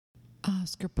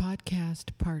Oscar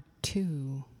Podcast Part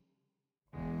 2.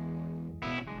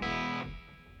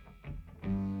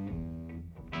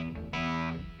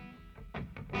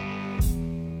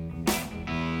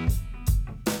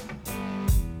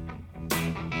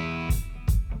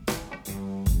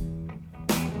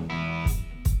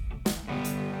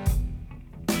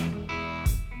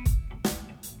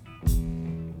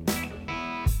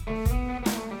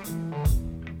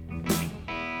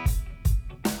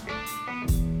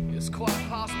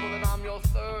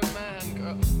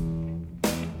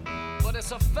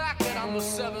 It's a fact that I'm the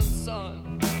seventh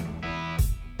son.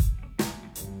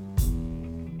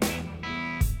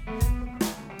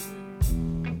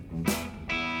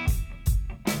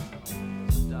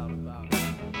 There's no doubt about it.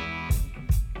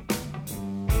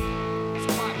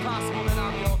 It's quite possible that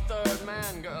I'm your third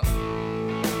man, girl.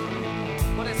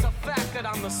 But it's a fact that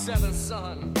I'm the seventh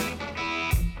son.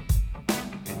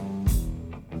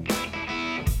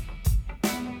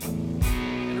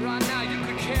 And right now you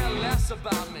could care less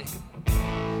about me.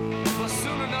 But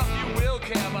soon enough you will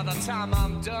care by the time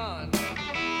I'm done.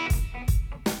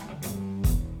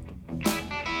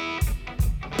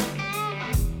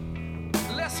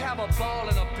 Let's have a ball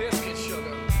and a biscuit,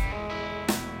 sugar.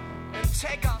 And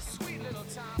take our sweet little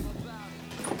time about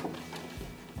it.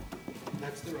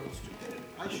 That's their own stupidity.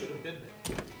 I should have been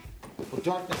there. Well,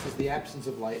 darkness is the absence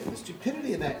of light, and the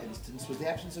stupidity in that instance was the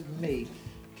absence of me.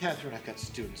 Catherine, I've got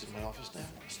students in my office now.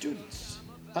 Students.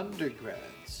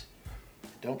 Undergrads.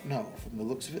 Don't know. From the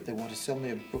looks of it, they want to sell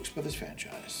me a Brooks Brothers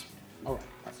franchise. All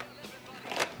right.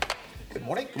 Good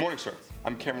morning. Good morning, sir.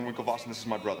 I'm Cameron Winklevoss, and this is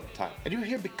my brother, Ty. And you're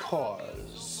here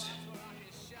because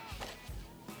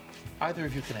either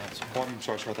of you can answer. Oh, I'm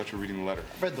sorry, sir. I thought you were reading the letter.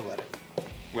 I've read the letter.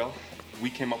 Well, we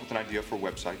came up with an idea for a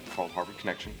website called Harvard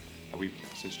Connection. We've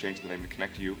since changed the name to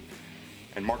Connect You.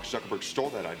 And Mark Zuckerberg stole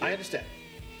that idea. I understand.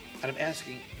 And I'm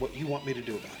asking what you want me to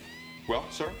do about it. Well,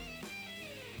 sir,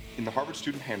 in the Harvard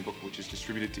Student Handbook, which is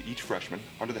distributed to each freshman,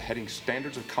 under the heading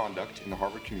Standards of Conduct in the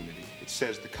Harvard Community, it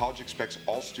says the college expects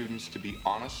all students to be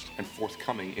honest and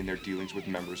forthcoming in their dealings with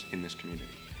members in this community.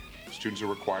 Students are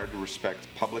required to respect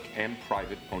public and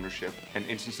private ownership and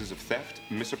instances of theft,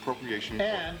 misappropriation,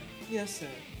 And Yes, sir.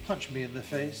 punch me in the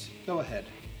face. Go ahead.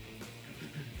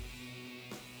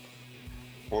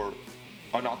 or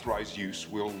unauthorized use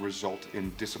will result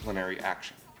in disciplinary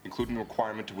action, including the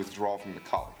requirement to withdraw from the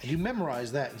college. You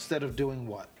memorize that instead of doing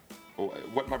what? Well,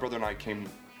 what my brother and I came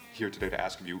here today to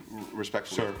ask of you,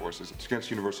 respectfully, of course, is it's against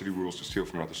university rules to steal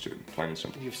from another student, plain and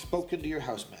simple. You've spoken to your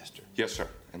housemaster. Yes, sir.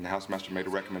 And the housemaster made a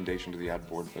recommendation to the ad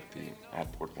board, but the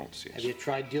ad board won't see us. Have you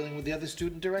tried dealing with the other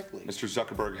student directly? Mr.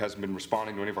 Zuckerberg hasn't been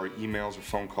responding to any of our emails or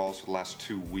phone calls for the last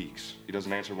 2 weeks. He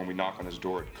doesn't answer when we knock on his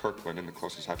door at Kirkland, and the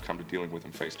closest I've come to dealing with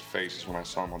him face to face is when I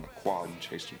saw him on the quad and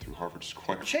chased him through Harvard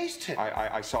Square. Chased him?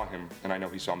 I saw him, and I know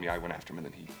he saw me. I went after him, and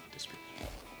then he disappeared.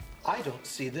 I don't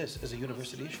see this as a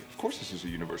university issue. Of course this is a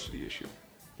university issue.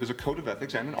 There's a code of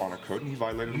ethics and an honor code, and he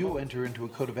violated them You both. enter into a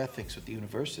code of ethics with the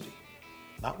university,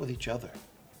 not with each other.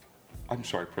 I'm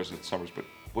sorry, President Summers, but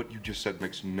what you just said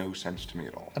makes no sense to me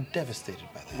at all. I'm devastated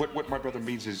by that. What my brother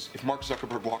means is, if Mark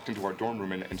Zuckerberg walked into our dorm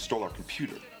room and stole our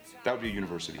computer, that would be a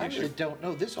university I issue. really don't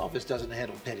know. This office doesn't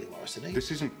handle petty larceny. This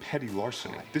isn't petty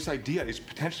larceny. This idea is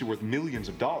potentially worth millions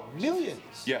of dollars.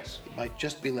 Millions? Yes. You might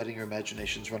just be letting your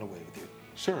imaginations run away with you.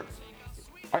 Sir,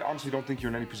 I honestly don't think you're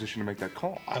in any position to make that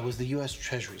call. I was the U.S.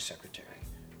 Treasury Secretary.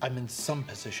 I'm in some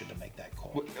position to make that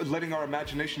call. Well, letting our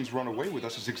imaginations run away with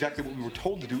us is exactly what we were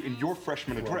told to do in your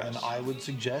freshman address. Well, then I would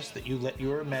suggest that you let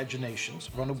your imaginations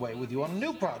run away with you on a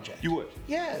new project. You would?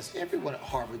 Yes, everyone at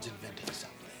Harvard's inventing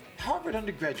something. Harvard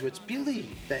undergraduates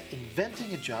believe that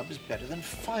inventing a job is better than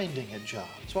finding a job.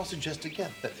 So I'll suggest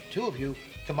again that the two of you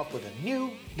come up with a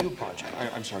new project.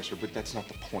 I'm sorry, sir, but that's not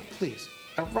the point. Please,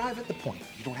 arrive at the point.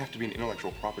 You don't have to be an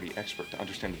intellectual property expert to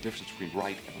understand the difference between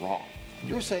right and wrong.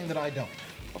 You're saying that I don't.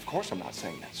 Of course I'm not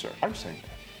saying that, sir. I'm saying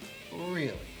that.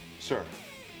 Really? Sir,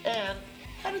 And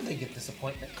how did they get this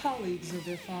appointment? Colleagues of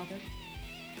their father.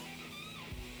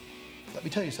 Let me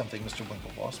tell you something, Mr.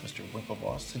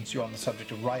 Winklevoss, since you're on the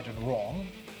subject of right and wrong.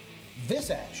 This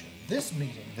action, this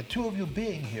meeting, the two of you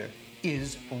being here,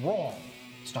 is wrong.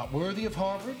 It's not worthy of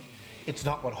Harvard. It's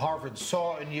not what Harvard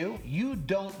saw in you. You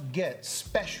don't get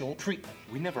special treatment.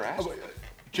 we never asked.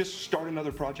 Just start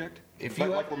another project? If you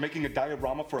like have- we're making a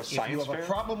diorama for a If science you have fair? a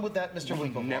problem with that, Mr. We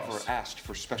Winklevoss, never asked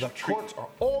for special the treatment. courts are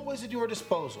always at your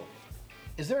disposal.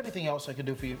 Is there anything else I can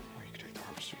do for you? Or you could take the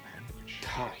Harvard Student Handbook.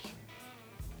 Hi.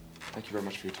 Thank you very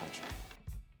much for your time,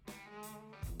 sir.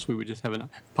 We would just have a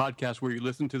podcast where you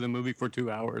listen to the movie for 2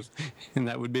 hours, and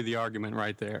that would be the argument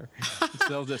right there. It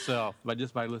sells itself by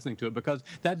listening to it, because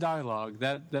that dialogue,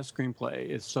 that screenplay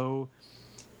is so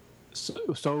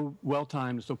well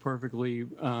timed, so perfectly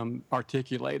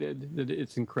articulated that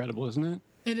it's incredible, isn't it?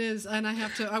 It is, and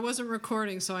I wasn't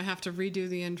recording, so I have to redo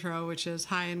the intro, which is,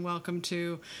 hi and welcome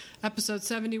to episode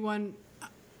 71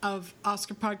 of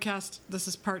Oscar Podcast. This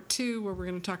is part 2, where we're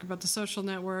going to talk about The Social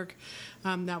Network.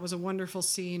 That was a wonderful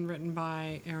scene written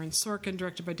by Aaron Sorkin,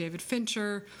 directed by David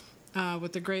Fincher,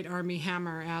 with the great Armie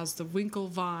Hammer as the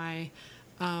Winklevi.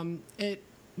 We're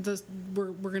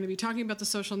going to be talking about The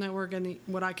Social Network and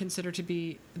what I consider to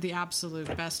be the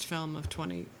absolute best film of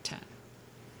 2010.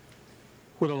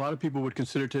 What a lot of people would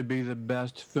consider to be the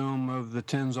best film of the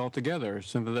 10s altogether,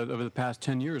 over the past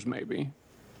 10 years, maybe.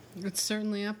 It's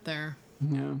certainly up there.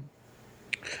 Yeah.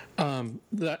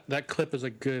 That clip is a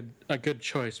good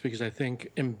choice, because I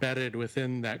think embedded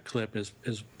within that clip is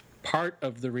part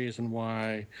of the reason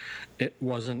why it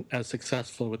wasn't as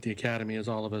successful with the Academy as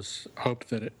all of us hoped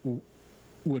that it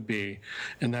would be,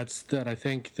 and that's that I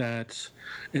think that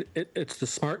it's the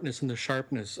smartness and the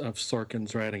sharpness of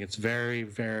Sorkin's writing. It's very,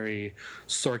 very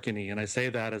Sorkin-y, and I say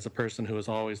that as a person who has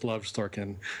always loved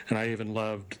Sorkin, and I even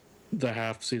loved the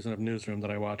half season of Newsroom that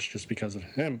I watched just because of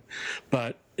him.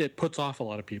 But it puts off a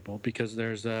lot of people, because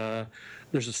there's a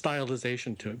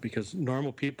stylization to it, because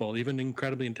normal people, even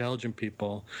incredibly intelligent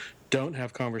people, don't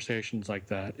have conversations like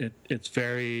that. It's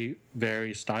very,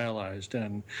 very stylized,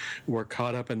 and we're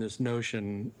caught up in this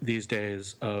notion these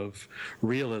days of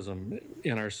realism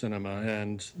in our cinema,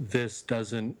 and this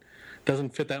doesn't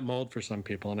fit that mold for some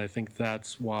people, and I think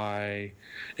that's why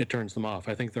it turns them off.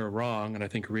 I think they're wrong, and I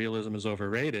think realism is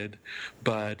overrated,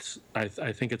 but I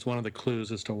think it's one of the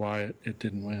clues as to why it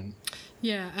didn't win.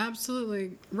 Yeah,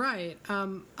 absolutely right.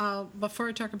 Before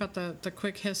I talk about the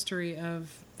quick history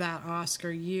of that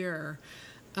Oscar year,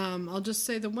 I'll just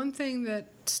say the one thing that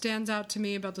stands out to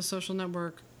me about The Social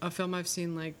Network, a film I've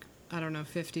seen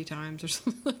 50 times or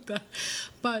something like that,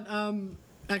 but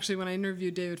actually, when I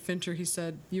interviewed David Fincher, he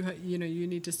said, you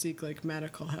need to seek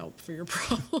medical help for your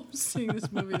problems seeing this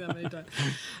movie that many times.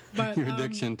 But your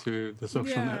addiction to The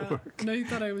Social Network. No, he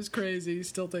thought I was crazy. He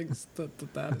still thinks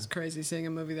that is crazy, seeing a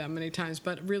movie that many times.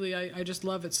 But really, I just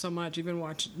love it so much. Even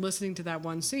listening to that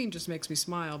one scene just makes me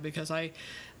smile, because I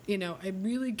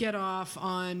really get off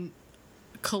on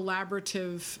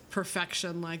collaborative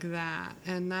perfection like that,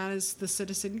 and that is the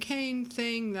Citizen Kane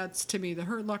thing. That's, to me, the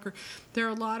Hurt Locker. There are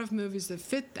a lot of movies that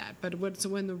fit that, but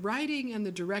when the writing and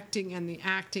the directing and the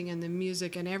acting and the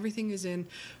music and everything is in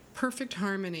perfect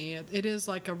harmony, it is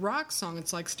like a rock song.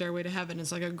 It's like Stairway to Heaven.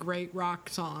 It's like a great rock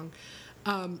song,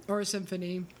 or a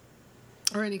symphony,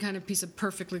 or any kind of piece of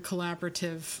perfectly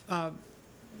collaborative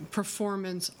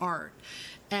performance art.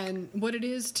 And what it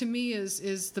is to me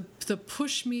is the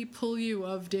push me, pull you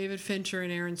of David Fincher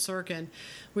and Aaron Sorkin,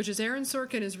 which is Aaron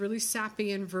Sorkin is really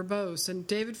sappy and verbose, and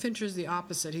David Fincher is the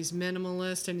opposite. He's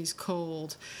minimalist and he's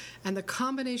cold. And the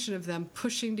combination of them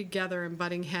pushing together and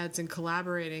butting heads and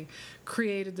collaborating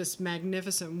created this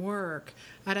magnificent work.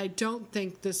 And I don't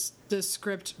think this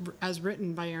script, as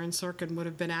written by Aaron Sorkin, would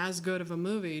have been as good of a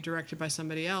movie directed by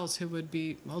somebody else who would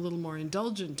be a little more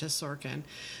indulgent to Sorkin.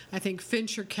 I think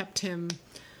Fincher kept him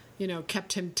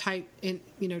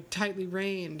tightly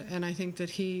reined, and I think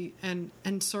that he and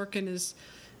Sorkin is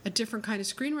a different kind of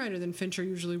screenwriter than Fincher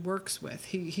usually works with.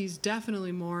 He's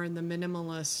definitely more in the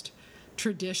minimalist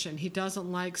tradition. He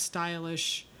doesn't like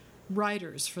stylish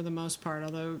writers for the most part,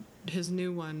 although his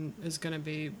new one is going to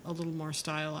be a little more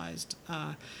stylized.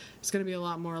 It's going to be a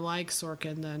lot more like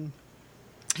Sorkin than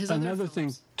his other Another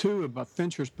films. thing, too, about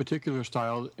Fincher's particular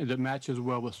style that matches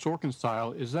well with Sorkin's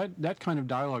style is that kind of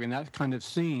dialogue and that kind of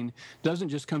scene doesn't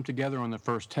just come together on the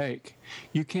first take.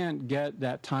 You can't get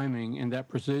that timing and that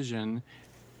precision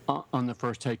on the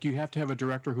first take. You have to have a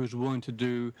director who's willing to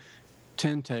do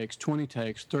 10 takes, 20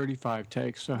 takes, 35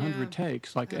 takes, 100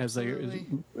 takes, as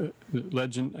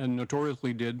legend and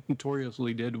notoriously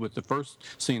did with the first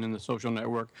scene in The Social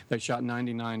Network. They shot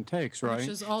 99 takes, right? Which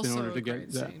is also in order a to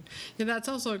great get that. scene. Yeah, that's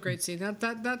also a great scene.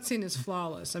 That scene is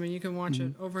flawless. I mean, you can watch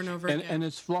it over and over again. And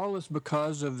it's flawless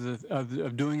because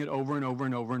of doing it over and over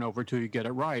and over and over till you get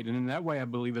it right. And in that way, I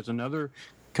believe it's another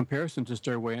comparison to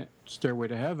Stairway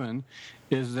to Heaven,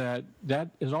 is that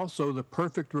is also the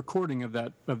perfect recording of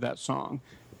that song.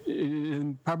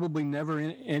 Probably never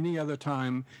any other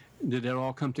time did it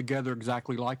all come together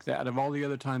exactly like that. Of all the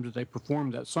other times that they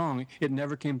performed that song, it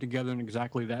never came together in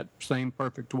exactly that same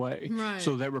perfect way. Right.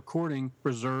 So that recording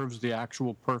preserves the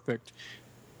actual perfect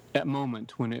that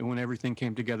moment when everything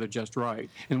came together just right.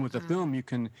 And with the film, you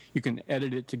can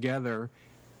edit it together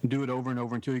do it over and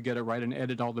over until you get it right and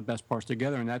edit all the best parts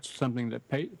together. And that's something that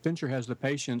Fincher has the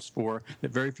patience for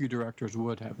that very few directors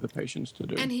would have the patience to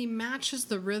do. And he matches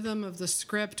the rhythm of the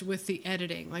script with the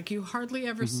editing. Like, you hardly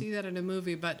ever see that in a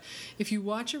movie, but if you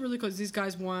watch it really close, these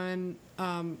guys won,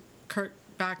 Kurt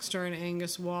Baxter and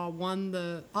Angus Wall won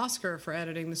the Oscar for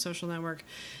editing The Social Network,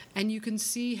 and you can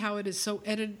see how it is so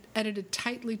edited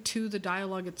tightly to the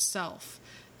dialogue itself.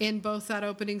 In both that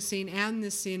opening scene and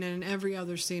this scene and in every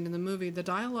other scene in the movie, the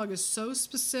dialogue is so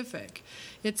specific.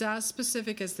 It's as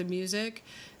specific as the music,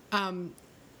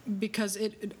 because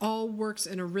it all works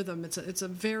in a rhythm. It's a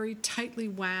very tightly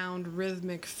wound,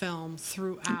 rhythmic film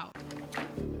throughout.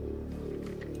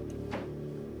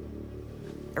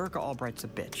 Erica Albright's a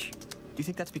bitch. Do you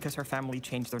think that's because her family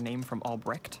changed their name from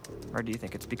Albrecht? Or do you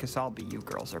think it's because all BU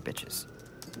girls are bitches?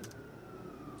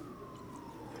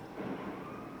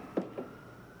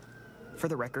 For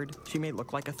the record, she may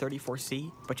look like a 34C,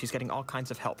 but she's getting all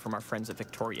kinds of help from our friends at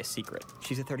Victoria's Secret.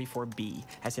 She's a 34B,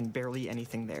 as in barely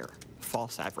anything there.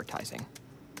 False advertising.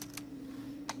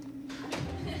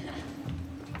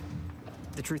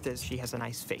 The truth is, she has a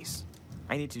nice face.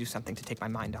 I need to do something to take my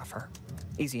mind off her.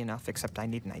 Easy enough, except I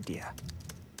need an idea.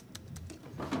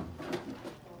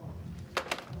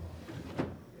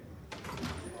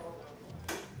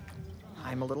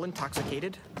 I'm a little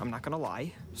intoxicated, I'm not gonna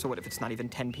lie. So what if it's not even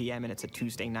 10 p.m. and it's a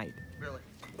Tuesday night? Really?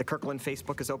 The Kirkland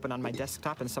Facebook is open on my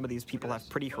desktop, and some of these people have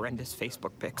pretty horrendous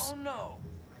Facebook pics. Oh no.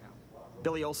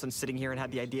 Billy Olson's sitting here and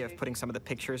had the idea of putting some of the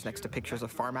pictures next to pictures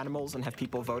of farm animals and have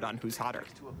people vote on who's hotter.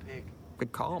 To a pig.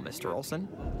 Good call, Mr. Olson.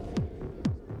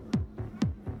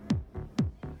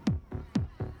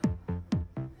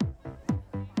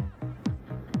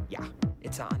 Yeah,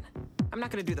 it's on. I'm not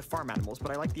going to do the farm animals,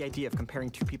 but I like the idea of comparing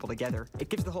two people together. It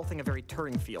gives the whole thing a very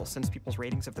Turing feel, since people's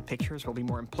ratings of the pictures will be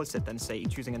more implicit than, say,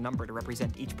 choosing a number to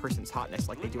represent each person's hotness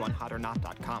like they do on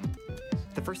hotornot.com.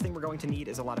 The first thing we're going to need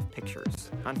is a lot of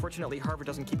pictures. Unfortunately, Harvard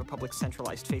doesn't keep a public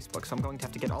centralized Facebook, so I'm going to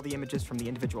have to get all the images from the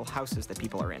individual houses that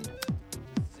people are in.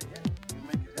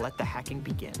 Let the hacking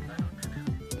begin.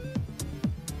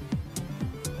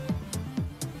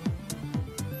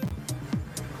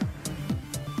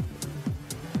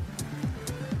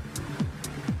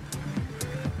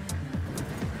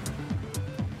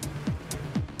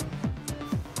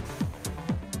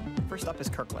 First up is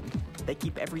Kirkland. They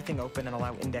keep everything open and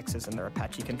allow indexes in their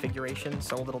Apache configuration,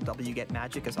 so a little wget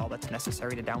magic is all that's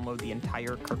necessary to download the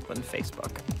entire Kirkland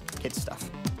Facebook. Kid stuff.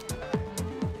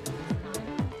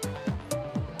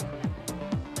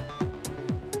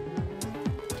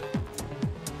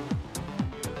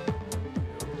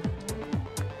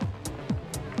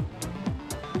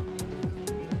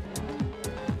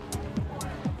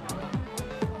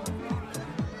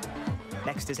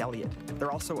 Next is Elliot.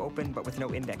 They're also open, but with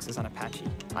no indexes on Apache.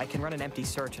 I can run an empty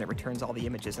search and it returns all the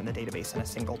images in the database on a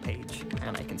single page.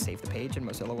 And I can save the page and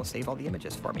Mozilla will save all the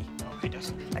images for me. He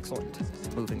doesn't.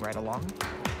 Excellent. Moving right along.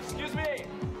 Excuse me,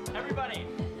 everybody.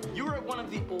 You are at one of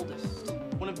the oldest,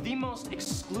 one of the most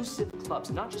exclusive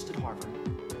clubs, not just at Harvard,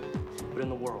 but in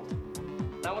the world.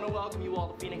 And I want to welcome you all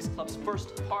to Phoenix Club's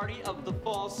first party of the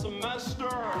fall semester.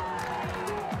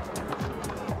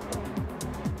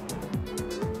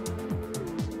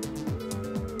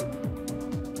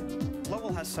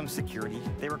 Lowell has some security.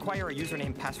 They require a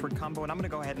username password combo, and I'm going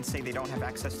to go ahead and say they don't have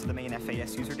access to the main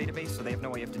FAS user database, so they have no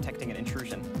way of detecting an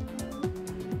intrusion.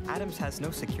 Adams has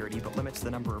no security, but limits the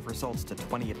number of results to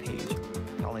 20 a page.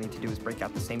 All I need to do is break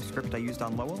out the same script I used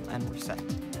on Lowell, and we're set.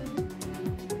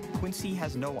 Quincy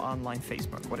has no online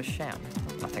Facebook. What a sham.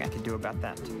 Nothing I can do about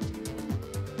that.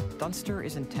 Dunster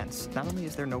is intense. Not only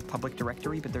is there no public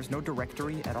directory, but there's no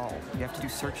directory at all. You have to do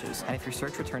searches, and if your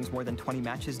search returns more than 20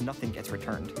 matches, nothing gets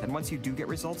returned. And once you do get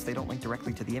results, they don't link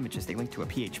directly to the images. They link to a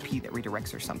PHP that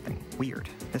redirects or something. Weird.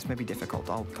 This may be difficult.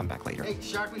 I'll come back later. Hey,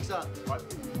 shark week's up. What?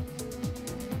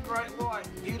 Great white,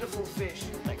 beautiful fish.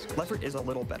 Thanks. Leverett is a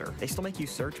little better. They still make you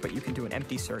search, but you can do an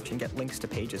empty search and get links to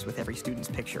pages with every student's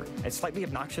picture. It's slightly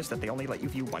obnoxious that they only let you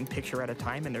view one picture at a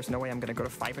time, and there's no way I'm going to go to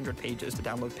 500 pages to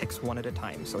download pics one at a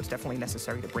time, so it's definitely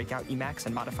necessary to break out Emacs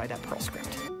and modify that Perl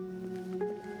script.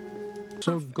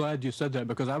 So glad you said that,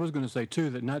 because I was going to say too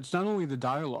that it's not only the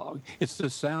dialogue, it's the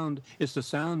sound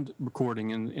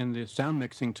recording and the sound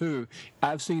mixing too.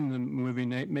 I've seen the movie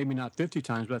maybe not 50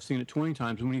 times, but I've seen it 20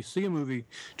 times. And when you see a movie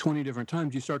 20 different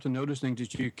times, you start to notice things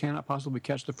that you cannot possibly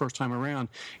catch the first time around.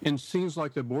 And scenes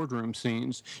like the boardroom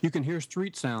scenes, you can hear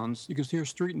street sounds, you can hear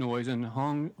street noise and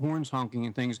horns honking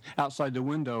and things outside the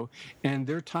window, and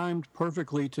they're timed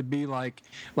perfectly to be like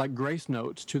grace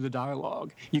notes to the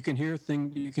dialogue. You can hear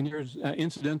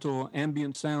incidental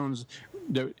ambient sounds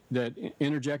that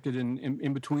interjected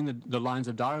in between the lines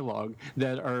of dialogue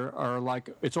that are like,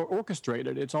 it's all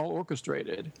orchestrated. It's all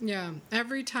orchestrated. Yeah,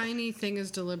 every tiny thing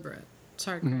is deliberate.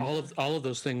 Sorry. All of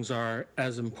those things are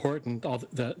as important. All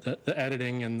the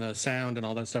editing and the sound and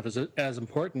all that stuff is as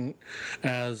important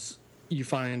as you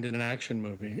find in an action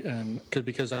movie, and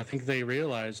because I think they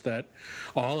realize that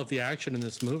all of the action in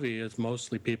this movie is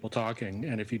mostly people talking,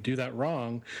 and if you do that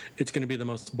wrong, it's going to be the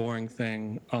most boring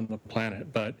thing on the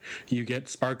planet. But you get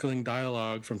sparkling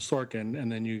dialogue from Sorkin, and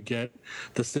then you get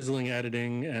the sizzling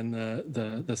editing and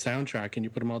the soundtrack, and you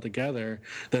put them all together,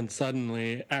 then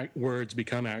suddenly words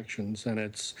become actions, and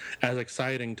it's as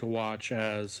exciting to watch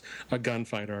as a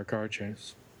gunfight or a car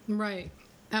chase. Right.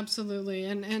 Absolutely,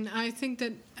 and I think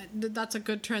that's a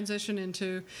good transition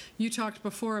into, you talked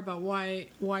before about why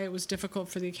it was difficult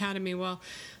for the Academy. Well,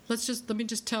 let me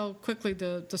just tell quickly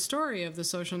the story of The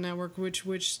Social Network,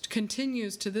 which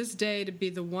continues to this day to be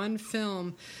the one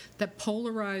film that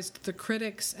polarized the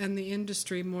critics and the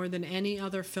industry more than any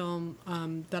other film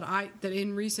that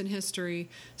in recent history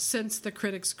since the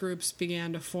critics groups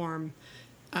began to form.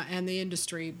 And the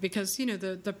industry, because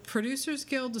the Producers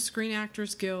Guild, the Screen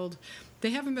Actors Guild, they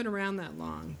haven't been around that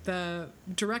long. The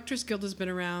Directors Guild has been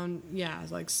around,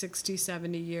 like 60,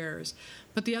 70 years.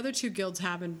 But the other two guilds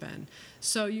haven't been.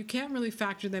 So you can't really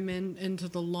factor them into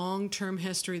the long-term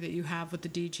history that you have with the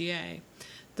DGA.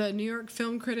 The New York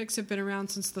Film Critics have been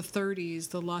around since the 30s.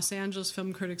 The Los Angeles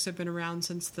Film Critics have been around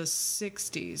since the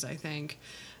 60s, I think,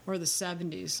 or the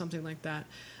 70s, something like that.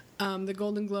 The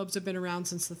Golden Globes have been around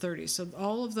since the 30s, so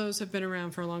all of those have been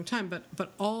around for a long time.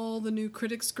 But all the new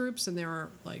critics groups, and there are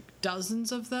like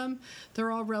dozens of them, they're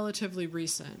all relatively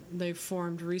recent. They've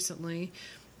formed recently,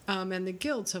 and the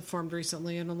guilds have formed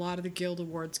recently, and a lot of the guild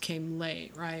awards came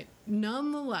late, right?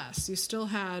 Nonetheless, you still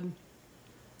had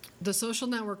The Social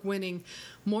Network winning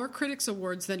more critics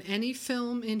awards than any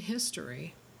film in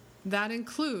history. That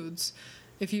includes,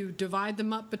 if you divide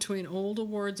them up between old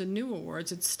awards and new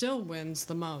awards, it still wins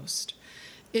the most.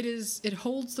 It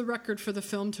holds the record for the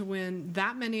film to win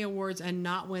that many awards and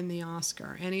not win the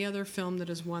Oscar. Any other film that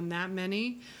has won that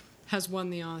many has won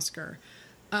the Oscar.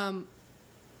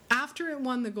 After it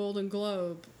won the Golden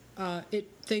Globe,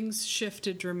 things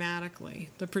shifted dramatically.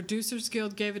 The Producers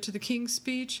Guild gave it to the King's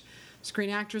Speech,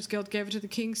 Screen Actors Guild gave it to the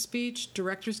King's Speech,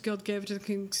 Directors Guild gave it to the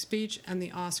King's Speech, and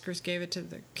the Oscars gave it to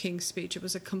the King's Speech. It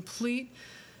was a complete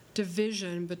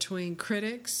division between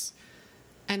critics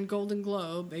and Golden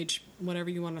Globe,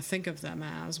 whatever you want to think of them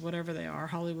as, whatever they are,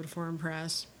 Hollywood Foreign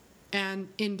Press, and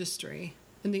industry.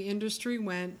 And the industry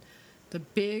went the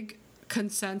big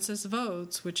consensus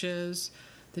votes, which is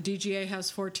the DGA has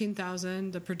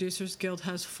 14,000, the Producers Guild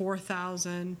has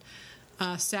 4,000,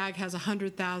 SAG has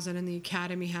 100,000, and the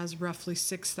Academy has roughly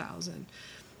 6,000.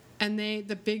 And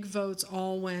the big votes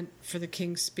all went for the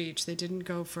King's Speech. They didn't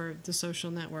go for The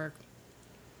Social Network.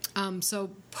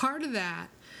 So part of that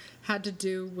had to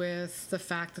do with the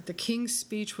fact that the King's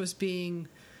Speech was being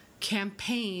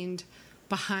campaigned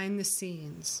behind the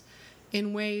scenes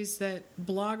in ways that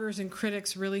bloggers and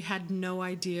critics really had no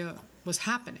idea was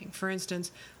happening. For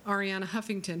instance, Arianna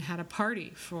Huffington had a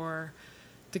party for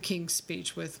the King's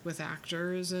Speech with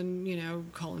actors and,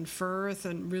 Colin Firth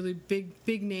and really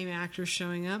big name actors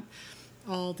showing up.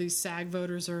 All these SAG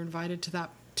voters are invited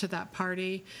to that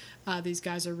party. These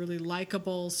guys are really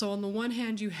likable. So on the one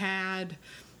hand, you had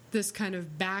this kind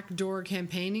of backdoor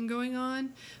campaigning going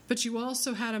on, but you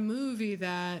also had a movie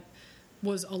that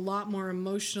was a lot more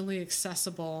emotionally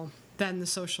accessible than The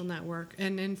Social Network.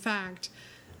 And in fact,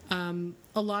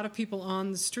 a lot of people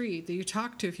on the street that you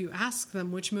talk to, if you ask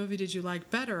them which movie did you like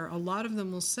better, a lot of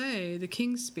them will say The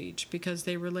King's Speech because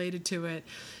they related to it.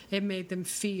 It made them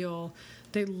feel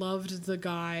they loved the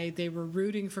guy. They were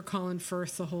rooting for Colin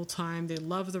Firth the whole time. They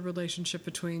loved the relationship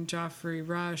between Geoffrey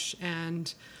Rush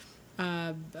and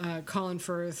Colin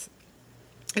Firth.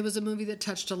 It was a movie that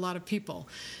touched a lot of people.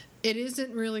 It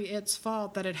isn't really its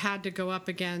fault that it had to go up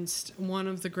against one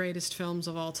of the greatest films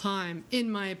of all time, in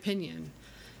my opinion.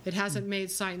 It hasn't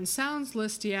made Sight and Sound's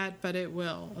list yet, but it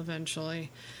will eventually.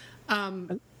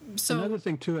 Another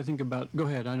thing, too, I think about... Go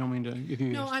ahead. I don't mean to...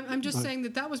 No, I'm just saying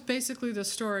that was basically the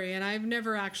story, and I've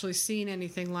never actually seen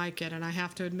anything like it, and I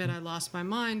have to admit I lost my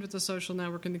mind with The Social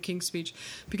Network and The King's Speech,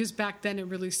 because back then it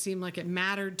really seemed like it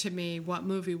mattered to me what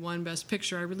movie won Best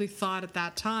Picture. I really thought at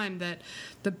that time that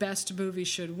the best movie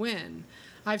should win.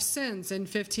 I've since, in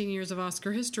 15 years of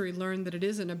Oscar history, learned that it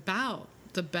isn't about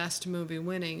the best movie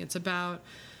winning. It's about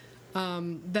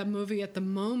that movie at the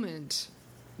moment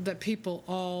that people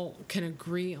all can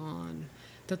agree on,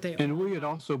 that they. And we had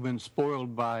also been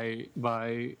spoiled by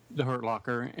The Hurt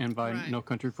Locker and by Right. No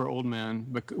Country for Old Men.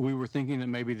 But we were thinking that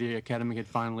maybe the Academy had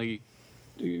finally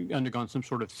undergone some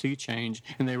sort of sea change,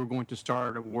 and they were going to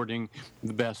start awarding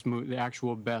the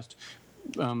actual best,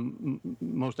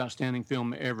 most outstanding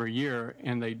film every year,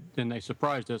 and they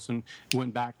surprised us and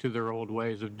went back to their old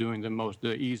ways of doing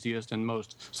the easiest and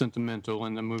most sentimental,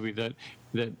 and the movie that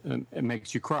it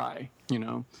makes you cry,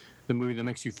 the movie that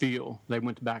makes you feel. They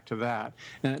went back to that.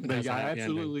 But has a I happy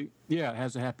absolutely, it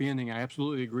has a happy ending. I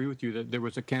absolutely agree with you that there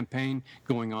was a campaign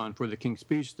going on for the King's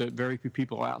Speech that very few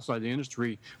people outside the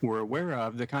industry were aware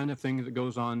of, the kind of thing that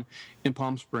goes on in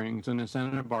Palm Springs and in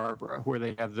Santa Barbara, where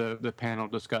they have the panel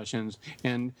discussions,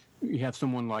 and you have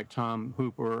someone like Tom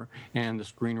Hooper and the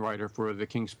screenwriter for the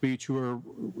King's Speech who are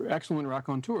excellent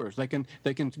raconteurs. They can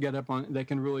get up on, they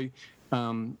can really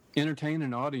entertain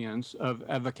an audience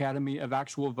of Academy of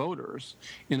actual voters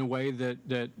in a way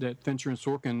that Fincher and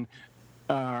Sorkin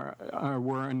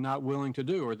were not willing to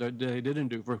do, or that they didn't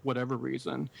do for whatever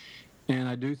reason. And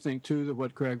I do think too that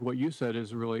what you said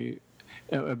is really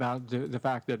about the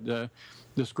fact that the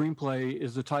screenplay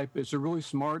is it's a really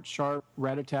smart, sharp,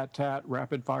 rat-a-tat-tat,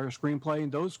 rapid-fire screenplay.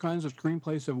 And those kinds of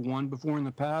screenplays have won before in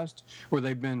the past, or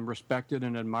they've been respected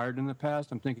and admired in the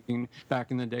past. I'm thinking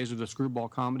back in the days of the screwball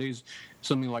comedies,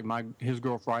 something like His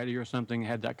Girl Friday or something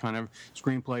had that kind of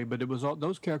screenplay. But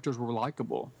those characters were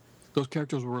likable. Those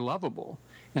characters were lovable.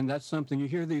 And that's something, you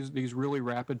hear these really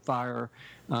rapid-fire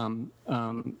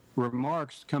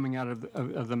remarks coming out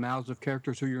of the mouths of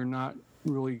characters who you're not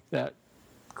really that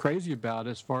crazy about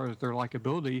as far as their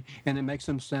likability, and it makes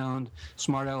them sound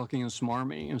smart-alecky and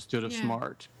smarmy instead of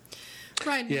smart.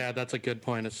 Right. Yeah, that's a good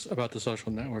point. It's about the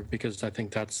Social Network, because I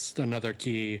think that's another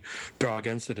key draw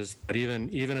against it, is that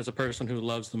even as a person who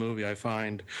loves the movie, I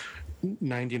find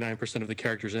 99% of the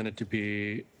characters in it to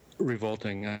be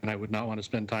revolting, and I would not want to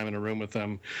spend time in a room with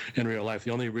them in real life.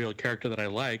 The only real character that I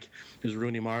like is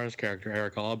Rooney Mara's character,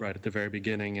 Eric Albright, at the very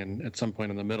beginning and at some point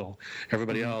in the middle.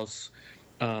 Everybody else,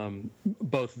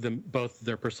 both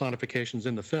their personifications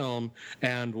in the film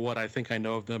and what I think I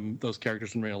know of those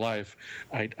characters in real life,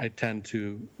 I tend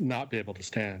to not be able to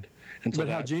stand. And so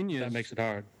that makes it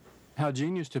hard. How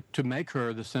genius to make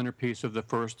her the centerpiece of the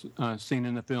first scene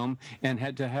in the film, and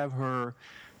had to have her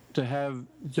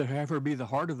be the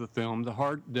heart of the film, the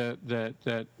heart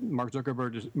that Mark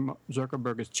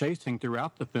Zuckerberg is chasing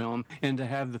throughout the film, and to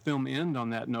have the film end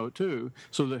on that note too,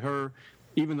 so that her,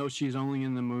 even though she's only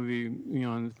in the movie,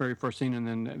 in the very first scene, and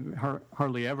then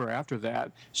hardly ever after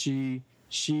that, she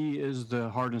is the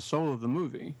heart and soul of the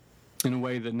movie, in a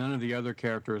way that none of the other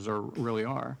characters really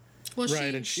are. Well,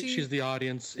 right, and she's the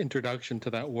audience introduction to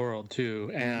that world too,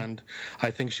 and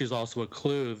I think she's also a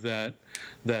clue that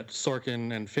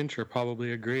Sorkin and Fincher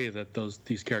probably agree that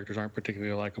these characters aren't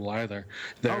particularly likable either.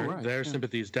 Their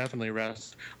sympathies definitely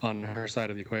rest on her side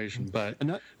of the equation, but.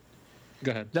 Go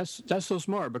ahead. That's so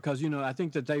smart, because I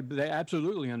think that they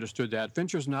absolutely understood that.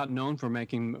 Fincher's not known for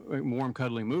making warm,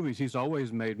 cuddly movies. He's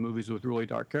always made movies with really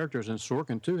dark characters, and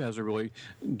Sorkin too has a really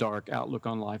dark outlook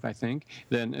on life, I think.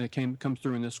 Then it comes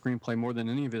through in this screenplay more than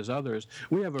any of his others.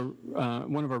 We have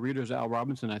one of our readers, Al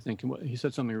Robinson, I think. He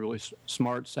said something really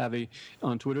smart, savvy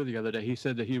on Twitter the other day. He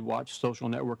said that he watched Social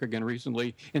Network again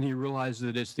recently, and he realized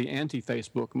that it's the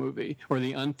anti-Facebook movie, or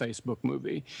the un-Facebook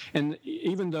movie. And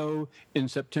even though in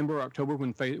September, October,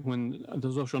 when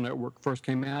the Social Network first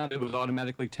came out, it was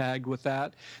automatically tagged with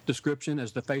that description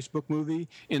as the Facebook movie,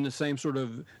 in the same sort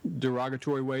of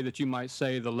derogatory way that you might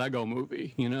say the Lego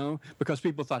movie, because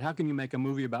people thought, how can you make a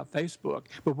movie about Facebook?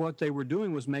 But what they were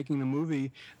doing was making a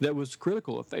movie that was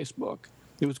critical of Facebook.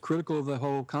 It was critical of the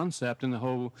whole concept and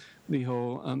the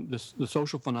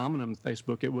social phenomenon of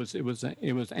Facebook. It was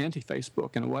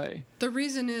anti-Facebook in a way. The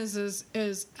reason is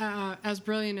as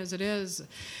brilliant as it is,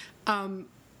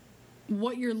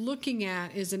 what you're looking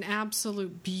at is an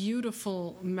absolute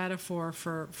beautiful metaphor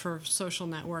for social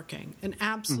networking, an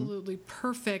absolutely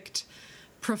perfect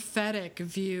prophetic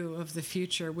view of the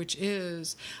future, which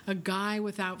is a guy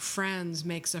without friends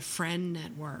makes a friend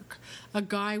network. A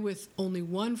guy with only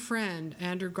one friend,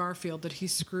 Andrew Garfield, that he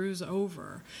screws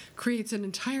over, creates an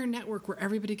entire network where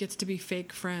everybody gets to be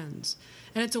fake friends.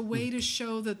 And it's a way to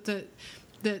show that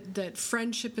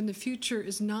friendship in the future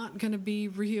is not going to be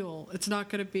real. It's not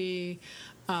going to be,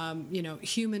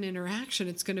 human interaction.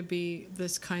 It's going to be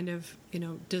this kind of,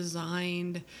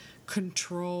 designed,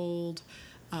 controlled,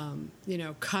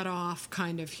 cut off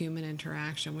kind of human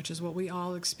interaction, which is what we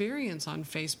all experience on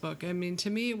Facebook. I mean, to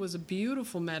me, it was a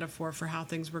beautiful metaphor for how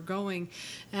things were going,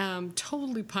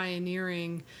 totally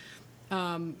pioneering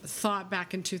thought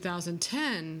back in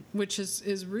 2010, which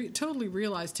is totally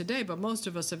realized today, but most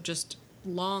of us have just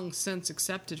long since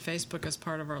accepted Facebook as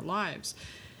part of our lives.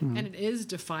 And it is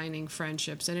defining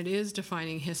friendships, and it is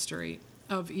defining history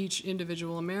of each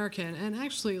individual American, and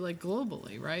actually, like,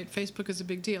 globally, right? Facebook is a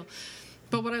big deal.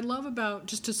 But what I love about,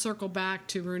 just to circle back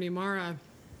to Rooney Mara,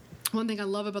 one thing I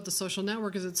love about The Social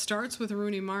Network is it starts with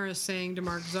Rooney Mara saying to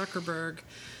Mark Zuckerberg,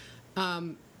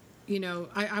 you know,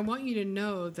 I want you to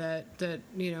know that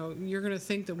you know, you're going to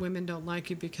think that women don't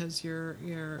like you because you're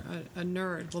a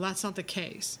nerd. Well, that's not the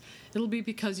case. It'll be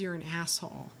because you're an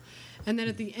asshole. And then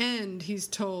at the end, he's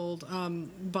told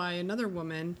by another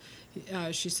woman,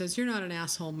 she says, "You're not an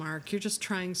asshole, Mark. You're just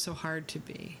trying so hard to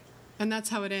be." And that's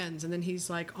how it ends. And then he's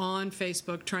like on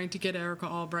Facebook trying to get Erica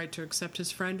Albright to accept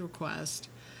his friend request.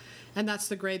 And that's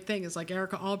the great thing, is like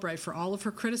Erica Albright, for all of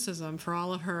her criticism, for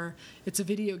all of her, it's a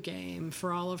video game,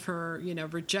 for all of her, you know,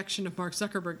 rejection of Mark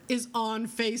Zuckerberg, is on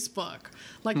Facebook.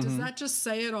 Like, does that just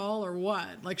say it all or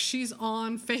what? Like, she's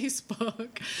on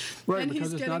Facebook. Right, and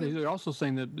because they're also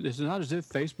saying that it's not as if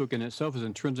Facebook in itself is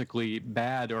intrinsically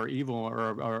bad or evil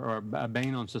or a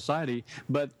bane on society,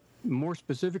 but more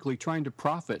specifically, trying to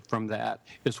profit from that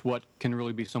is what can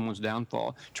really be someone's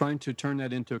downfall. Trying to turn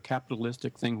that into a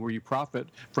capitalistic thing where you profit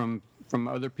from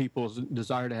other people's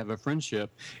desire to have a friendship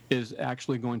is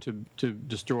actually going to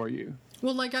destroy you.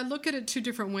 Well, like, I look at it two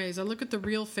different ways. I look at the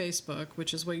real Facebook,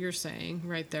 which is what you're saying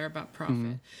right there about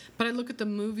profit. But I look at the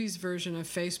movies version of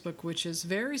Facebook, which is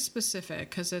very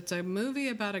specific because it's a movie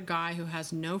about a guy who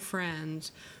has no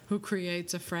friends, who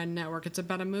creates a friend network. It's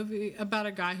about a movie about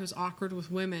a guy who's awkward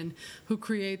with women, who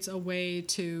creates a way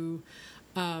to,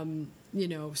 you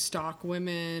know, stalk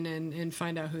women and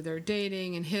find out who they're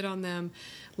dating and hit on them.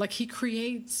 Like, he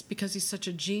creates, because he's such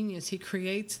a genius, he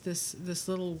creates this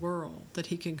little world that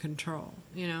he can control,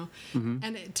 you know?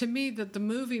 And to me, that the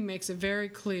movie makes it very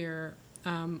clear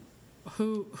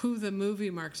who the movie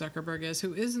Mark Zuckerberg is,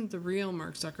 who isn't the real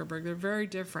Mark Zuckerberg. They're very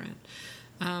different.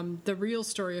 The real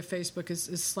story of Facebook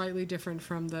is slightly different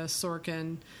from the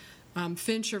Sorkin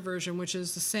Fincher version, which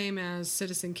is the same as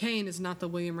Citizen Kane, is not the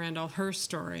William Randolph Hearst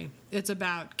story. It's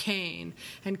about Kane,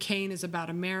 and Kane is about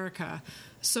America.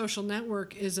 Social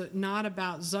Network is not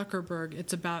about Zuckerberg.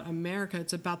 It's about America.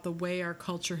 It's about the way our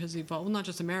culture has evolved. Well, not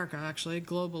just America, actually,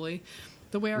 globally.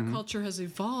 The way our culture has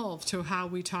evolved to how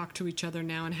we talk to each other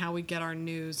now and how we get our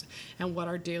news and what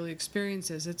our daily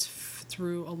experience is. It's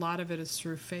through, a lot of it is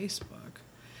through Facebook.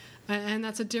 And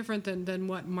that's a different than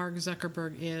what Mark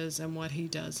Zuckerberg is and what he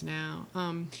does now.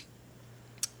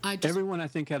 Everyone, I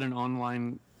think,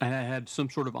 had some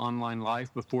sort of online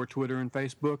life before Twitter and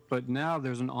Facebook, but now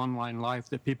there's an online life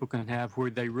that people can have where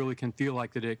they really can feel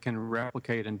like that it can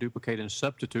replicate and duplicate and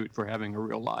substitute for having a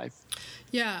real life.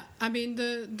 Yeah, I mean,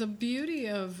 the beauty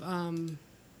of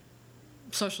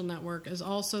Social Network is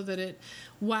also that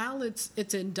while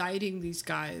it's indicting these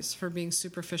guys for being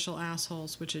superficial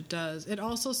assholes, which it does, it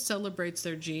also celebrates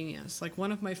their genius. Like,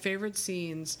 one of my favorite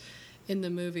scenes in the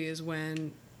movie is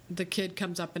when the kid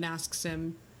comes up and asks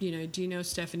him, you know, "Do you know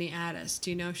Stephanie Addis? Do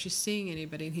you know if she's seeing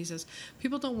anybody?" And he says,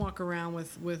 "People don't walk around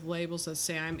with labels that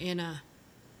say I'm in a,"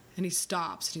 and he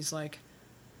stops and he's like,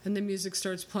 and the music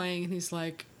starts playing and he's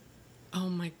like, "Oh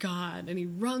my God." And he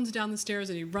runs down the stairs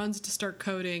and he runs to start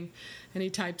coding and he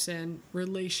types in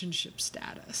relationship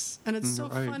status. And it's so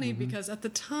funny because at the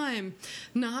time,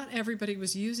 not everybody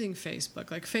was using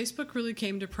Facebook. Like, Facebook really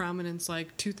came to prominence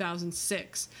like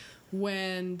 2006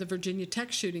 when the Virginia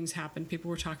Tech shootings happened. People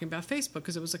were talking about Facebook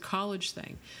because it was a college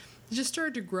thing. It just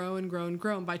started to grow and grow and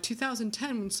grow. And by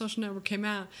 2010, when Social Network came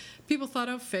out, people thought,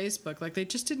 oh, Facebook. Like, they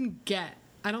just didn't get,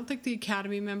 I don't think the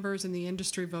Academy members and the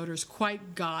industry voters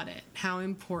quite got it, how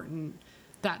important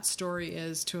that story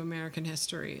is to American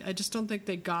history. I just don't think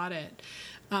they got it.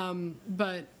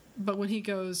 But when he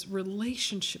goes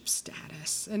relationship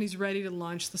status and he's ready to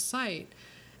launch the site,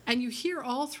 and you hear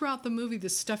all throughout the movie the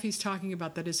stuff he's talking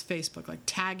about that is Facebook, like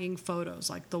tagging photos,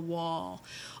 like the wall,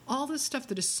 all this stuff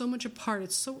that is so much a part,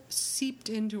 it's so seeped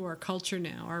into our culture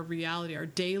now, our reality, our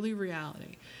daily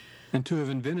reality. And to have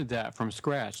invented that from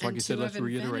scratch, like you said, let's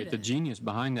reiterate the genius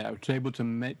behind that.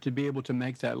 To be able to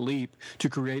make that leap, to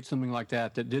create something like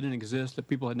that didn't exist, that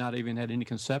people had not even had any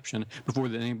conception before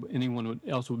that anyone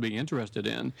else would be interested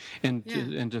in, and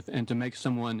to make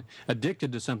someone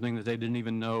addicted to something that they didn't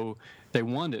even know they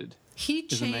wanted. He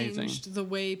changed the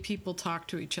way people talk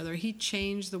to each other. He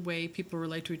changed the way people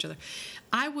relate to each other.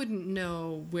 I wouldn't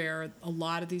know where a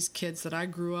lot of these kids that I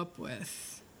grew up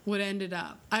with would ended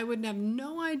up. I would have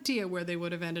no idea where they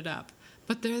would have ended up.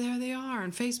 But there they are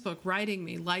on Facebook, writing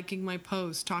me, liking my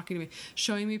posts, talking to me,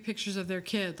 showing me pictures of their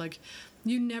kid. Like,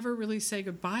 you never really say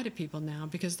goodbye to people now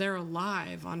because they're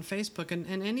alive on Facebook. And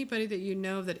anybody that you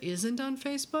know that isn't on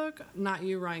Facebook, not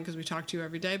you, Ryan, because we talk to you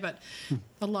every day, but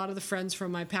a lot of the friends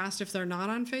from my past, if they're not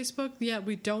on Facebook,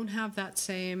 we don't have that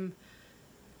same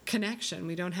connection.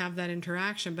 We don't have that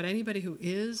interaction. But anybody who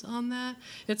is on that,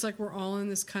 it's like we're all in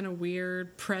this kind of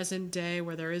weird present day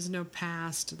where there is no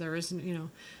past, there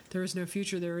isn't, there is no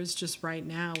future, there is just right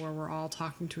now where we're all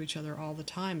talking to each other all the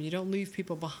time. You don't leave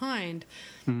people behind.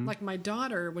 Like my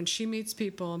daughter, when she meets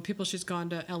people and people she's gone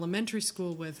to elementary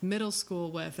school with, middle school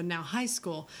with, and now high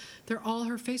school, they're all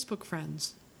her Facebook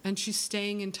friends. And she's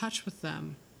staying in touch with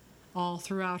them all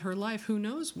throughout her life. Who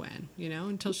knows when,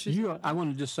 until she's... I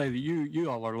want to just say that you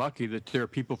all are lucky that there are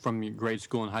people from your grade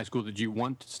school and high school that you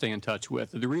want to stay in touch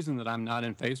with. The reason that I'm not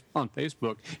on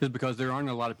Facebook is because there aren't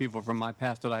a lot of people from my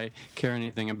past that I care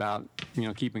anything about,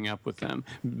 keeping up with them.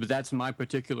 But that's my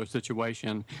particular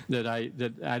situation, that I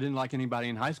didn't like anybody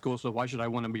in high school, so why should I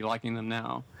want to be liking them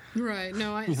now? Right.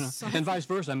 No, and vice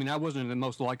versa. I mean, I wasn't the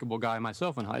most likable guy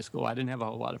myself in high school. I didn't have a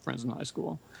whole lot of friends in high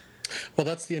school. Well,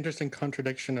 that's the interesting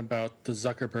contradiction about the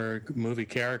Zuckerberg movie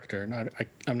character.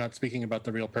 I'm not speaking about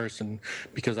the real person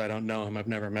because I don't know him. I've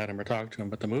never met him or talked to him.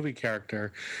 But the movie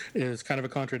character is kind of a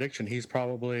contradiction. He's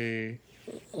probably,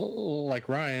 like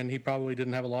Ryan, he probably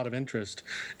didn't have a lot of interest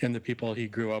in the people he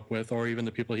grew up with or even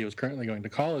the people he was currently going to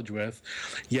college with.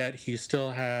 Yet he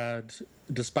still had,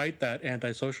 despite that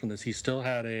antisocialness, he still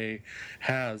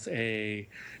has a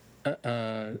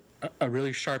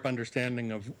really sharp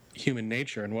understanding of human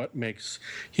nature and what makes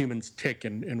humans tick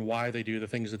and why they do the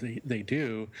things that they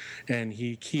do. And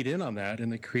he keyed in on that in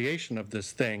the creation of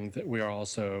this thing that we are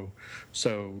also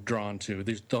so drawn to.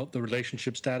 There's the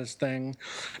relationship status thing,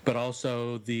 but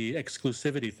also the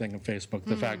exclusivity thing of Facebook.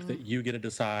 The fact that you get to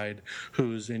decide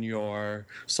who's in your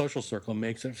social circle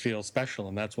makes it feel special,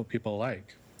 and that's what people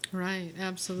like. Right,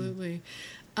 absolutely.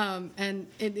 And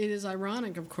it is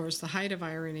ironic, of course, the height of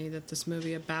irony, that this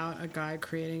movie about a guy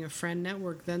creating a friend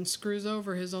network then screws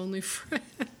over his only friend.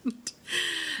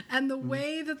 And the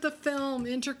way that the film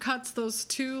intercuts those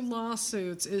two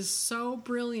lawsuits is so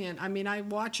brilliant. I mean, I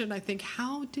watch it and I think,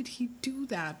 how did he do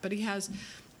that? But he has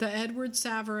the Edward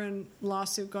Savarin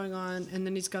lawsuit going on, and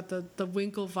then he's got the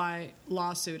Winklevi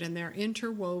lawsuit, and they're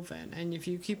interwoven. And if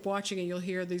you keep watching it, you'll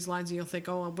hear these lines, and you'll think,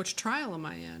 oh, which trial am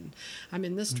I in? I'm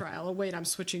in this trial. Oh, wait, I'm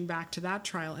switching back to that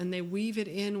trial. And they weave it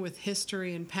in with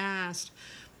history and past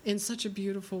in such a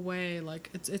beautiful way. Like,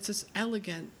 it's just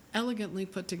elegantly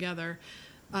put together.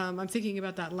 I'm thinking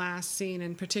about that last scene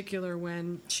in particular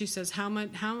when she says, how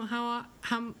much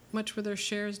were their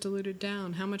shares diluted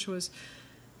down? How much was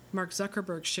Mark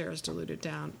Zuckerberg's shares diluted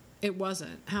down? It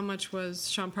wasn't. How much was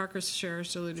Sean Parker's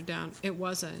shares diluted down? It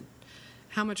wasn't.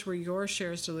 How much were your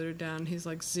shares diluted down? He's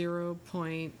like 0.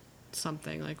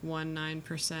 something, like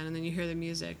 19%. And then you hear the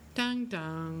music, dang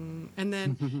dang. And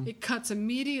then it cuts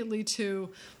immediately to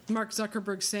Mark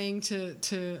Zuckerberg saying to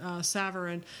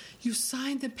Savarin, you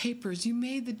signed the papers, you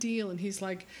made the deal. And he's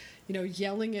like,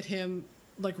 yelling at him.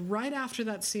 Like right after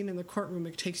that scene in the courtroom,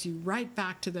 it takes you right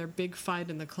back to their big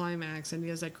fight in the climax, and he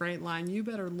has that great line, you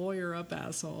better lawyer up,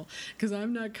 asshole, because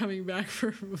I'm not coming back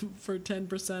for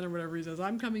 10% or whatever he says.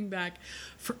 I'm coming back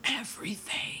for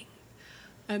everything.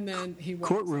 And then he wins.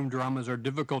 Courtroom dramas are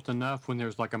difficult enough when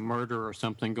there's like a murder or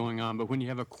something going on, but when you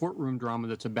have a courtroom drama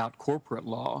that's about corporate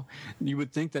law, you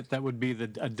would think that would be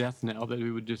a death knell, that we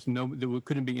would just know that it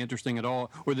couldn't be interesting at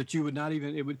all, or that you would not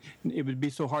even, it would be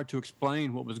so hard to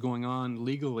explain what was going on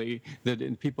legally that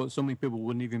so many people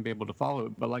wouldn't even be able to follow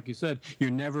it. But like you said,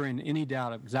 you're never in any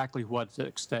doubt of exactly what's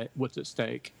at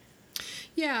stake.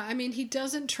 Yeah, I mean, he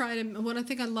doesn't try to... What I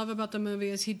think I love about the movie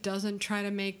is he doesn't try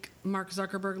to make Mark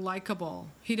Zuckerberg likable.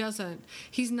 He doesn't.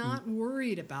 He's not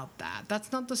worried about that.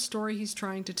 That's not the story he's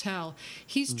trying to tell.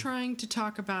 He's trying to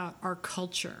talk about our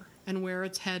culture and where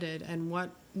it's headed and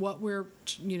what we're,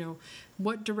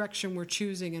 what direction we're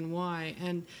choosing and why.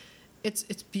 And it's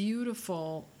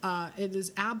beautiful. It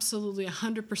is absolutely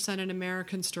 100% an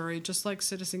American story, just like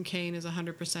Citizen Kane is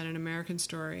 100% an American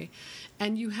story.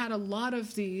 And you had a lot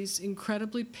of these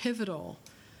incredibly pivotal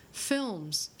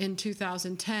films in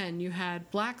 2010. You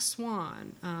had Black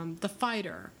Swan, The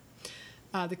Fighter,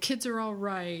 The Kids Are All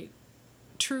Right,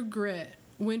 True Grit,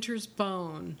 Winter's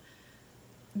Bone.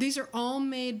 These are all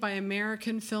made by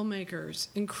American filmmakers,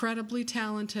 incredibly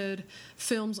talented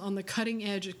films on the cutting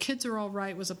edge. Kids Are All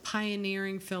Right was a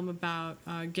pioneering film about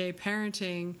gay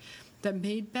parenting that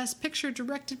made Best Picture,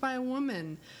 directed by a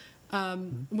woman.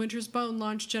 Winter's Bone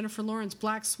launched Jennifer Lawrence.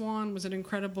 Black Swan was an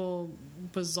incredible,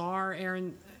 bizarre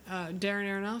Darren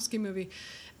Aronofsky movie.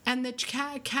 And the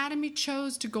Academy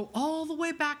chose to go all the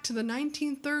way back to the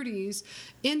 1930s,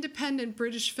 independent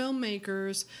British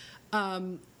filmmakers,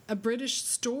 a British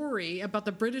story about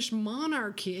the British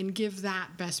monarchy, and give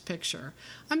that Best Picture.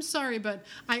 I'm sorry, but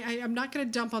I'm not going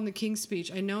to dump on the King's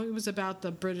Speech. I know it was about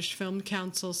the British Film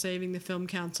Council, saving the Film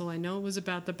Council. I know it was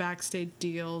about the backstage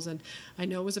deals, and I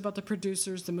know it was about the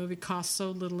producers. The movie cost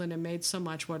so little and it made so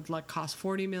much. What, like, cost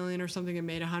 $40 million or something? It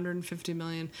made $150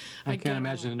 million. I can't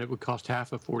imagine that it would cost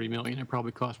half of $40 million. It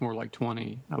probably cost more like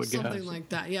 20, I would guess. Something like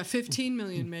that. Yeah, $15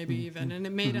 million maybe even, and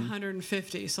it made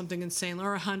 150, something insane,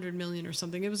 or $100 million or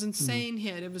something. It was insane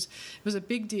hit. It was a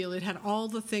big deal. It had all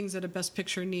the things that a Best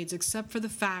Picture needs, except for the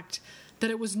fact that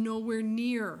it was nowhere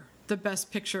near the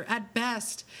Best Picture. At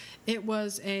best, it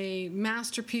was a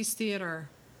masterpiece theater.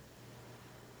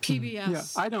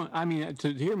 PBS. Yeah,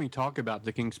 to hear me talk about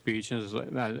the King's Speech, is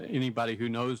anybody who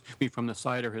knows me from the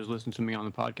site or has listened to me on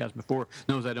the podcast before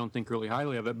knows I don't think really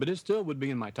highly of it, but it still would be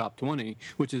in my top 20,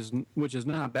 which is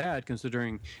not bad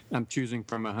considering I'm choosing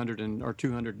from 100 or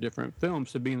 200 different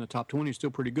films. To be in the top 20 is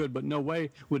still pretty good, but no way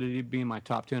would it be in my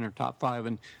top 10 or top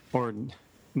 5, or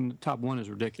top 1 is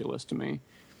ridiculous to me.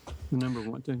 The number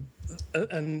one thing.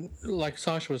 And like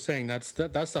Sasha was saying, that's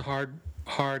the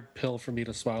hard pill for me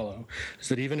to swallow, is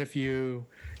that even if you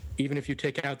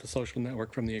take out The Social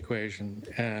Network from the equation,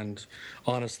 and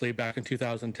honestly, back in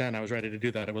 2010, I was ready to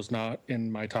do that. It was not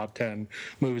in my top 10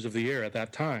 movies of the year at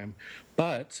that time.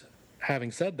 But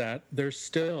having said that, there's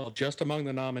still, just among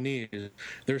the nominees,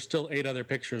 there's still 8 other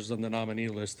pictures on the nominee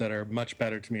list that are much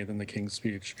better to me than The King's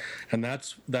Speech. And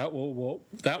that was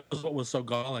what was so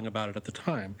galling about it at the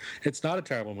time. It's not a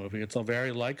terrible movie. It's a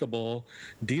very likable,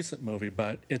 decent movie,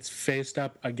 but it's faced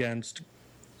up against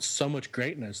so much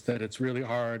greatness that it's really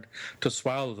hard to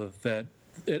swallow. That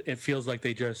it feels like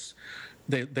they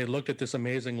looked at this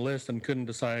amazing list and couldn't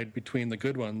decide between the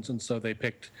good ones, and so they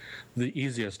picked the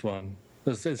easiest one.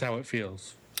 This is how it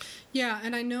feels. Yeah,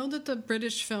 and I know that the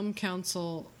British Film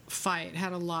Council fight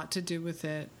had a lot to do with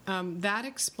it. That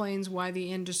explains why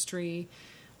the industry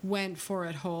went for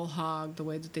it whole hog the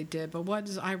way that they did. But what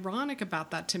is ironic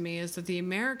about that to me is that the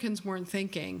Americans weren't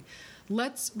thinking,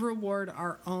 let's reward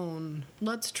our own.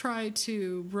 Let's try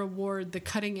to reward the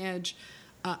cutting edge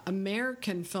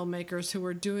American filmmakers who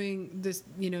are doing this,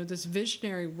 this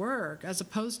visionary work, as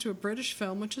opposed to a British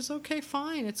film, which is okay,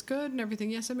 fine, it's good and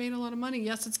everything. Yes, it made a lot of money.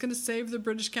 Yes, it's going to save the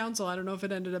British Council. I don't know if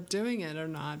it ended up doing it or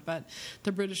not, but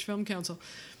the British Film Council.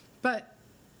 But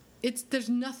there's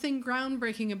nothing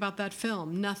groundbreaking about that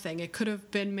film. Nothing. It could have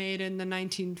been made in the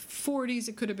 1940s.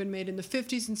 It could have been made in the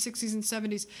 50s and 60s and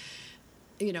 70s.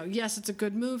 Yes, it's a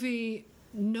good movie.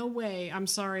 No way, I'm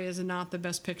sorry, is not the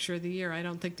Best Picture of the year. I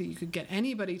don't think that you could get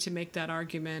anybody to make that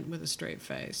argument with a straight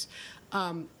face.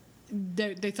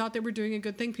 They thought they were doing a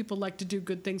good thing. People like to do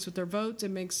good things with their votes.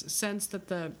 It makes sense that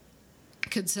the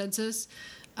consensus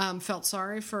felt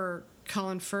sorry for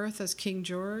Colin Firth as King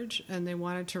George, and they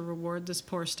wanted to reward this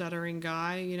poor stuttering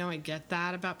guy. I get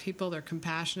that about people. They're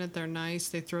compassionate, they're nice,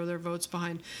 they throw their votes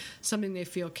behind something they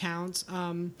feel counts.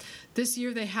 This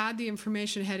year they had the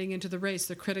information heading into the race.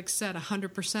 The critics said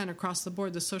 100% across the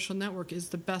board, The Social Network is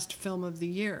the best film of the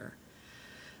year.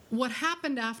 What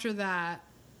happened after that,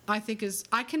 I think, is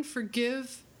I can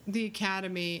forgive the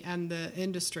Academy and the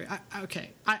industry.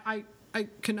 I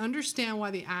can understand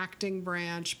why the acting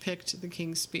branch picked The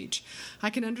King's Speech. I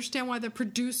can understand why the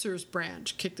producers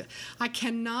branch kicked it. I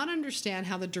cannot understand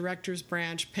how the directors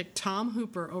branch picked Tom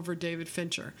Hooper over David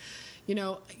Fincher.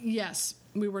 Yes,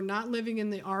 we were not living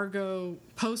in the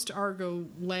post-Argo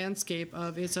landscape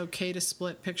of it's okay to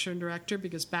split picture and director,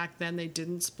 because back then they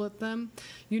didn't split them.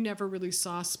 You never really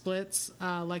saw splits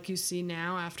like you see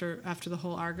now after the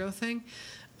whole Argo thing.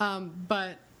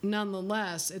 But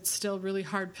nonetheless, it's still a really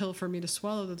hard pill for me to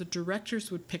swallow that the directors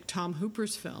would pick Tom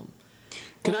Hooper's film.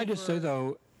 Can I just say,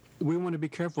 though, we want to be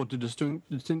careful to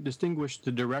distinguish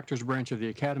the directors branch of the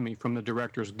Academy from the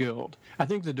Directors Guild. I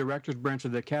think the directors branch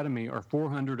of the Academy are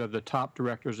 400 of the top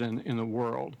directors in the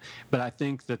world, but I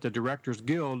think that the Directors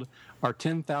Guild are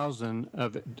 10,000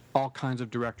 of all kinds of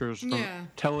directors from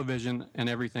television and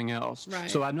everything else.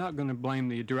 Right. So I'm not going to blame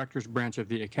the directors branch of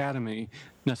the Academy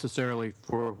necessarily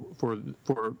for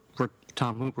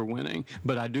Tom Hooper winning,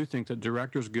 but I do think that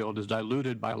Directors Guild is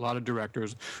diluted by a lot of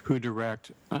directors who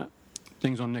direct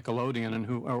things on Nickelodeon and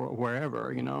or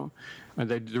wherever,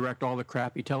 they direct all the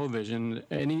crappy television.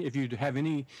 If you have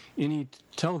any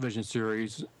television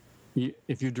series,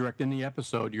 if you direct any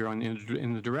episode, you're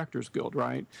in the Directors Guild,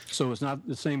 right? So it's not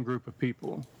the same group of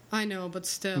people. I know, but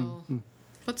still.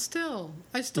 But still,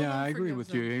 I still Yeah, don't I agree forgive with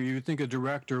them. you. You think a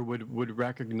director would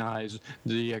recognize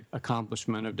the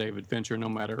accomplishment of David Fincher, no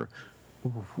matter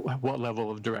what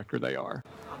level of director they are.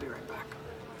 I'll be right back.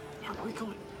 Mark, where are you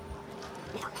going?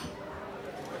 Mark.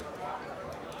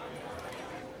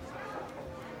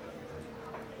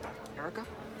 Erica?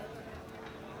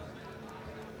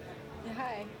 Yeah,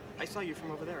 hi. I saw you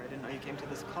from over there. I didn't know you came to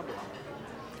this club alone.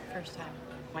 First time.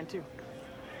 Mine too.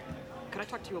 Could I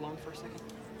talk to you alone for a second?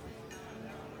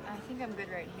 I think I'm good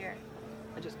right here.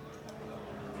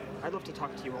 I'd love to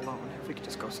talk to you alone. If we could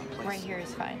just go someplace. Right here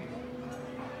is fine.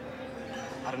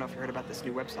 I don't know if you heard about this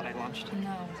new website I launched.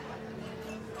 No.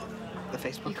 The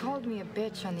Facebook. You called me a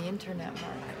bitch on the internet,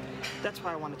 Mark. That's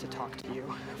why I wanted to talk to you.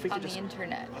 If we On could the just.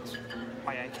 internet. That's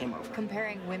why I came over.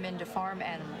 Comparing women to farm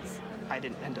animals. I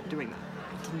didn't end up doing that.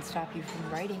 It didn't stop you from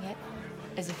writing it.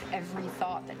 As if every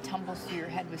thought that tumbles through your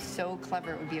head was so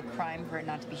clever it would be a crime for it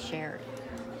not to be shared.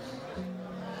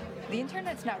 The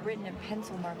internet's not written in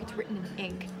pencil, Mark, it's written in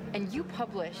ink. And you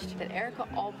published that Erica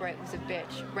Albright was a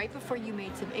bitch right before you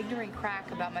made some ignorant crack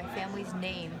about my family's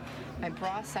name, my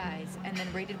bra size, and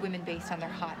then rated women based on their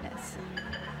hotness.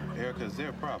 Erica, is there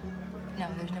a problem? No,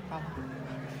 there's no problem.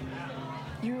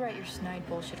 You write your snide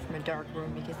bullshit from a dark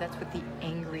room because that's what the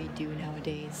angry do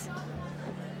nowadays.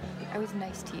 I was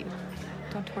nice to you.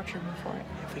 Don't torture me for it.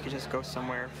 If we could just go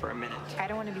somewhere for a minute. I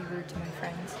don't want to be rude to my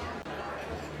friends.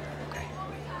 Okay.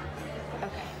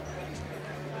 Okay.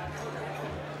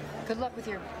 Good luck with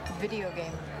your video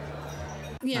game.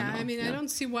 Yeah, I mean, I don't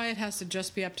see why it has to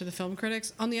just be up to the film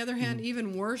critics. On the other hand,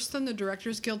 even worse than the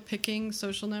Directors Guild picking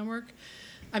Social Network,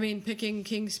 picking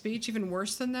King's Speech, even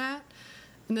worse than that,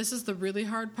 and this is the really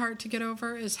hard part to get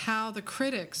over, is how the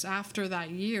critics after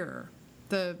that year,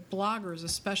 the bloggers,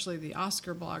 especially the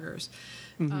Oscar bloggers,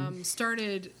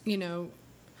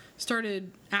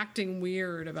 started acting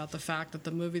weird about the fact that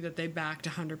the movie that they backed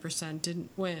 100% didn't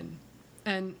win.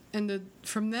 And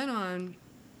from then on,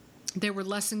 they were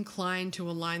less inclined to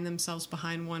align themselves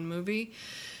behind one movie.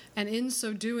 And in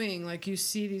so doing, like, you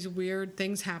see these weird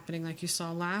things happening, like you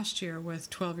saw last year with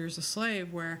 12 Years a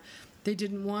Slave, where they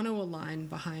didn't want to align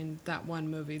behind that one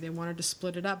movie. They wanted to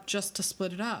split it up just to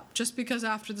split it up. Just because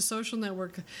after The Social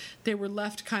Network, they were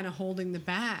left kind of holding the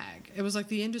bag. It was like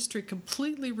the industry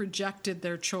completely rejected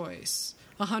their choice,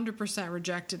 100%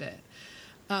 rejected it.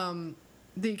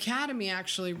 The Academy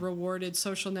actually rewarded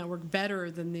Social Network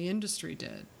better than the industry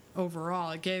did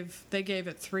overall. They gave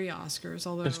it 3 Oscars.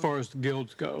 Although, as far as the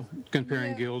guilds go,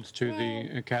 comparing guilds to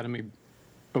the Academy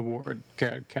Award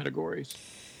categories.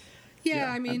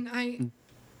 Yeah, I mean,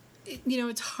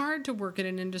 it's hard to work in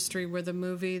an industry where the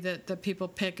movie that people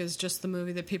pick is just the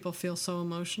movie that people feel so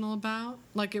emotional about.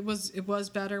 Like, it was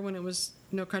better when it was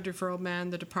No Country for Old Men,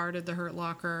 The Departed, The Hurt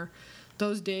Locker.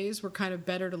 Those days were kind of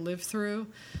better to live through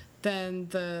than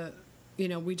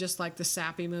we just like the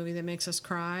sappy movie that makes us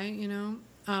cry,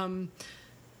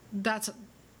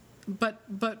 but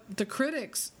the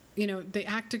critics, they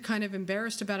acted kind of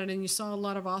embarrassed about it, and you saw a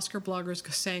lot of Oscar bloggers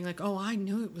saying, like, oh, I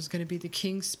knew it was going to be the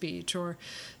King's Speech, or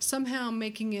somehow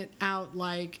making it out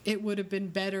like it would have been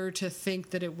better to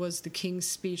think that it was the King's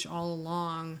Speech all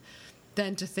along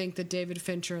than to think that David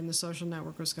Fincher and The Social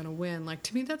Network was going to win. Like,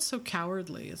 to me, that's so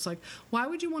cowardly. It's like, why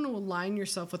would you want to align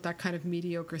yourself with that kind of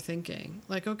mediocre thinking?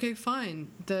 Like, okay, fine,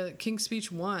 the King's Speech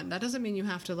won. That doesn't mean you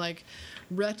have to, like,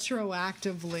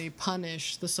 retroactively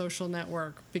punish The Social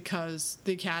Network because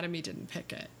the Academy didn't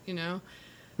pick it,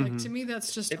 Like, to me,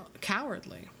 that's just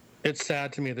cowardly. It's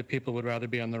sad to me that people would rather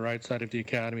be on the right side of the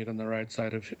Academy than the right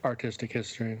side of artistic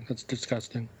history. That's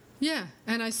disgusting. Yeah,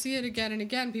 and I see it again and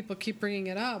again. People keep bringing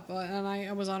it up. And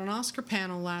I was on an Oscar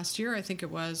panel last year, I think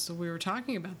it was, so we were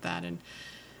talking about that.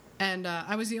 And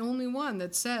I was the only one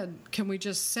that said, can we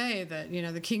just say that,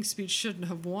 the King's Speech shouldn't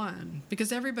have won?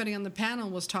 Because everybody on the panel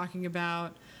was talking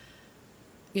about,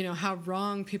 how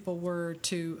wrong people were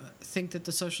to think that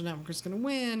The Social Network was going to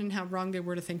win, and how wrong they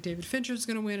were to think David Fincher was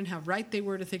going to win, and how right they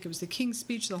were to think it was the King's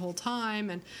Speech the whole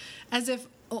time. And as if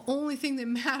the only thing that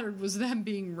mattered was them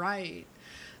being right.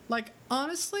 Like,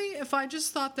 honestly, if I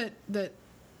just thought that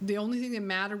the only thing that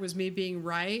mattered was me being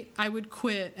right, I would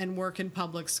quit and work in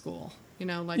public school.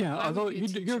 Although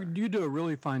you do a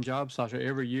really fine job, Sasha,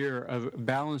 every year of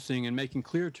balancing and making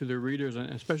clear to the readers, and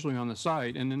especially on the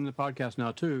site and in the podcast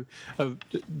now too, of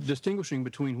distinguishing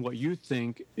between what you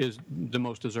think is the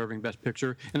most deserving Best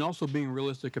Picture and also being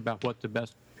realistic about what the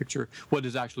Best Picture, what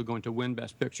is actually going to win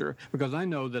Best Picture. Because I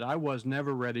know that I was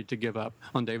never ready to give up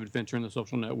on David Fincher and The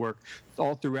Social Network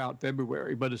all throughout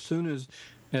February, but as soon as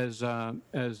as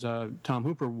Tom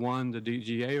Hooper won the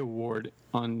DGA award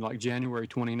on like January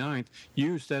 29th,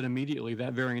 you said immediately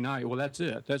that very night, well, that's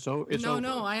it. It's over.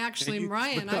 No, I actually,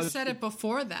 Ryan, I said it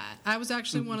before that. I was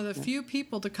actually one of the few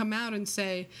people to come out and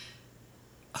say,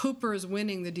 Hooper is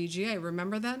winning the DGA.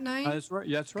 Remember that night? That's right.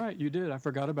 That's right. You did. I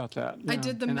forgot about that. Yeah. I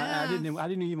did the math. I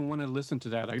didn't even want to listen to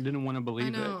that. I didn't want to believe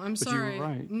it. I know. I'm but sorry. You were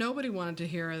right. Nobody wanted to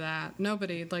hear that.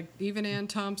 Nobody. Like even Ann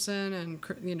Thompson and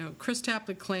Chris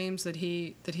Tapley claims that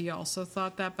he also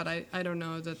thought that, but I don't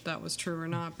know that was true or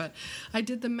not. But I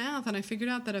did the math and I figured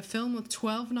out that a film with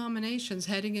 12 nominations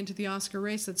heading into the Oscar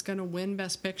race that's going to win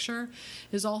Best Picture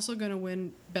is also going to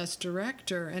win Best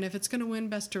Director. And if it's going to win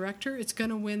Best Director, it's going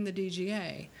to win the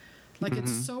DGA. Like,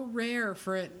 it's so rare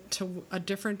for a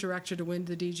different director to win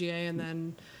the DGA and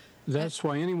then... That's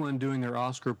why anyone doing their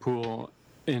Oscar pool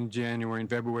in January and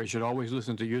February should always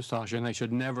listen to you, Sasha, and they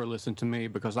should never listen to me,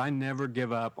 because I never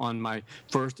give up on the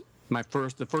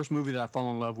first movie that I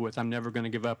fall in love with. I'm never going to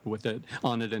give up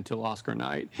on it until Oscar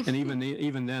night, and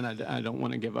even then I don't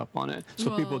want to give up on it.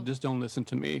 So people just don't listen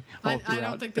to me all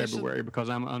throughout February because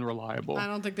I'm unreliable. I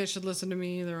don't think they should listen to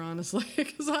me either, honestly,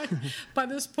 because by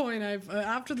this point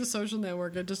after The Social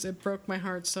Network, it broke my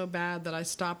heart so bad that I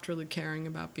stopped really caring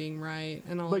about being right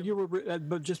and all.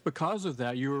 But just because of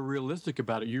that, you were realistic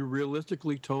about it. You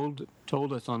realistically told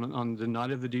us on the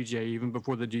night of the DGA, even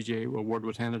before the DGA award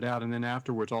was handed out, and then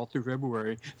afterwards, all through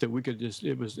February, that we could just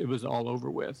it was all over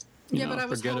with. But I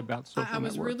was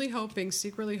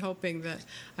secretly hoping that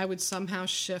I would somehow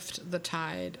shift the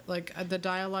tide. Like the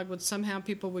dialogue would somehow,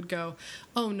 people would go,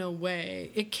 "Oh, no way!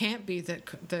 It can't be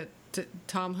that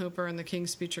Tom Hooper and The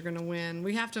King's Speech are going to win.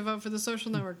 We have to vote for The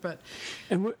Social Network." But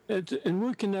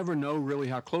we can never know really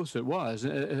how close it was,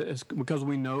 because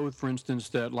we know, for instance,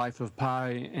 that Life of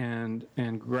Pi and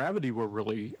Gravity were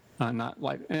really not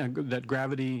like that.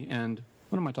 Gravity and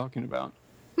what am I talking about?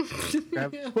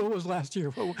 What was last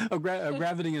year?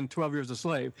 Gravity and 12 Years a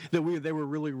Slave. They were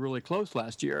really, really close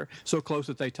last year. So close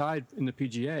that they tied in the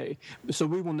PGA. So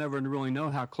we will never really know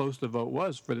how close the vote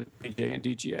was for the PGA and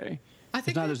DGA.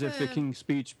 It's not as if The King's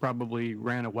Speech probably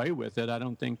ran away with it. I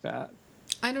don't think that.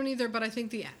 I don't either, but I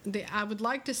think I would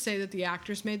like to say that the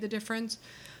actors made the difference.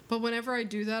 But whenever I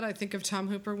do that, I think of Tom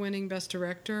Hooper winning Best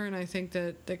Director, and I think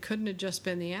that couldn't have just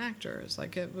been the actors.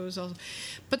 Like it was also.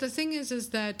 But the thing is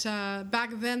that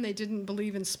back then they didn't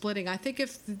believe in splitting. I think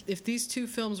if these two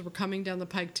films were coming down the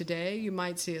pike today, you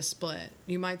might see a split.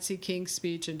 You might see King's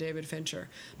Speech and David Fincher.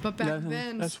 But back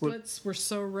then, splits were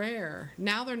so rare.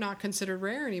 Now they're not considered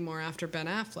rare anymore after Ben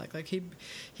Affleck. Like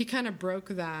he kind of broke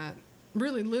that.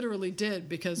 Really, literally did,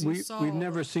 because we've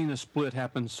never seen a split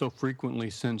happen so frequently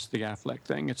since the Affleck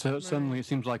thing. Suddenly it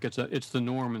seems like it's the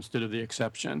norm instead of the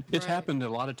exception. It's happened a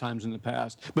lot of times in the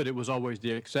past, but it was always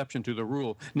the exception to the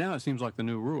rule. Now it seems like the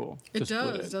new rule. It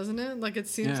does, doesn't it? Like it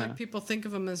seems like people think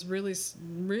of them as really,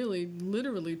 really,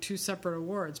 literally two separate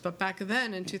awards. But back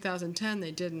then in 2010,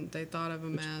 they didn't. They thought of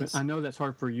them as. I know that's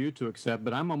hard for you to accept,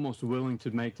 but I'm almost willing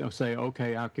to say,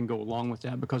 okay, I can go along with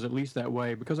that, because at least that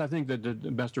way, because I think that the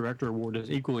Best Director award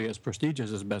is equally as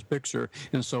prestigious as Best Picture,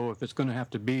 and so if it's going to have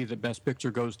to be that Best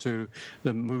Picture goes to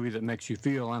the movie that makes you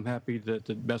feel, I'm happy that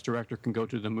the Best Director can go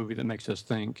to the movie that makes us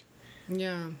think.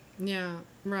 Yeah,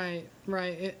 right.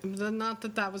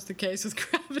 Not that was the case with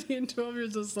Gravity and 12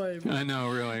 Years a Slave. I know,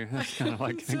 really. That's kind of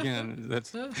like, again, that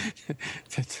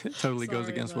totally goes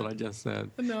against what I just said.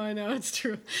 No, I know, it's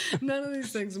true. None of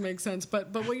these things make sense.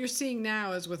 But what you're seeing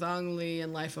now is with Ang Lee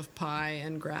and Life of Pi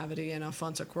and Gravity and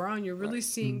Alfonso Cuarón, you're really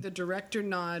seeing the director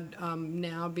nod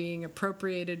now being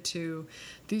appropriated to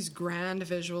these grand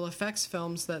visual effects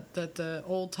films that the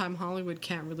old-time Hollywood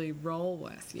can't really roll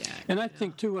with yet. And I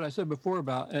think, too, what I said before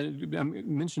about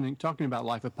talking about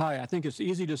Life of Pi, I think it's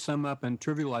easy to sum up and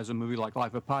trivialize a movie like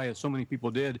Life of Pi, as so many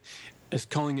people did, as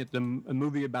calling it a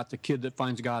movie about the kid that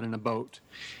finds God in a boat,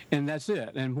 and that's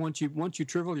it. And once you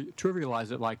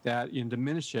trivialize it like that, you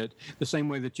diminish it the same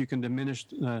way that you can diminish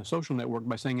Social Network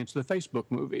by saying it's the Facebook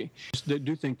movie. They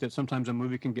do think that sometimes a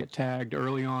movie can get tagged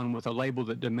early on with a label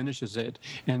that diminishes it,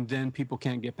 and then people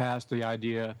can't get past the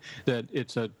idea that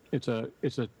it's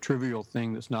a trivial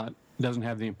thing doesn't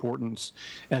have the importance,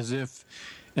 as if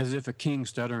a king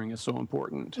stuttering is so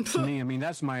important. To me, I mean,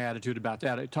 that's my attitude about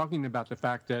that. Talking about the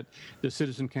fact that the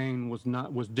Citizen Kane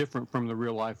was different from the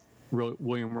real life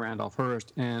William Randolph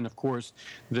Hearst. And of course,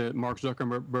 the Mark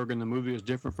Zuckerberg in the movie is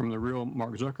different from the real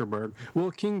Mark Zuckerberg.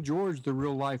 Well, King George, the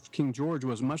real life King George,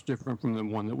 was much different from the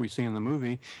one that we see in the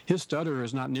movie. His stutter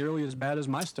is not nearly as bad as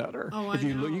my stutter. Oh, if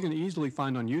you know. look, you can easily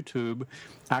find on YouTube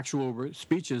actual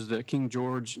speeches that King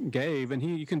George gave, and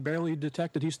you can barely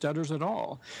detect that he stutters at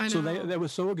all. So that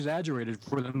was so exaggerated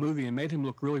for the movie and made him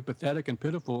look really pathetic and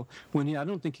pitiful when I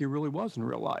don't think he really was in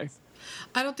real life.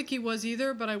 I don't think he was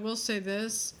either, but I will say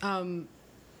this.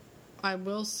 I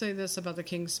will say this about the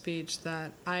King's Speech,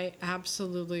 that I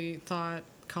absolutely thought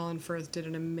Colin Firth did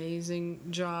an amazing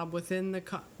job within the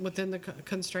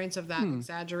constraints of that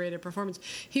exaggerated performance.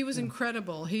 He was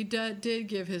incredible. He did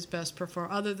give his best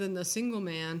performance, other than The Single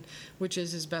Man, which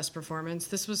is his best performance.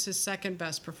 This was his second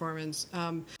best performance.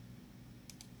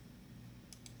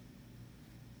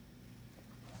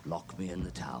 Lock me in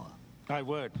the tower. I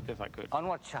would, if I could. On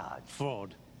what charge?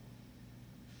 Fraud.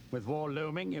 With war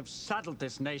looming, you've saddled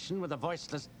this nation with a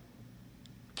voiceless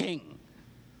king.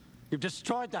 You've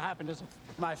destroyed the happiness of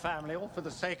my family, all for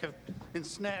the sake of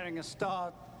ensnaring a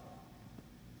starved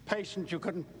patient you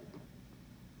couldn't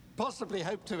possibly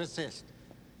hope to assist.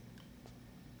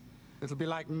 It'll be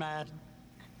like mad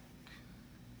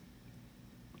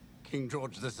King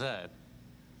George III.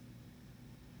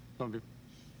 It'll be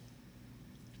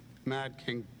mad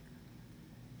King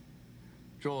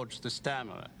George the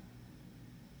Stammerer,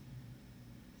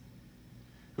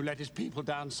 who let his people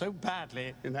down so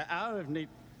badly in their hour of need.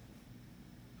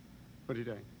 What are you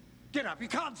doing? Get up! You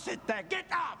can't sit there! Get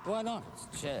up! Why not?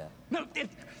 It's a chair. No,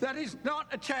 that is not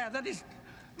a chair. That is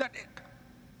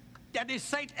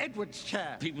St. Edward's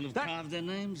chair. People have carved their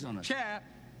names on it. Chair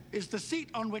is the seat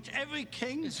on which every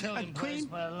king It's held in and place queen.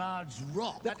 by a large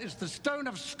rock. That is the stone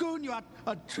of Scone. You are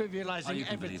trivializing you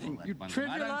can everything. believe all that, You Bunsen.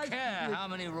 I trivialize. don't care how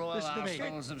many royal Listen to me.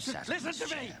 arseholes have sat on Listen this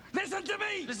to me. chair. Listen to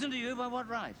me. Listen to you by what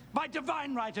right? By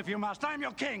divine right, if you must. I'm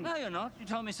your king. No, you're not. You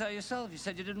told me so yourself. You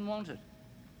said you didn't want it.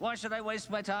 Why should I waste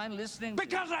my time listening?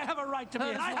 Because I have a right to be,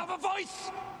 and I have a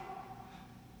voice.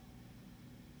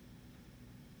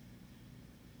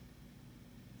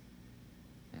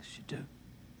 Yes, you do.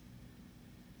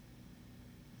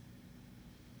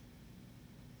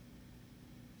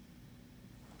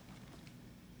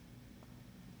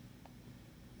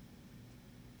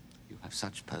 You have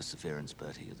such perseverance,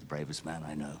 Bertie. You're the bravest man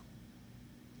I know.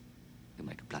 You'll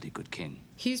make a bloody good king.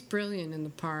 He's brilliant in the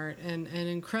part and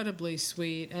incredibly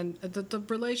sweet. And the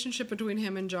relationship between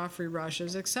him and Geoffrey Rush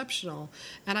is exceptional.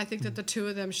 And I think that the two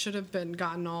of them should have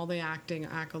gotten all the acting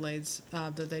accolades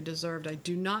that they deserved. I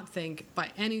do not think by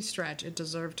any stretch it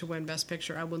deserved to win Best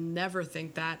Picture. I will never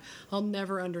think that. I'll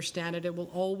never understand it. It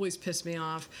will always piss me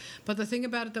off. But the thing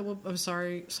about it I'm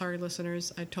sorry,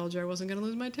 listeners. I told you I wasn't going to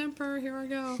lose my temper. Here I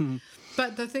go.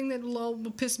 But the thing that will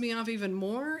piss me off even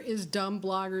more is dumb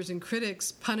bloggers and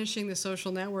critics punishing the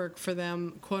social network for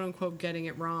them, quote-unquote, getting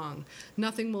it wrong.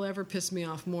 Nothing will ever piss me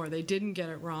off more. They didn't get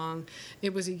it wrong.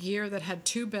 It was a year that had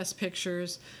 2 Best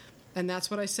Pictures, and that's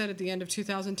what I said at the end of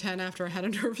 2010 after I had a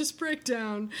nervous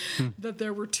breakdown, that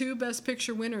there were 2 Best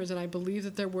Picture winners, and I believe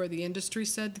that there were. The industry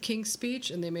said The King's Speech,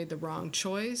 and they made the wrong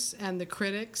choice, and the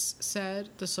critics said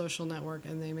The Social Network,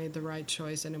 and they made the right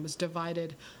choice, and it was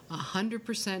divided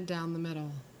 100% down the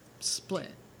middle,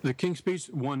 split. The King's Speech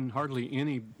won hardly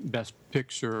any Best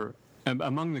Picture.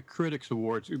 Among the Critics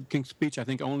Awards, King's Speech, I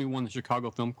think, only won the Chicago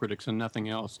Film Critics and nothing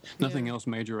else. Nothing else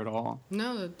major at all.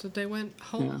 No, they went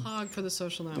whole hog for The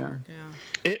Social Network,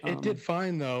 It did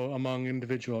fine, though, among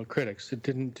individual critics. It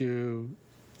didn't do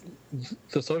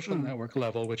the Social Network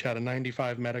level, which had a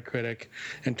 95 Metacritic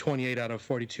and 28 out of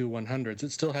 42 100s.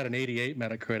 It still had an 88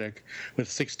 Metacritic with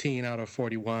 16 out of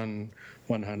 41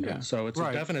 100. Yeah. So it's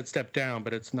a definite step down,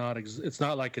 but it's not like it's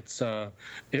not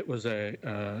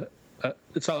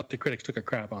like the critics took a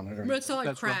crap on it. But it's not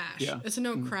like Crash. Right. Yeah. It's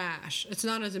no Crash. It's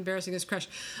not as embarrassing as Crash.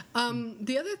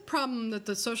 The other problem that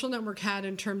The Social Network had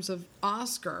in terms of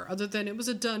Oscar, other than it was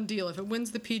a done deal. If it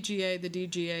wins the PGA, the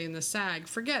DGA, and the SAG,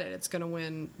 forget it. It's going to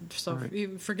win. So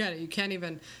even forget it. You can't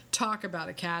even talk about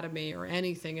Academy or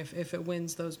anything if it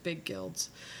wins those big guilds.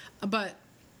 But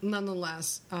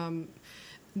nonetheless... and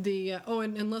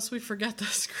unless we forget the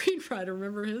screenwriter,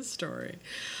 remember his story.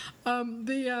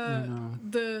 The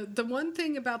one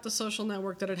thing about The Social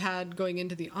Network that it had going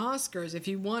into the Oscars, if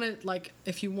you want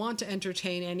to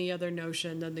entertain any other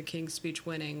notion than The King's Speech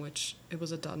winning, which it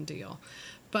was a done deal,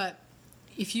 but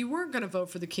if you weren't going to vote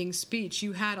for The King's Speech,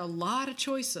 you had a lot of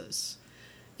choices.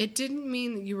 It didn't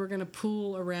mean that you were going to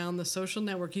pool around The Social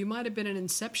Network. You might have been an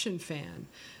Inception fan.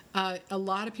 A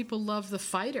lot of people love The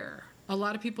Fighter. A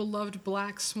lot of people loved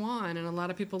Black Swan, and a lot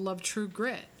of people loved True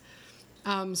Grit.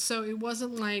 So it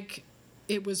wasn't like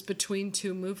it was between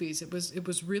two movies. It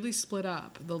was really split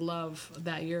up, the love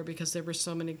that year, because there were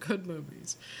so many good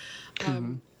movies.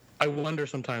 I wonder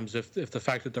sometimes if the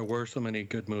fact that there were so many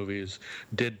good movies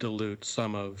did dilute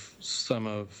some of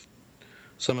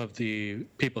the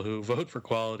people who vote for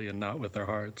quality and not with their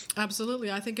hearts.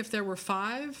 Absolutely. I think if there were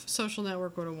 5, Social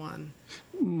Network would have won.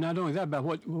 Not only that, but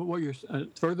what you're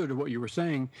further to what you were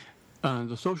saying,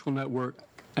 the Social Network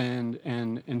and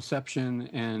Inception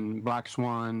and Black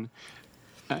Swan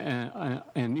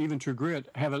and even True Grit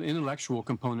have an intellectual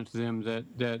component to them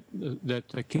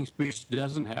that King's Speech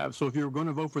doesn't have. So if you were going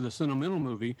to vote for the sentimental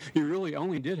movie, you really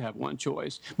only did have one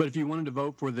choice. But if you wanted to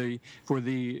vote for the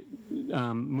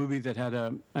movie that had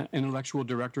an intellectual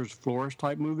director's flourish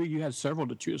type movie, you had several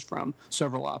to choose from,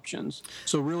 several options.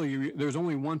 So really, there's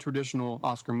only one traditional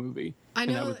Oscar movie. I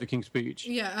know, and that was The King's Speech.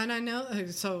 Yeah, and I know,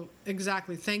 so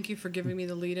exactly. Thank you for giving me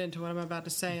the lead into what I'm about to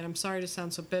say, and I'm sorry to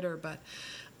sound so bitter, but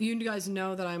you guys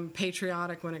know that I'm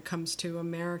patriotic when it comes to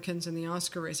Americans in the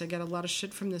Oscar race. I get a lot of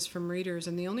shit from readers,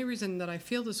 and the only reason that I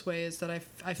feel this way is that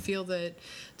I feel that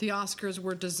the Oscars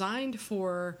were designed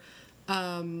for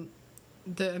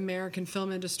the American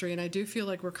film industry, and I do feel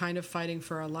like we're kind of fighting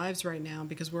for our lives right now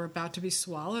because we're about to be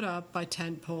swallowed up by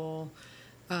tentpole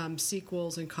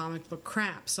sequels and comic book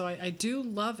crap. So I do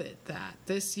love it that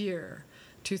this year,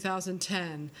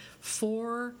 2010,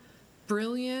 4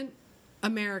 brilliant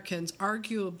Americans,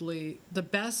 arguably the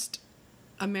best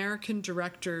American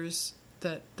directors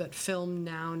that film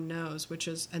now knows,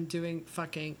 and doing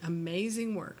fucking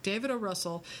amazing work. David O.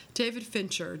 Russell, David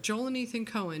Fincher, Joel and Ethan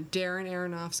Coen, Darren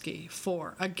Aronofsky,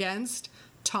 4 against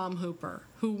Tom Hooper.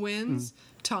 Who wins?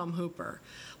 Tom Hooper.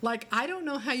 Like, I don't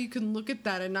know how you can look at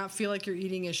that and not feel like you're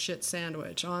eating a shit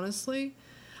sandwich, honestly.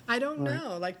 I don't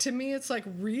know. Like, to me, it's like,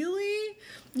 really?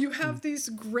 You have these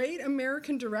great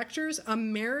American directors up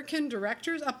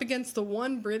against the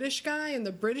one British guy, and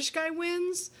the British guy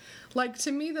wins? Like,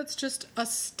 to me, that's just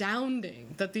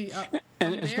astounding that the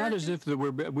and it's not as if that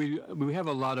we have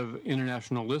a lot of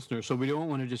international listeners, so we don't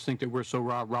want to just think that we're so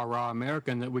rah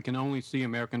American that we can only see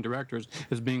American directors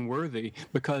as being worthy.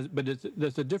 But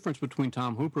there's a difference between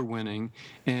Tom Hooper winning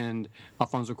and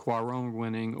Alfonso Cuarón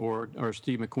winning or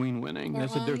Steve McQueen winning.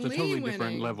 There's a totally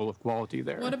different level of quality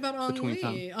there. What about Ang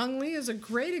Lee? Ang Lee is a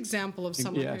great example of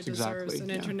someone who deserves an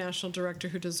international director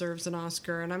who deserves an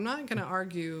Oscar, and I'm not going to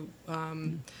argue.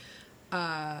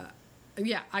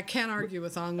 I can't argue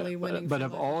with Ang Lee winning. But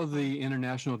of all of the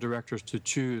international directors to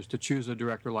choose a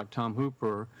director like Tom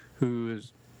Hooper, who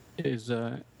is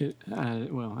I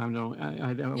don't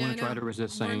want to try to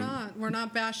resist saying we're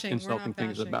not bashing insulting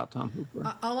things about Tom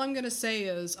Hooper. All I'm going to say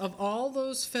is, of all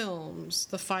those films,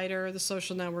 The Fighter, The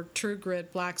Social Network, True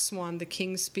Grit, Black Swan, The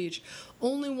King's Speech,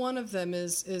 only one of them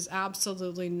is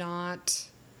absolutely not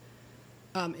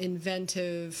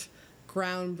inventive,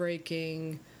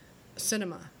 groundbreaking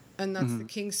cinema. And that's The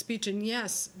King's Speech. And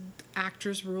yes,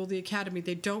 actors rule the Academy.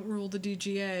 They don't rule the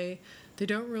DGA. They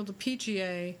don't rule the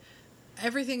PGA.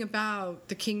 Everything about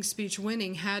The King's Speech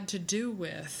winning had to do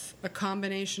with a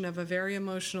combination of a very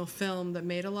emotional film that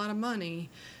made a lot of money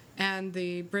and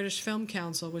the British Film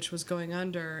Council, which was going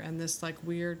under, and this like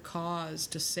weird cause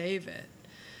to save it.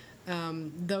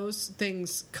 Those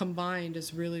things combined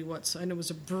is really and it was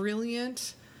a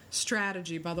brilliant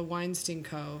strategy by the Weinstein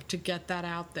Co. to get that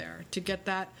out there, to get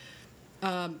that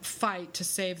fight to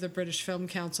save the British Film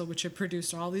Council, which had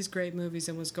produced all these great movies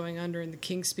and was going under, and The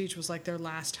King's Speech was like their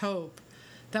last hope.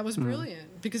 That was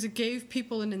brilliant because it gave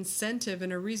people an incentive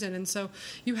and a reason. And so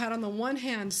you had, on the one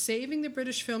hand, saving the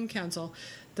British Film Council,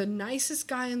 the nicest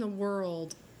guy in the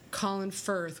world, Colin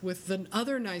Firth, with the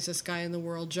other nicest guy in the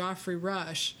world, Geoffrey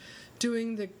Rush,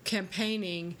 doing the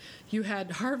campaigning. You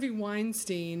had Harvey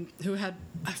Weinstein, who had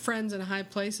friends in high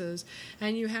places,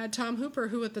 and you had Tom Hooper,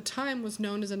 who at the time was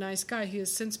known as a nice guy. He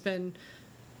has since been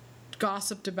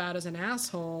gossiped about as an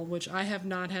asshole, which I have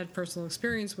not had personal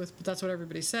experience with, but that's what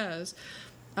everybody says.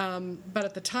 But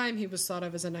at the time, he was thought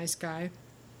of as a nice guy,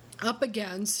 up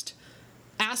against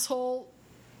asshole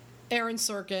Aaron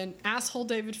Sorkin, asshole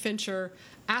David Fincher,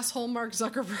 asshole Mark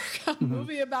Zuckerberg, a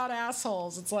movie about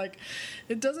assholes. It's like,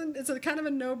 it's a kind of a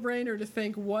no-brainer to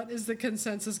think, what is the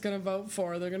consensus going to vote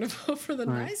for? They're going to vote for the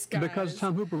nice guys. Because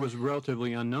Tom Hooper was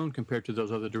relatively unknown compared to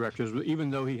those other directors. Even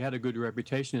though he had a good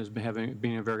reputation as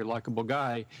being a very likable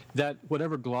guy, that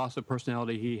whatever gloss of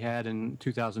personality he had in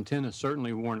 2010 is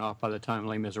certainly worn off by the time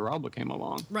Les Miserables came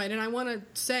along. Right, and I want to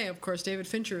say, of course, David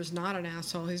Fincher is not an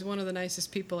asshole. He's one of the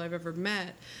nicest people I've ever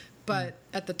met. But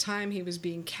at the time, he was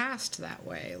being cast that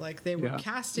way. Like, they were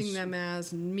casting them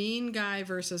as mean guy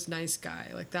versus nice guy.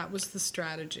 Like, that was the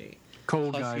strategy.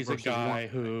 cold Plus, guy he's a versus guy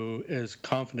who is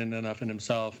confident enough in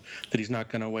himself that he's not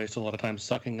going to waste a lot of time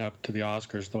sucking up to the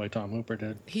Oscars the way Tom Hooper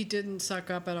did. He didn't suck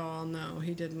up at all. No,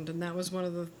 he didn't. And that was one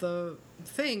of the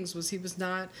things was he's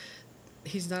not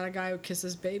a guy who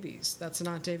kisses babies. That's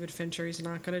not David Fincher. He's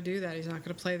not going to do that. He's not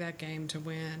going to play that game to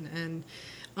win. And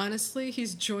honestly,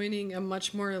 he's joining a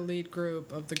much more elite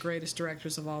group of the greatest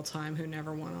directors of all time who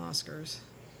never won Oscars.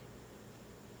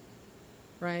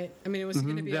 Right? I mean, it was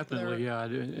going to be definitely,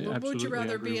 up there. Yeah, Would you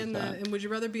rather be in that. and would you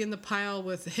rather be in the pile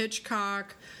with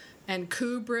Hitchcock and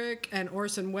Kubrick and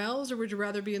Orson Welles, or would you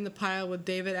rather be in the pile with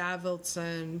David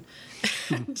Avildsen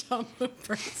and Tom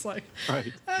Hooper? It's like,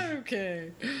 right. Okay.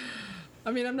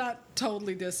 I mean, I'm not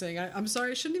totally dissing. I'm sorry,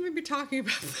 I shouldn't even be talking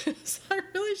about this. I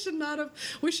really should not have.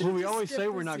 We should. Well, we always say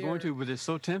we're not going to, but it's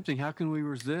so tempting. How can we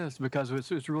resist? Because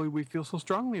it's really, we feel so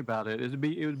strongly about it. It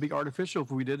would be artificial if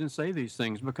we didn't say these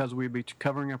things, because we'd be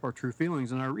covering up our true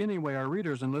feelings. And anyway, our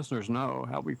readers and listeners know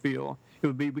how we feel. It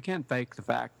would be, we can't fake the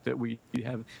fact that we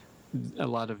have a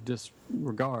lot of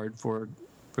disregard for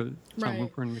Tom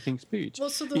Hooper and The King's Speech. Well,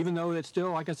 even though it's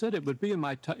still, like I said, it would be in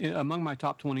among my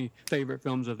top 20 favorite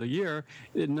films of the year.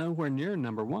 It's nowhere near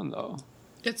number one, though.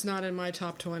 It's not in my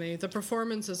top 20. The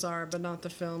performances are, but not the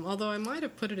film. Although I might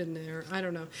have put it in there. I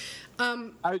don't know.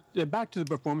 Back to the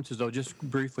performances, though, just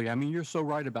briefly. I mean, you're so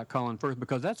right about Colin Firth,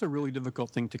 because that's a really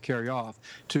difficult thing to carry off.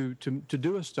 To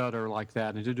do a stutter like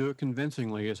that and to do it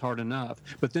convincingly is hard enough.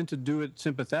 But then to do it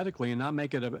sympathetically and not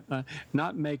make it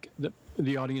not make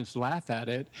the audience laugh at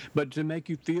it, but to make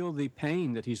you feel the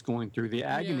pain that he's going through, the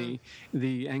agony,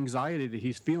 the anxiety that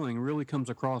he's feeling really comes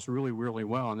across really, really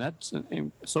well. And that's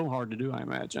so hard to do, I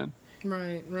imagine.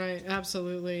 Right,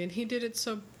 absolutely. And he did it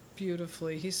so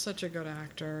beautifully. He's such a good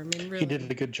actor. I mean, really. He did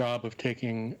a good job of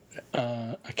taking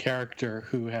a character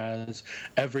who has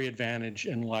every advantage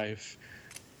in life,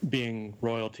 being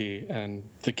royalty and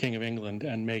the King of England,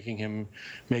 and making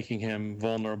him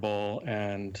vulnerable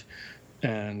and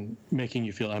making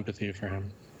you feel empathy for him.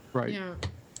 Right. Yeah.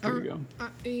 There you go.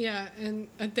 Yeah, and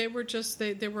they were just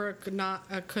they were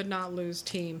a could not lose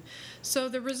team. So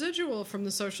the residual from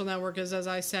The Social Network is, as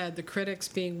I said, the critics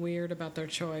being weird about their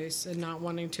choice and not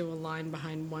wanting to align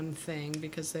behind one thing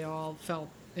because they all felt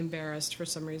embarrassed for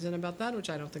some reason about that, which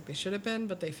I don't think they should have been,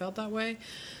 but they felt that way.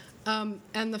 And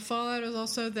the fallout is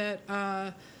also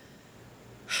that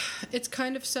it's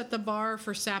kind of set the bar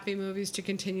for sappy movies to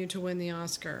continue to win the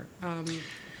Oscar.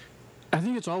 I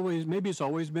think it's always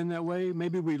been that way.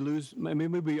 Maybe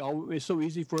it's so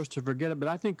easy for us to forget it. But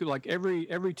I think like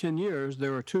every 10 years,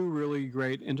 there are two really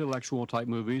great intellectual type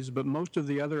movies, but most of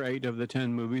the other 8 of the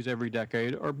 10 movies every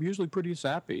decade are usually pretty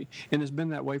sappy. And it's been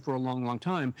that way for a long, long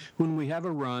time. When we have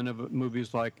a run of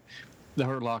movies like The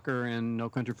Hurt Locker and No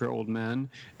Country for Old Men,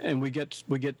 and we get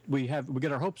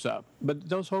our hopes up. But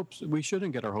those hopes, we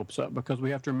shouldn't get our hopes up, because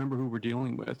we have to remember who we're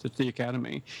dealing with. It's the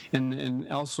Academy, and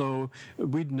also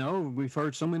we've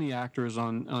heard so many actors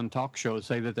on talk shows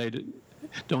say that they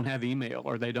don't have email,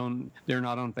 or they're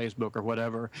not on Facebook or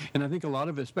whatever. And I think a lot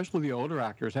of it, especially the older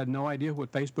actors, had no idea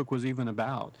what Facebook was even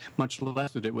about, much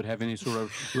less that it would have any sort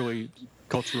of really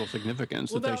cultural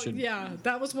significance.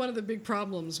 That was one of the big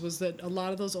problems, was that a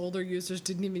lot of those older users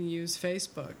didn't even use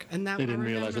Facebook, and that they didn't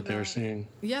realize what they were seeing.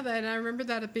 Yeah, and I remember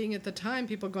that being at the time,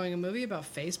 people going, a movie about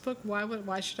Facebook?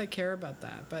 Why should I care about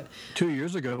that? But 2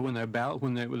 years ago, when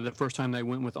the first time they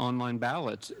went with online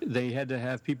ballots, they had to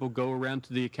have people go around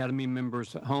to the Academy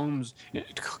members' homes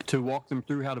to walk them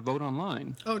through how to vote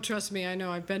online. Oh, trust me, I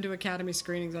know. I've been to Academy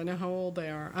screenings. I know how old they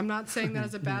are. I'm not saying that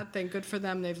as a bad thing. Good for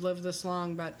them. They've lived this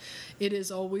long, but it is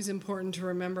always important to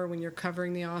remember when you're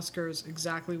covering the Oscars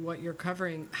exactly what you're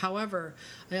covering. However,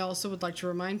 I also would like to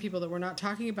remind people that we're not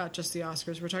talking about just the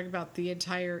Oscars. We're talking about the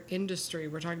entire industry.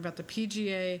 We're talking about the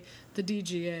PGA, the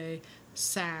DGA,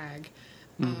 SAG.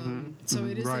 So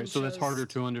it isn't right. So that's harder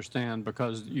to understand,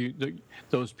 because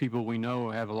those people we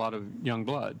know have a lot of young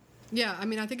blood. Yeah, I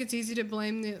mean, I think it's easy to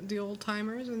blame the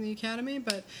old-timers in the Academy,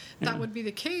 but that would be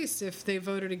the case if they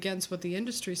voted against what the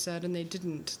industry said, and they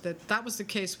didn't. That was the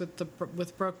case with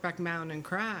Brokeback Mountain and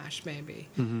Crash, maybe.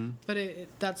 Mm-hmm. But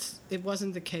it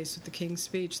wasn't the case with The King's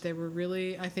Speech. They were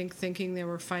really, I think, thinking they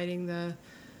were fighting the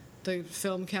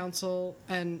film council,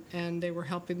 and they were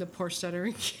helping the poor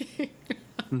stuttering king.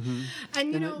 Mm-hmm.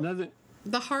 And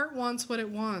the heart wants what it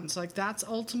wants. Like, that's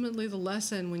ultimately the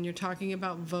lesson when you're talking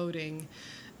about voting.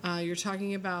 You're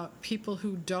talking about people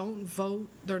who don't vote.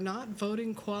 They're not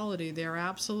voting quality. They're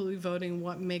absolutely voting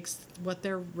what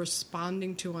they're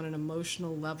responding to on an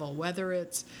emotional level, whether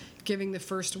it's giving the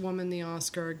first woman the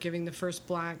Oscar, giving the first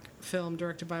black film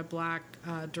directed by a black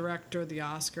director the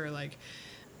Oscar. Like,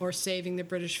 or saving the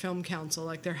British Film Council.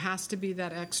 Like, there has to be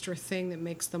that extra thing that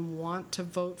makes them want to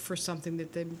vote for something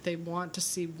that they want to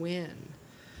see win.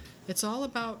 It's all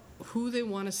about who they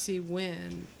want to see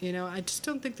win. You know, I just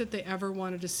don't think that they ever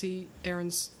wanted to see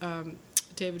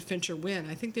David Fincher win.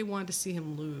 I think they wanted to see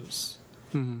him lose.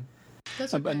 Mm-hmm.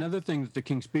 That's okay. Another thing, the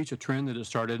King's Speech, a trend that has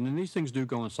started, and these things do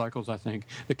go in cycles, I think.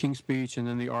 The King's Speech, and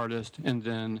then The Artist, and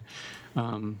then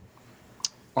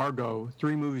Argo,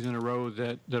 3 movies in a row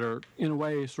that are, in a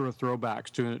way, sort of throwbacks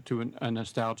to a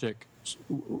nostalgic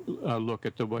look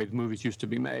at the way the movies used to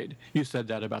be made. You said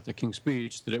that about The King's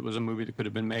Speech, that it was a movie that could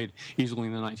have been made easily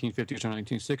in the 1950s or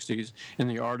 1960s, and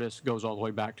The Artist goes all the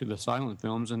way back to the silent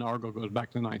films, and Argo goes back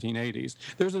to the 1980s.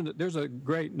 There's a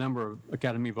great number of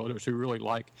Academy voters who really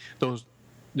like those,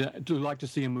 to like to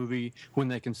see a movie when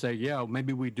they can say, yeah,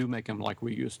 maybe we do make them like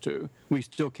we used to. We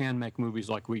still can make movies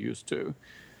like we used to.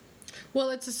 Well,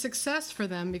 it's a success for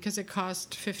them because it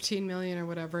cost $15 million or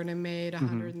whatever, and it made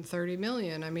 $130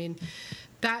 million. I mean,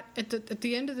 that at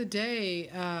the end of the day,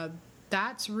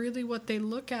 that's really what they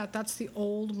look at. That's the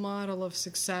old model of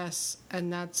success,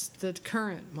 and that's the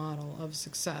current model of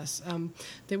success.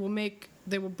 They will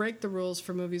break the rules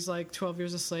for movies like 12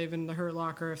 Years a Slave and The Hurt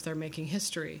Locker if they're making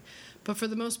history, but for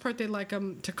the most part, they like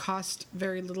them to cost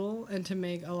very little and to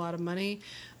make a lot of money.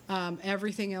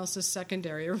 Everything else is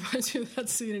secondary. It reminds me of that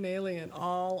scene in Alien.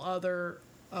 All other,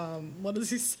 what does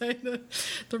he say?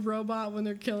 The robot when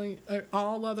they're killing,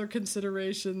 all other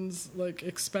considerations like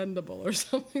expendable or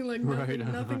something like that.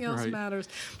 Nothing else matters.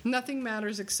 Nothing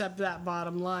matters except that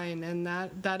bottom line, and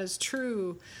that is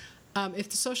true. If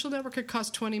The Social Network had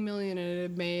cost $20 million and it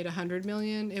had made $100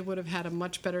 million, it would have had a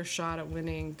much better shot at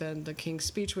winning than The King's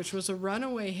Speech, which was a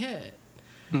runaway hit.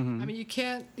 Mm-hmm. I mean, you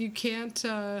can't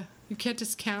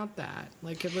discount that.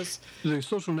 Like, it was. The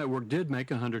Social Network did make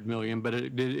 $100 million, but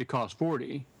it cost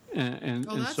 $40, and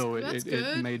so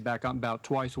it made back about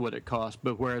twice what it cost.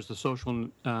 But whereas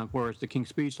the King's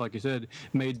Speech, like you said,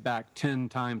 made back 10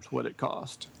 times what it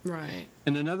cost. Right.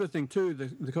 And another thing too,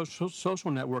 the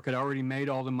Social Network had already made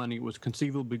all the money it was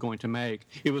conceivably going to make.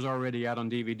 It was already out on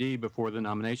DVD before the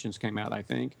nominations came out, I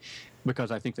think,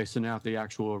 because I think they sent out the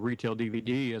actual retail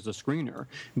DVD as a screener.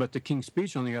 But The King's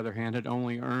Speech, on the other hand, had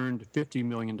only earned $50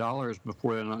 million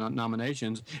before the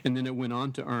nominations, and then it went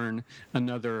on to earn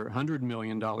another $100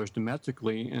 million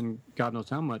domestically, and God knows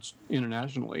how much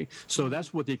internationally. So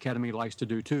that's what the Academy likes to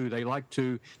do too. They like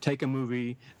to take a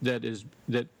movie that is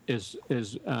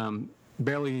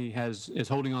barely is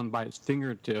holding on by its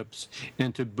fingertips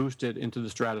and to boost it into the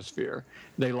stratosphere.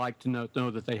 They like to know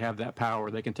that they have that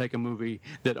power. They can take a movie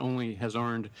that only has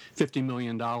earned $50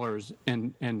 million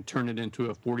and turn it into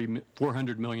a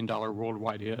 $400 million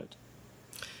worldwide hit.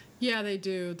 Yeah, they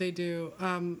do. They do.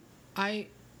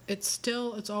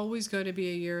 It's always going to be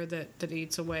a year that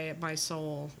eats away at my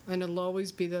soul, and it'll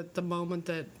always be the moment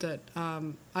that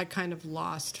I kind of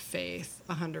lost faith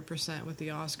 100% with the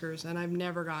Oscars, and I've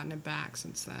never gotten it back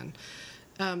since then.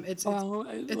 It's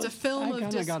a film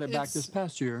of. I got it back this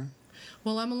past year.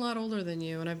 Well, I'm a lot older than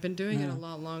you, and I've been doing it a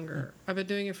lot longer. I've been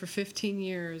doing it for 15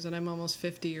 years, and I'm almost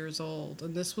 50 years old.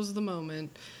 And this was the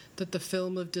moment that the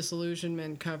film of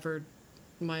disillusionment covered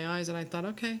my eyes, and I thought,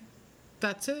 okay,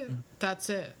 that's it. That's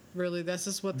it. Really, this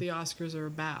is what the Oscars are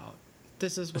about.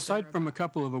 This is what aside from a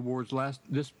couple of awards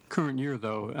this current year,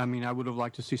 though. I mean, I would have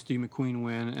liked to see Steve McQueen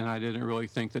win, and I didn't really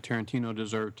think that Tarantino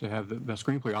deserved to have the best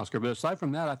screenplay Oscar. But aside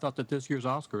from that, I thought that this year's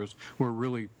Oscars were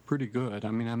really pretty good. I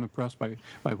mean, I'm impressed by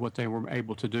what they were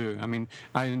able to do. I mean,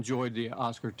 I enjoyed the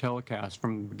Oscar telecast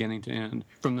from beginning to end,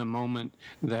 from the moment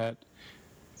that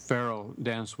Farrell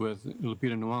danced with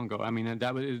Lupita Nyong'o. I mean,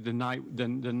 that was the night. The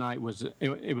night was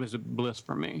it was a bliss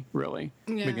for me, really,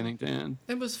 beginning to end.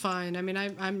 It was fine. I mean,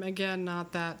 I'm again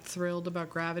not that thrilled about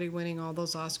Gravity winning all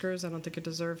those Oscars. I don't think it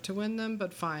deserved to win them,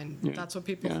 but fine. Yeah. That's what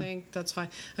people think. That's fine.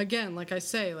 Again, like I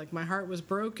say, like my heart was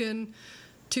broken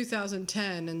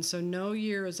 2010, and so no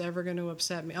year is ever going to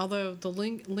upset me. Although the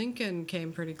Lincoln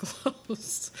came pretty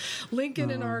close.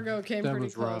 Lincoln and Argo came pretty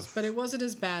close, rough. But it wasn't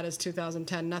as bad as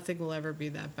 2010. Nothing will ever be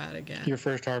that bad again. Your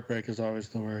first heartbreak is always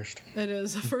the worst. It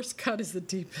is. The first cut is the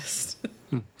deepest.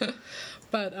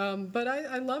 But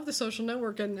I love The Social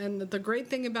Network, and the great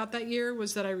thing about that year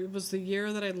was that it was the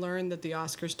year that I learned that the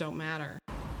Oscars don't matter.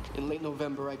 In late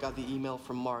November, I got the email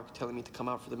from Mark telling me to come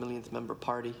out for the millionth member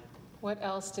party. What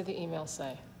else did the email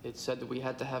say? It said that we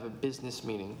had to have a business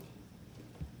meeting.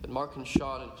 That Mark and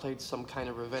Sean had played some kind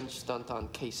of revenge stunt on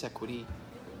Case Equity,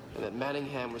 and that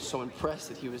Manningham was so impressed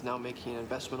that he was now making an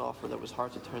investment offer that was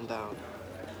hard to turn down.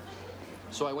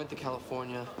 So I went to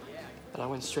California, and I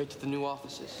went straight to the new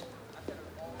offices.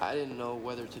 I didn't know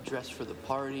whether to dress for the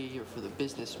party or for the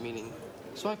business meeting,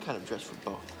 So I kind of dressed for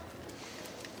both.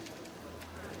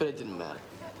 But it didn't matter,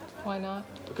 Why not?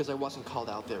 because I wasn't called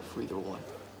out there for either one.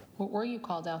 What were you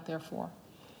called out there for?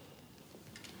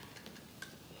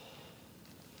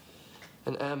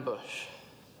 An ambush.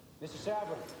 Mr.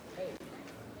 Sabra, hey,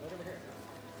 right over here.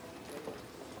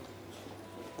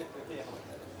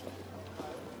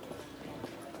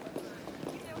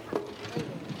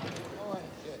 All right,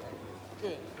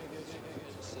 good.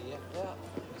 See ya. Yeah.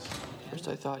 First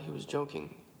I thought he was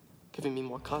joking, giving me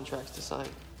more contracts to sign.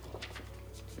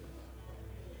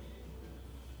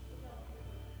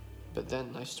 But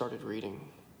then I started reading.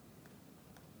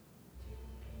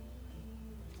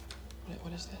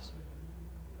 What is this?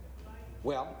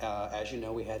 Well, as you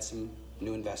know, we had some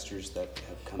new investors that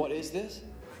have come. What is this?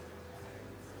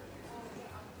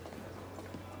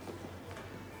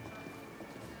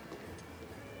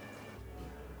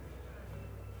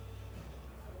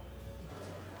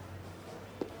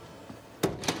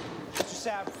 Mr.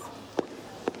 Sabra.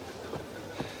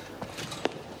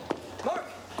 Mark!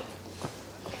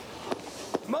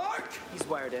 Mark! He's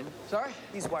wired in. Sorry?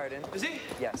 He's wired in. Is he?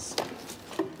 Yes.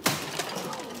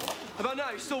 How about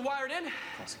now? You still wired in?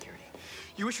 Call security.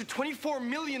 You issued 24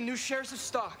 million new shares of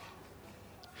stock.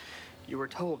 You were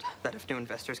told that if new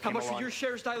investors How came much along... were your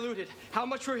shares diluted? How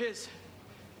much were his?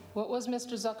 What was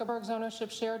Mr. Zuckerberg's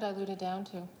ownership share diluted down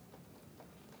to?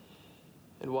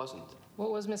 It wasn't.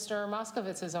 What was Mr.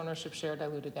 Moskowitz's ownership share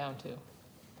diluted down to?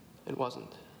 It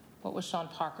wasn't. What was Sean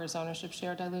Parker's ownership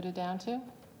share diluted down to?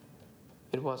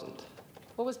 It wasn't.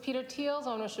 What was Peter Thiel's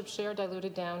ownership share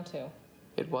diluted down to?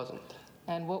 It wasn't.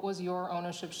 And what was your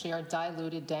ownership share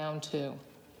diluted down to?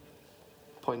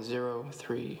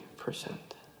 0.03%.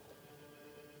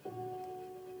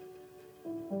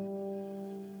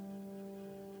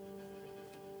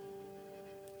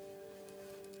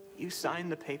 You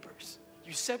signed the papers.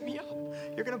 You set me up.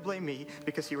 You're gonna blame me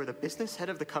because you were the business head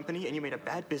of the company and you made a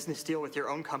bad business deal with your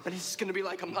own company? It's gonna be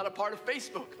like I'm not a part of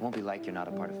Facebook. It won't be like you're not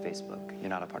a part of Facebook. You're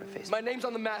not a part of Facebook. My name's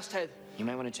on the masthead. You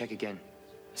might want to check again.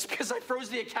 It's because I froze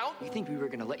the account? You think we were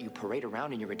going to let you parade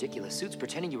around in your ridiculous suits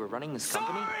pretending you were running this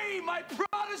company? Sorry! My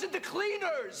Prada's at the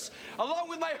cleaners! Along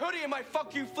with my hoodie and my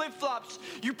fuck you flip-flops,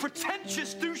 you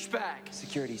pretentious douchebag!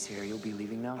 Security's here. You'll be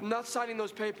leaving now? I'm not signing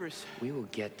those papers. We will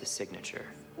get the signature.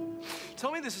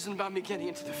 Tell me this isn't about me getting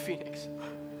into the Phoenix.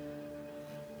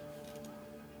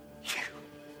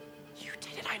 You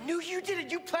did it. I knew you did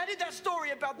it. You planted that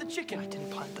story about the chicken. I didn't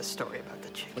plant the story about the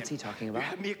chicken. What's he talking You about?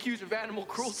 had me accused of animal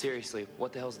cruelty. Seriously,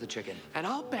 what the hell's the chicken? And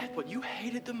I'll bet what you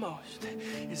hated the most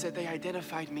is that they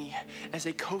identified me as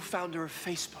a co-founder of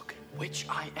Facebook, which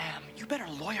I am. You better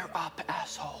lawyer up,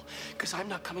 asshole, because I'm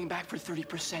not coming back for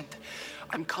 30%.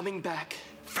 I'm coming back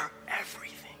for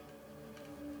everything.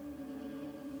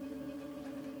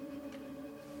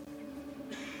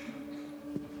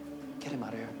 Get him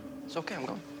out of here. It's okay, I'm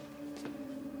going.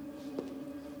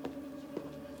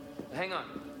 Hang on.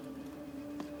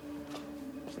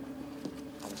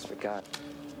 Almost forgot.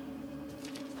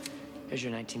 Here's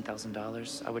your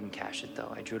 $19,000. I wouldn't cash it,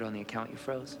 though. I drew it on the account you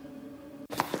froze.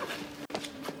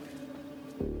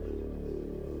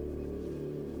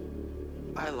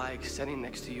 I like sitting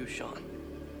next to you, Sean.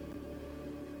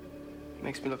 It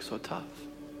makes me look so tough.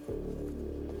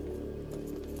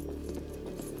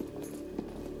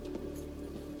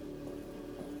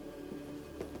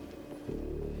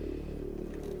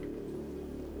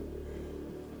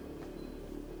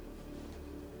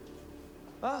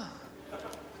 Oh,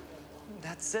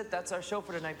 that's it. That's our show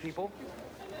for tonight, people.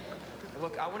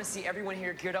 Look, I want to see everyone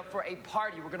here geared up for a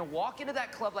party. We're going to walk into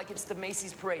that club like it's the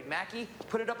Macy's parade. Mackie,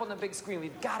 put it up on the big screen.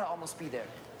 We've got to almost be there.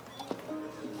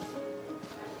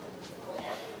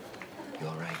 You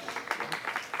all right?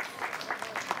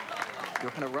 You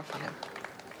were kind of rough on him.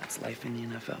 That's life in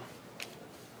the NFL.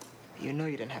 You know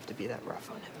you didn't have to be that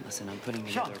rough on him. Listen, I'm putting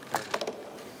Sean. together...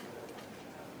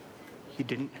 You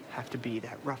didn't have to be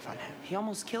that rough on him. He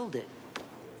almost killed it.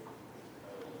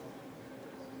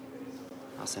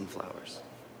 I'll send flowers.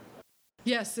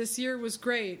 Yes, this year was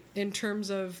great in terms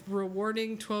of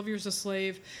rewarding 12 Years a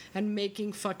Slave and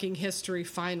making fucking history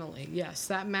finally. Yes,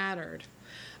 that mattered.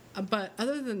 But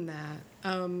other than that,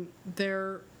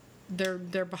 they're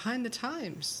behind the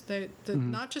times.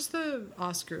 Not just the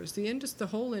Oscars, the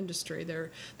whole industry. They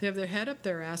have their head up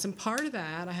their ass, and part of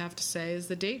that, I have to say, is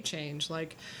the date change.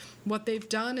 Like, what they've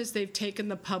done is they've taken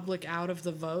the public out of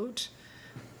the vote.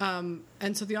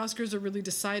 And so the Oscars are really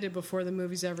decided before the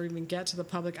movies ever even get to the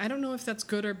public. I don't know if that's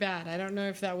good or bad. I don't know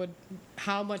if that would,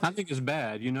 how much. I think it's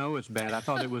bad. You know, it's bad. I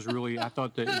thought it was really, I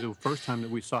thought that the first time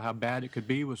that we saw how bad it could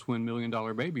be was when $1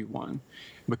 Million Baby won.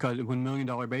 Because when $1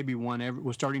 Million Baby won,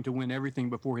 was starting to win everything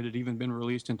before it had even been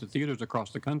released into theaters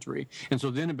across the country. And so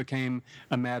then it became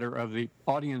a matter of the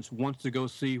audience wants to go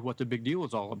see what the big deal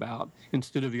is all about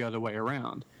instead of the other way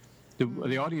around.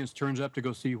 The audience turns up to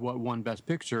go see what won Best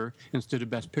Picture instead of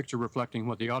Best Picture reflecting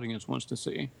what the audience wants to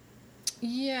see.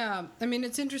 Yeah, I mean,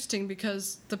 it's interesting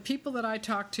because the people that I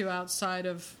talked to outside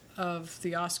of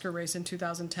the Oscar race in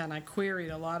 2010, I queried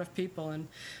a lot of people, and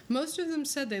most of them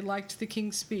said they liked the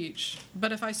King's Speech.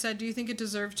 But if I said, do you think it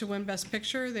deserved to win Best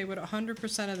Picture, they would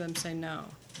 100% of them say no.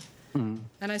 And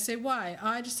I say, why?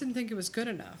 I just didn't think it was good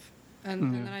enough.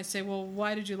 And then I say, well,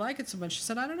 why did you like it so much? She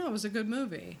said, I don't know, it was a good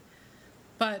movie.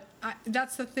 But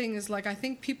that's the thing is, like, I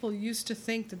think people used to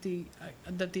think that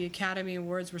the Academy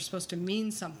Awards were supposed to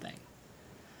mean something,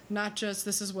 not just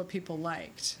this is what people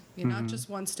liked. Not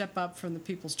just one step up from the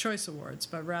People's Choice Awards,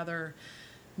 but rather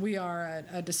we are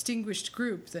a distinguished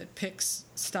group that picks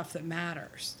stuff that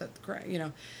matters. That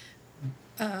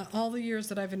all the years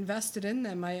that I've invested in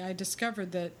them, I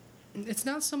discovered that it's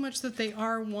not so much that they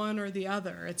are one or the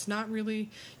other. It's not really,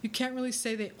 you can't really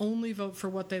say they only vote for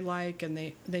what they like and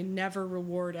they never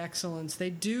reward excellence. They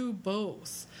do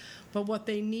both. But what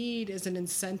they need is an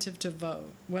incentive to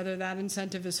vote, whether that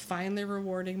incentive is finally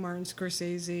rewarding Martin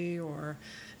Scorsese or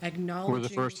acknowledging... Or the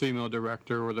first female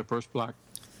director or the first black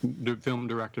film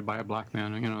directed by a black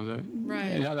man,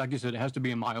 right. Like you said, it has to be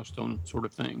a milestone sort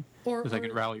of thing that they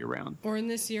can rally around. Or in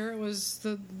this year, it was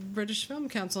the British Film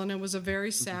Council, and it was a very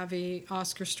savvy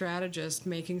Oscar strategist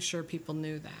making sure people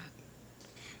knew that.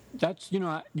 That's,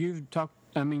 you've talked,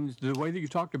 the way that you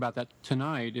talked about that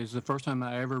tonight is the first time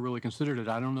I ever really considered it.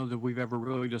 I don't know that we've ever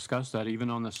really discussed that, even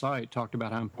on the site, talked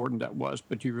about how important that was,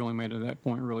 but you really made that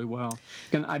point really well.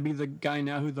 Can I be the guy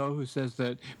now who says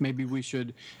that maybe we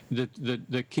should,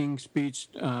 the King's Speech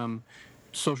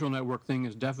social network thing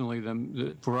is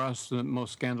definitely for us the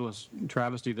most scandalous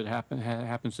travesty that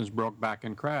happened since Brokeback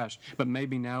and Crash. But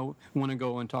maybe now want to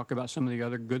go and talk about some of the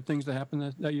other good things that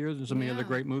happened that year, and some of the other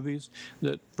great movies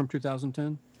from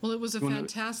 2010. Well, it was a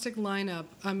fantastic lineup.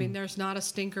 I mean, there's not a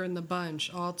stinker in the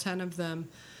bunch. All 10 of them,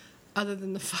 other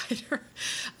than The Fighter.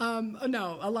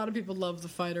 No, a lot of people love The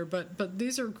Fighter, but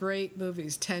these are great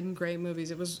movies. 10 great movies.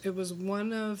 It was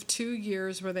one of 2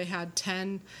 years where they had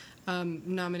 10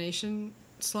 nomination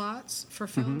slots for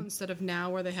film instead of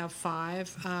now where they have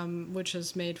 5, which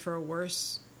has made for a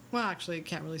worse. Well, actually, I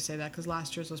can't really say that because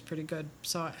last year's was pretty good,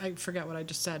 so I forget what I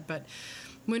just said. But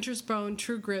Winter's Bone,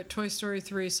 True Grit, Toy Story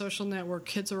 3, Social Network,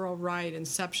 Kids Are All Right,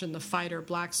 Inception, The Fighter,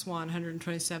 Black Swan,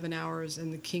 127 Hours,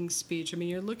 and The King's Speech. I mean,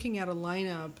 you're looking at a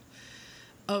lineup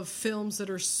of films that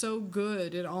are so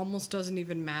good it almost doesn't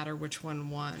even matter which one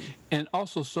won. And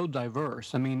also so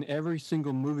diverse. I mean, every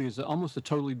single movie is almost a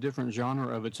totally different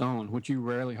genre of its own, which you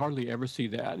hardly ever see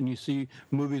that. And you see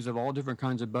movies of all different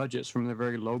kinds of budgets, from the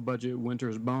very low budget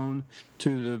Winter's Bone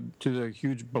to the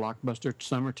huge blockbuster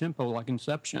summer tempo like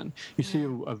Inception. You see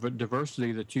a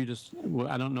diversity that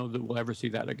I don't know that we'll ever see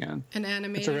that again. An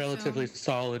animated It's a relatively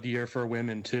solid year for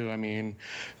women too. I mean,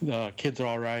 Kids Are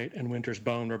All Right and Winter's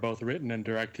Bone were both written and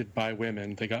directed by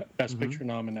women. They got Best Picture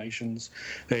nominations.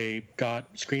 They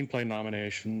got screenplay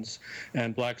nominations.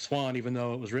 And Black Swan, even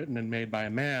though it was written and made by a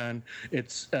man,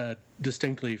 it's a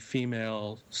distinctly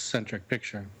female-centric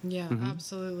picture. Yeah,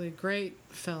 absolutely. Great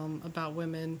film about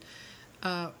women.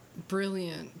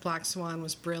 Brilliant. Black Swan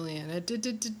was brilliant.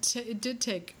 It did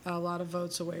take a lot of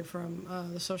votes away from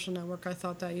The Social Network, I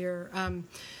thought, that year.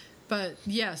 But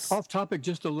yes. Off topic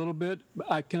just a little bit.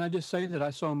 Can I just say that I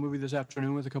saw a movie this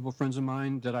afternoon with a couple of friends of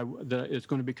mine that it's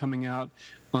going to be coming out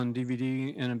on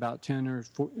DVD in about 10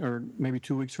 or maybe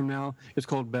 2 weeks from now. It's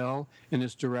called Belle, and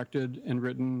it's directed and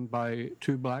written by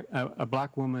a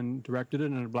black woman directed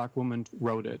it and a black woman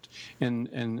wrote it. And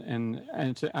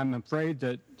I'm afraid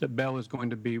that Belle is going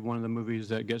to be one of the movies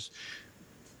that gets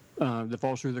that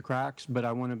falls through the cracks, but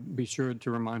I want to be sure to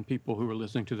remind people who are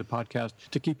listening to the podcast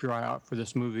to keep your eye out for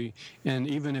this movie. And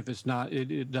even if it's not,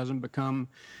 it doesn't become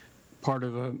part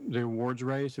of the awards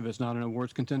race, if it's not an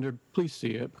awards contender, please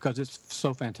see it because it's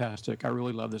so fantastic. I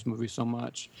really love this movie so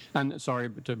much. And sorry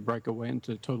to break away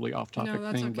into a totally off-topic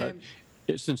thing, okay.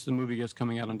 But since the movie is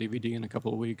coming out on DVD in a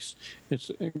couple of weeks, you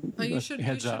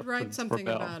should write something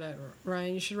about it,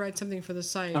 Ryan. You should write something for the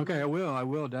site. Okay, I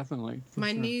will definitely.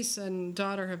 My niece and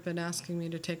daughter have been asking me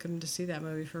to take them to see that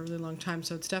movie for a really long time,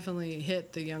 so it's definitely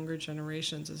hit the younger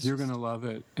generations. You're going to love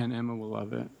it, and Emma will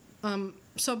love it.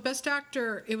 So Best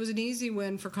Actor, it was an easy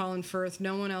win for Colin Firth.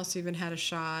 No one else even had a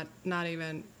shot, not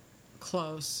even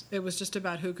close. It was just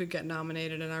about who could get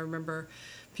nominated, and I remember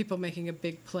people making a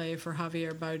big play for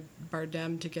Javier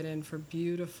Bardem to get in for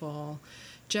Beautiful.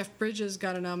 Jeff Bridges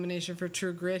got a nomination for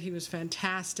True Grit. He was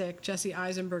fantastic. Jesse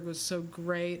Eisenberg was so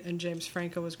great, and James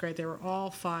Franco was great. They were all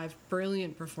 5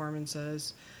 brilliant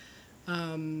performances.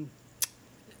 And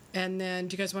then,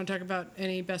 do you guys want to talk about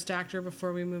any Best Actor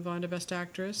before we move on to Best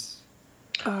Actress?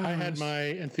 I had my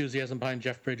enthusiasm behind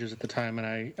Jeff Bridges at the time,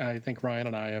 and I think Ryan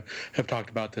and I have talked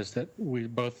about this, that we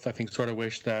both, I think, sort of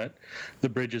wish that the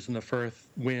Bridges and the Firth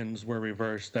wins were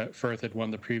reversed, that Firth had won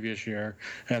the previous year,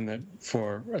 and that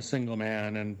for A Single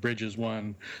Man, and Bridges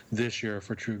won this year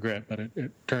for True Grit, but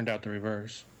it turned out the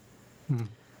reverse.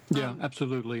 Yeah,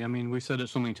 absolutely. I mean, we said it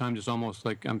so many times, it's almost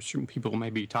like, I'm sure people may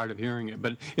be tired of hearing it,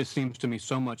 but it seems to me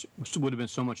would have been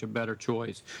so much a better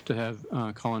choice to have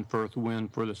Colin Firth win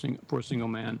for A Single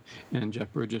Man and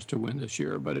Jeff Bridges to win this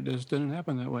year, but it just didn't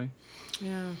happen that way.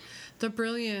 Yeah. The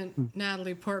brilliant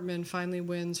Natalie Portman finally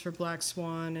wins for Black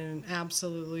Swan in an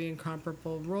absolutely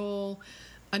incomparable role.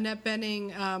 Annette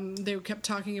Bening, they kept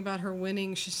talking about her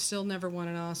winning. She still never won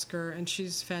an Oscar, and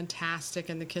she's fantastic,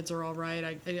 and the kids are all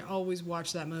right. I always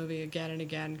watch that movie again and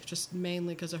again, just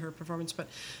mainly because of her performance. But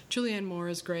Julianne Moore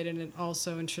is great in it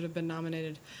also and should have been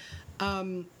nominated.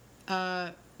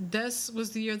 This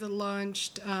was the year that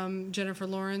launched Jennifer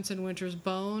Lawrence in Winter's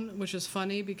Bone, which is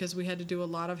funny because we had to do a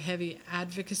lot of heavy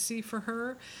advocacy for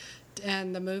her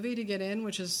and the movie to get in,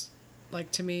 which is, like,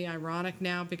 to me, ironic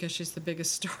now because she's the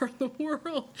biggest star in the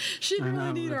world. She didn't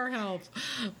really need our help,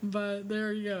 but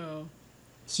there you go.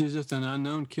 She's just an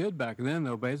unknown kid back then,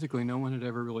 though. Basically, no one had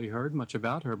ever really heard much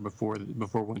about her before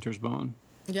Winter's Bone.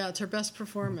 Yeah, it's her best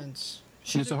performance.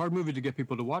 And it's a hard movie to get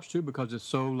people to watch, too, because it's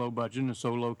so low budget and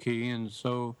so low key and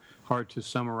so hard to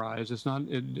summarize. And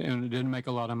it didn't make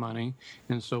a lot of money.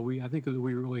 And so I think that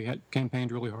we really had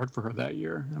campaigned really hard for her that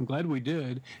year. I'm glad we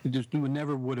did. We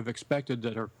never would have expected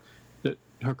that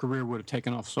her career would have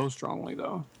taken off so strongly,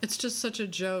 though. It's just such a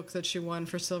joke that she won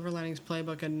for Silver Linings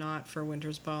Playbook and not for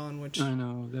Winter's Bone, which I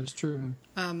know, that's true.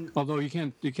 Although you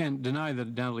can't deny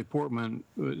that Natalie Portman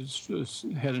was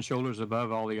head and shoulders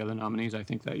above all the other nominees, I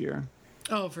think, that year.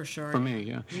 Oh, for sure. For me,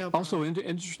 yeah. No also,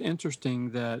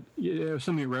 interesting that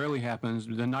something rarely happens.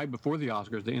 The night before the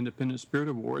Oscars, the Independent Spirit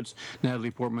Awards, Natalie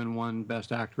Portman won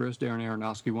Best Actress, Darren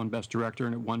Aronofsky won Best Director,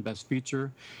 and it won Best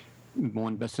Feature.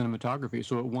 Won Best Cinematography,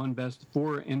 so it won Best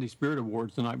 4 Indie Spirit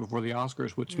Awards the night before the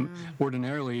Oscars, which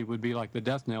ordinarily would be like the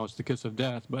death knell. It's the kiss of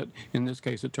death, but in this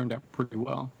case, it turned out pretty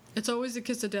well. It's always a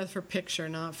kiss of death for picture,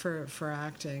 not for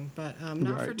acting, but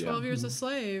not right, for 12 Years a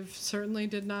Slave. Certainly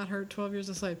did not hurt 12 Years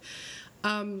a Slave.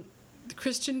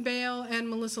 Christian Bale and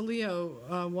Melissa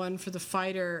Leo won for The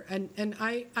Fighter, and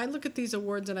I look at these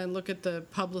awards and I look at the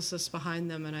publicists behind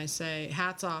them and I say,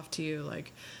 hats off to you,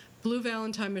 like Blue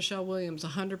Valentine, Michelle Williams,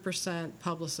 100%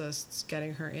 publicists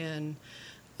getting her in.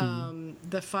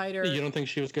 The Fighter. You don't think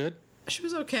she was good? She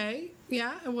was okay.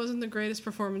 Yeah, it wasn't the greatest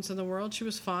performance in the world. She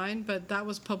was fine, but that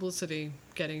was publicity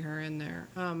getting her in there.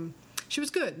 She was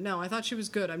good. No, I thought she was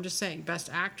good. I'm just saying, Best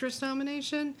Actress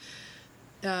nomination,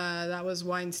 that was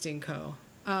Weinstein Co.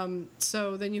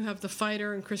 So then you have The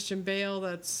Fighter and Christian Bale.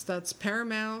 That's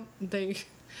Paramount.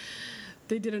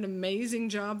 They did an amazing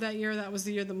job that year. That was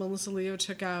the year that Melissa Leo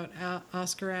took out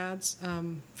Oscar ads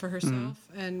for herself,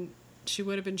 and she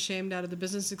would have been shamed out of the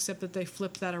business, except that they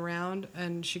flipped that around,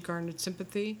 and she garnered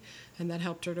sympathy, and that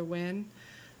helped her to win.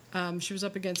 She was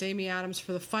up against Amy Adams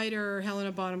for The Fighter,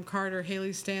 Helena Bonham Carter,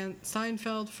 Haley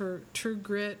Steinfeld for True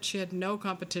Grit. She had no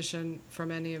competition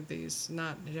from any of these,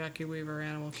 not Jackie Weaver,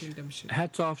 Animal Kingdom.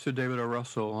 Hats off to David O.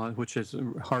 Russell, which is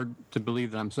hard to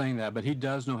believe that I'm saying that, but he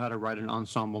does know how to write an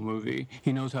ensemble movie.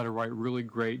 He knows how to write really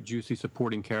great, juicy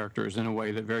supporting characters in a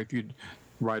way that very few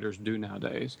writers do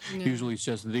nowadays. Yeah. Usually it's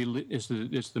just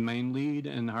it's the main lead,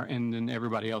 and then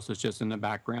everybody else is just in the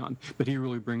background. But he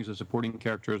really brings the supporting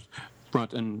characters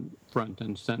front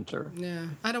and center. Yeah,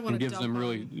 I don't want to gives them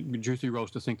really juicy roles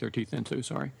to sink their teeth into.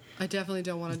 Sorry, I definitely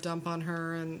don't want to dump on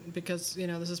her, and because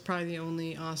this is probably the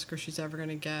only Oscar she's ever going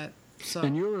to get. So.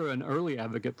 And you were an early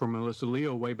advocate for Melissa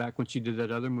Leo way back when she did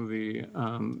that other movie.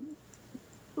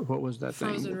 What was that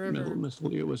Frozen thing River. Miss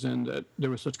Leo was in that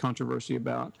there was such controversy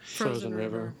about? Frozen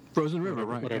River. Frozen River,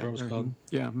 right. Whatever it was called.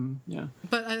 Yeah, yeah.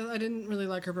 But I didn't really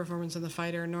like her performance in The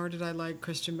Fighter, nor did I like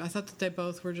Christian. I thought that they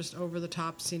both were just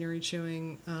over-the-top scenery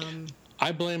chewing.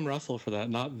 I blame Russell for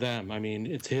that, not them. I mean,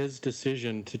 it's his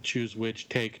decision to choose which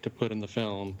take to put in the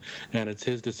film, and it's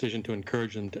his decision to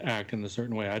encourage them to act in a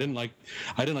certain way. I didn't like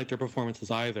their performances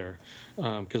either,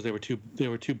 because they were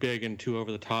too big and too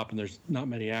over the top, and there's not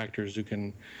many actors who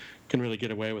can really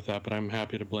get away with that. But I'm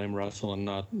happy to blame Russell and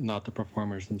not the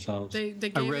performers themselves. They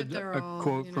gave I read a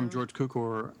quote from George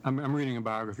Cukor. I'm reading a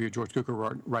biography of George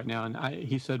Cukor right now, and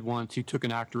he said once he took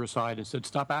an actor aside and said,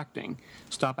 "Stop acting.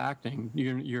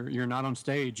 You're not on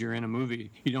stage. You're in a movie.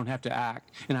 You don't have to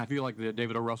act." And I feel like that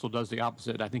David O. Russell does the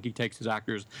opposite. I think he takes his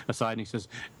actors aside and he says,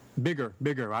 "Bigger.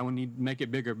 I will need make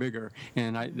it bigger,"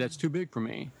 and that's too big for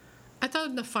me. I thought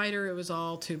in The Fighter it was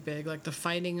all too big, like the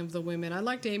fighting of the women. I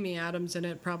liked Amy Adams in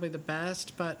it probably the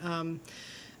best, but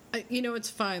it's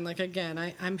fine. Like, again,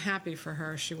 I'm happy for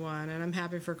her. She won, and I'm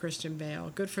happy for Christian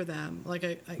Bale. Good for them.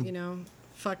 Like,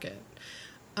 fuck it.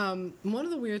 One of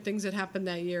the weird things that happened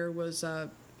that year was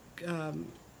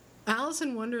Alice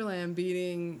in Wonderland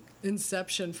beating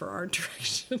Inception for art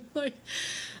direction. Like,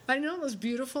 I know it was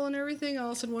beautiful and everything,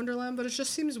 Alice in Wonderland, but it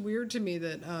just seems weird to me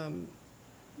that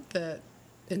that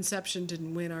Inception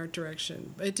didn't win art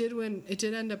direction. It did win. It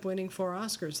did end up winning 4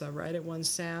 Oscars, though, right? It won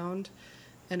sound,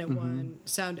 and it won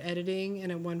sound editing,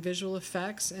 and it won visual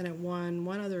effects, and it won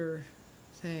one other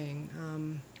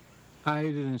thing. I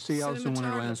didn't see Alice in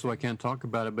Wonderland, so I can't talk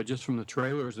about it. But just from the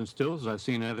trailers and stills I've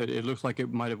seen of it, it looks like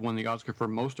it might have won the Oscar for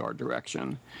most art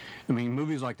direction. I mean,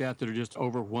 movies like that are just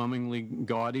overwhelmingly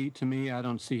gaudy to me. I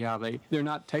don't see how they're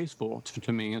not tasteful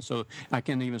to me, and so I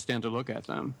can't even stand to look at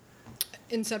them.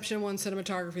 Inception won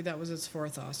cinematography. That was its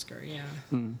 4th Oscar, yeah.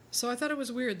 So I thought it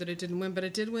was weird that it didn't win, but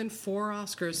it did win 4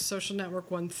 Oscars. Social Network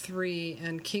won 3,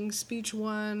 and King's Speech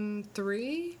won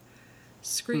 3?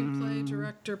 Screenplay,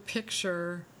 director,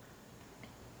 picture.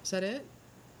 Is that it?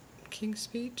 King's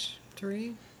Speech,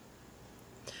 3?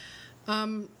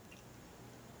 I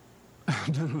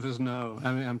don't know.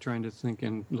 I mean, I'm trying to think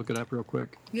and look it up real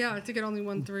quick. Yeah, I think it only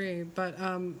won 3, but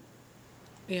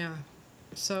yeah.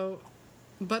 So...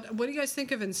 But what do you guys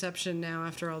think of Inception now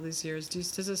after all these years?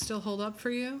 Does it still hold up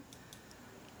for you?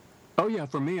 Oh yeah,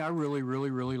 for me, I really, really,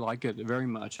 really like it very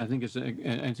much. I think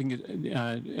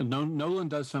Nolan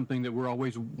does something that we're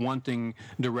always wanting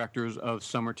directors of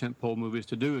summer tentpole movies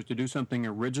to do, is to do something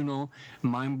original,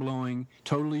 mind-blowing,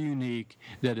 totally unique,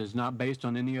 that is not based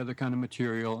on any other kind of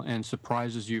material and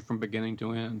surprises you from beginning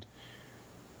to end.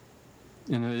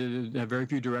 And very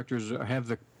few directors have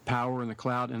the power and the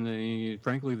clout and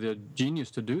frankly the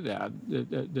genius to do that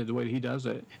the way he does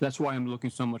it. That's why I'm looking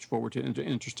so much forward to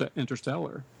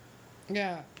Interstellar.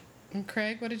 Yeah. And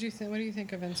Craig, what did you think? What do you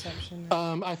think of Inception?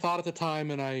 I thought at the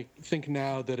time, and I think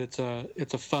now, that it's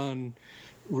a fun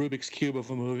Rubik's Cube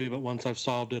of a movie, but once I've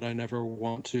solved it, I never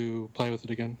want to play with it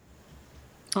again.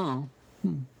 Oh.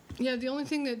 Yeah, the only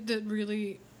thing that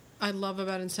really I love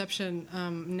about Inception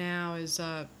now is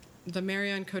the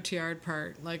Marion Cotillard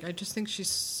part. Like, I just think she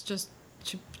just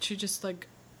like,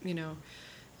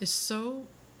 is so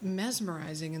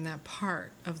mesmerizing in that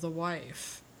part of the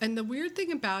wife. And the weird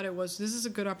thing about it was, this is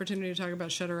a good opportunity to talk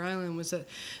about Shutter Island, was that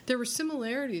there were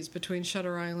similarities between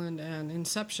Shutter Island and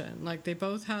Inception. Like, they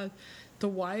both had the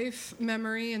wife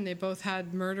memory, and they both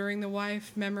had murdering the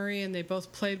wife memory, and they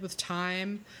both played with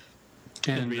time.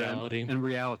 And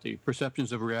reality,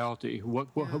 perceptions of reality.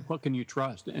 What can you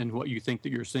trust, and what you think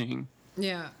that you're seeing?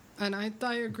 Yeah, and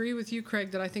I agree with you, Craig,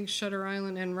 that I think Shutter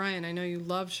Island, and Ryan, I know you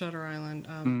love Shutter Island,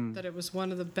 that it was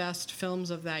one of the best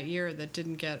films of that year that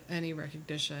didn't get any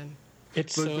recognition.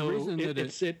 It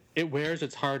wears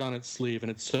its heart on its sleeve,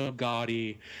 and it's so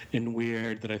gaudy and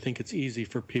weird that I think it's easy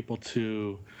for people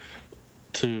to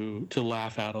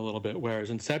laugh at a little bit, whereas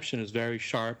Inception is very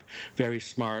sharp, very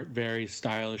smart, very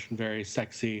stylish, and very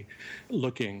sexy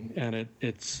looking, and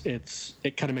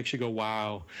it kind of makes you go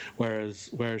wow, whereas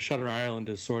Shutter Island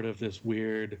is sort of this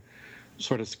weird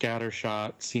sort of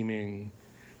scattershot seeming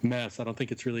mess. I don't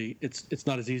think it's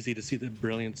not as easy to see the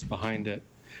brilliance behind it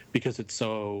because it's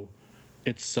so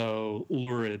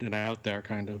lurid and out there,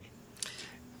 kind of.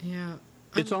 Yeah.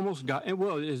 It's almost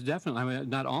it's definitely, I mean,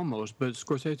 not almost, but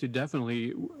Scorsese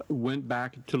definitely went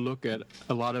back to look at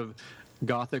a lot of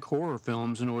Gothic horror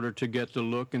films in order to get the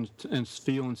look and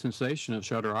feel and sensation of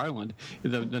Shutter Island.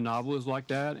 The novel is like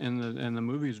that, and the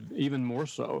movie is even more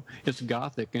so. It's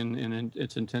Gothic in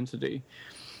its intensity.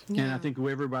 Yeah. And I think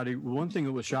one thing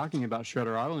that was shocking about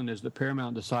Shutter Island is that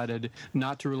Paramount decided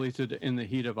not to release it in the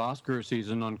heat of Oscar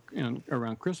season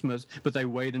around Christmas, but they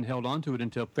waited and held on to it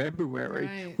until February,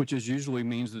 right, which usually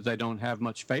means that they don't have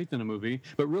much faith in a movie.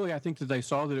 But really, I think that they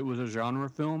saw that it was a genre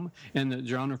film, and that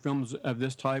genre films of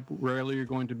this type rarely are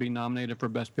going to be nominated for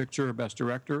Best Picture or Best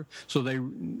Director. So they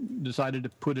decided to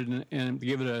put it in and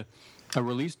give it a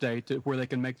release date where they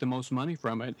can make the most money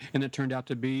from it, and it turned out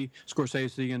to be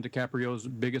Scorsese and DiCaprio's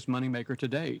biggest moneymaker to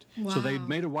date. Wow. So they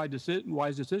made a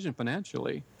wise decision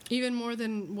financially. Even more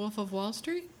than Wolf of Wall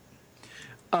Street?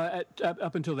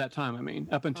 Up until that time, I mean,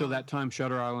 up until that time,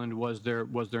 Shutter Island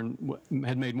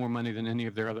had made more money than any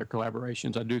of their other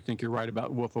collaborations. I do think you're right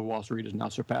about Wolf of Wall Street has now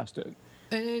surpassed it.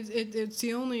 And it's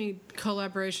the only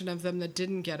collaboration of them that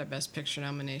didn't get a Best Picture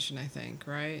nomination, I think,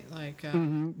 right? Like,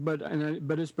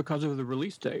 But it's because of the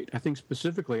release date. I think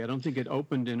specifically, I don't think it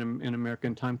opened in America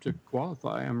in time to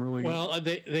qualify. Well,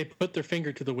 they put their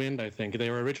finger to the wind. I think they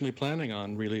were originally planning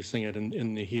on releasing it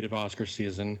in the heat of Oscar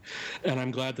season, and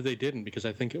I'm glad that they didn't, because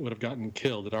I think it would have gotten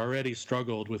killed. It already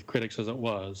struggled with critics as it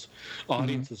was.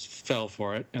 Audiences fell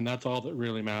for it, and that's all that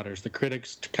really matters. The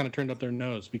critics kind of turned up their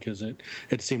nose because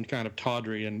it seemed kind of tawdry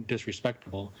and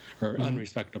disrespectable or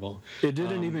unrespectable. It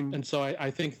didn't even. And so I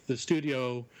think the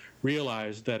studio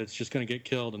realized that it's just going to get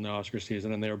killed in the Oscar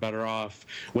season, and they were better off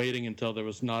waiting until there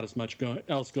was not as much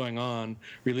else going on,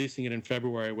 releasing it in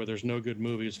February where there's no good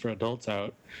movies for adults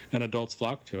out, and adults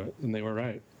flock to it, and they were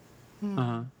right.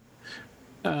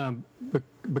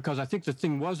 Because I think the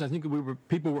thing was,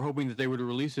 people were hoping that they would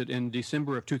release it in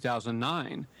December of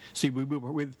 2009. See,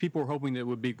 people were hoping that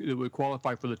it would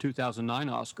qualify for the 2009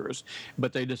 Oscars,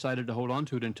 but they decided to hold on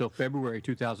to it until February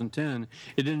 2010.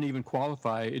 It didn't even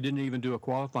qualify. It didn't even do a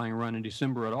qualifying run in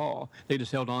December at all. They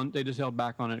just held on. They just held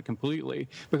back on it completely.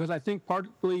 Because I think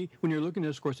partly when you're looking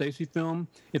at a Scorsese film,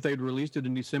 if they'd released it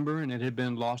in December and it had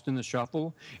been lost in the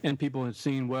shuffle, and people had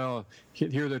seen, well,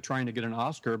 here they're trying to get an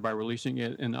Oscar by releasing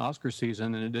it in the Oscar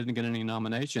season, and it didn't get any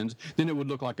nominations, then it would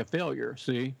look like a failure,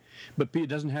 see? But it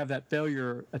doesn't have that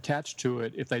failure attached to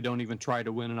it if they don't even try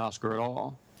to win an Oscar at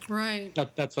all. Right.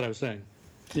 That's what I was saying.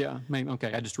 Yeah, maybe.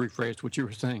 Okay, I just rephrased what you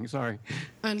were saying. Sorry.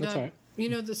 And, That's right.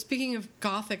 Speaking of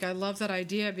Gothic, I love that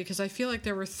idea because I feel like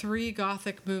there were 3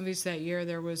 Gothic movies that year.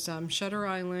 There was Shutter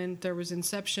Island, there was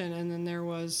Inception, and then there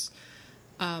was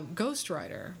Ghost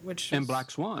Rider, and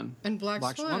Black Swan. And Black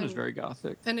Swan is very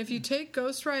Gothic. And if you take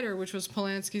Ghost Rider, which was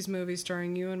Polanski's movie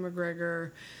starring Ewan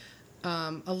McGregor,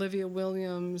 Olivia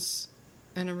Williams,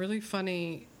 and a really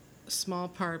funny small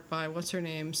part by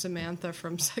Samantha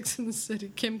from Sex and the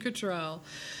City, Kim Cattrall.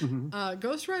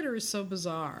 Ghost Rider is so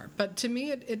bizarre, but to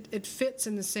me it fits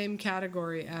in the same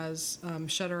category as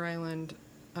Shutter Island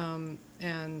and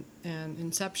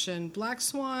Inception. Black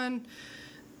Swan,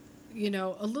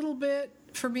 a little bit.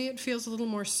 For me, it feels a little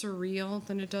more surreal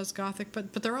than it does Gothic,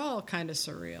 but they're all kind of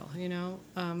surreal,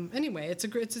 Anyway, it's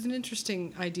an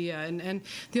interesting idea, and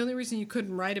the only reason you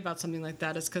couldn't write about something like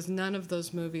that is because none of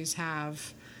those movies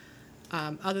have,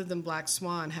 other than Black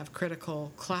Swan, have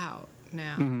critical clout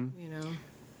now,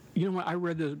 You know what? I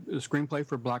read the screenplay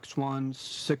for Black Swan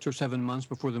 6 or 7 months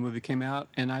before the movie came out,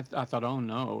 and I thought, oh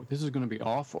no, this is going to be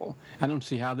awful. I don't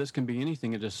see how this can be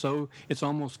anything. It's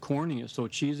almost corny. It's so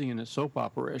cheesy and it's soap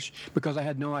opera-ish because I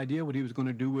had no idea what he was going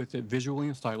to do with it visually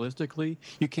and stylistically.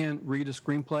 You can't read a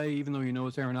screenplay, even though you know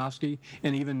it's Aronofsky,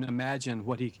 and even imagine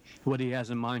what he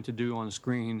has in mind to do on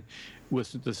screen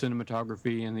with the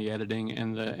cinematography and the editing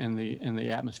and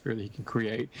the atmosphere that he can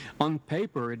create. On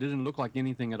paper, it didn't look like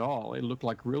anything at all. It looked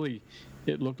really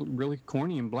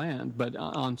corny and bland. But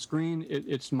on screen,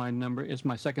 it's my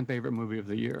second favorite movie of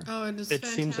the year. Oh, it is. It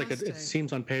seems it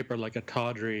seems on paper like a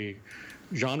tawdry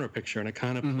genre picture, and it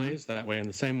kind of plays that way in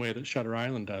the same way that Shutter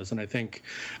Island does. And I think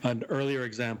an earlier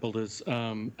example is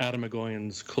Adam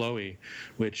McGowan's Chloe,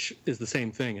 which is the same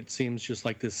thing. It seems just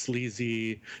like this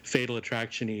sleazy, Fatal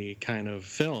Attraction-y kind of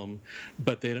film,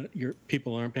 but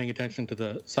people aren't paying attention to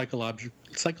the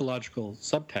psychological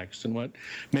subtext. And what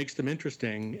makes them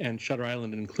interesting, and Shutter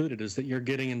Island included, is that you're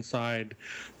getting inside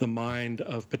the mind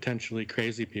of potentially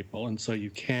crazy people, and so you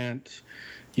can't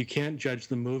judge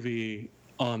the movie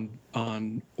on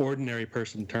ordinary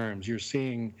person terms. You're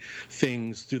seeing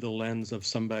things through the lens of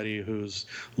somebody who's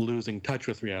losing touch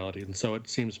with reality, and so it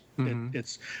seems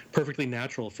it's perfectly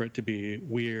natural for it to be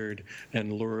weird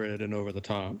and lurid and over the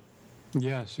top.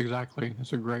 Yes, exactly.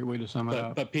 That's a great way to sum it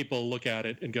up. But people look at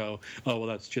it and go, "Oh, well,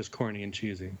 that's just corny and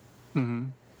cheesy."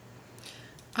 We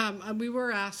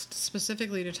were asked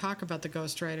specifically to talk about the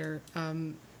Ghost Rider.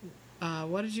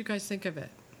 What did you guys think of it?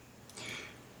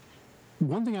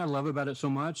 One thing I love about it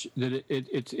so much that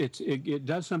it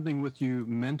does something with you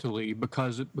mentally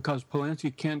because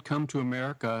Polanski can't come to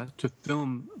America to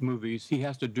film movies. He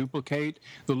has to duplicate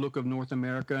the look of North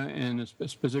America and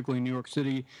specifically New York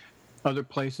City, other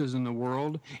places in the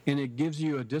world, and it gives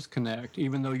you a disconnect.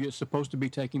 Even though it's supposed to be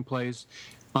taking place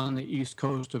on the East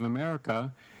Coast of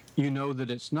America, you know that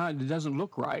it doesn't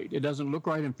look right. It doesn't look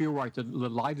right and feel right. The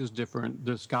light is different.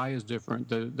 The sky is different.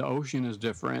 The ocean is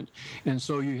different. And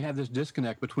so you have this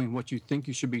disconnect between what you think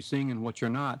you should be seeing and what you're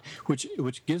not, which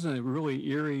gives a really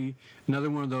eerie, another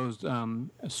one of those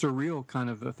surreal kind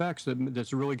of effects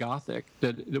that's really gothic,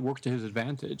 that works to his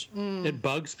advantage. It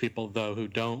bugs people, though, who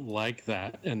don't like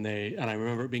that. And I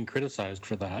remember it being criticized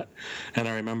for that. And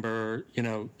I remember,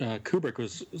 Kubrick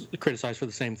was criticized for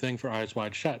the same thing for Eyes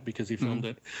Wide Shut, because he filmed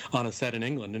it on a set in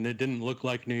England, and it didn't look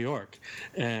like New York.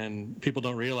 And people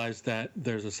don't realize that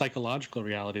there's a psychological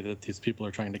reality that these people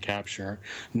are trying to capture,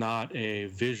 not a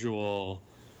visual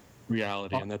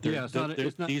reality, and that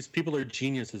these people are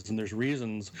geniuses, and there's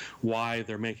reasons why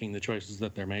they're making the choices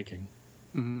that they're making.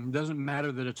 It doesn't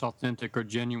matter that it's authentic or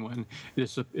genuine.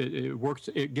 It works.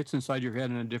 It gets inside your head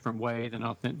in a different way than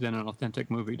an authentic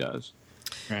movie does.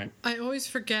 Right. I always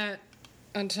forget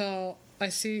until I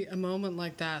see a moment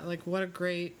like that, like what a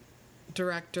great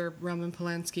director Roman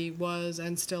Polanski was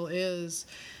and still is.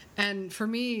 And for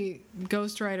me,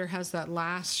 Ghost Rider has that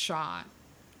last shot,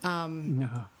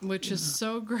 which is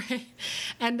so great.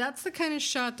 And that's the kind of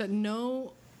shot that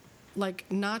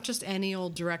not just any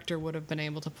old director would have been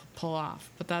able to pull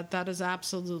off. But that is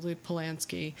absolutely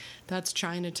Polanski. That's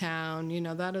Chinatown.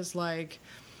 That is like...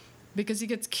 because he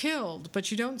gets killed,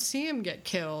 but you don't see him get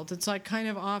killed. It's like kind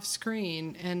of off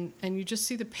screen, and you just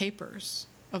see the papers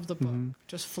of the book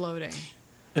just floating.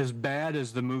 As bad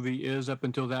as the movie is up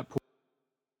until that point.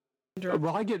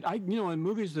 Well, in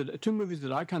movies two movies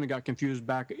that I kind of got confused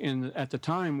back at the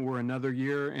time were Another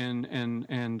Year and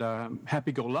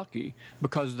Happy Go Lucky,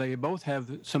 because they both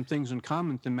have some things in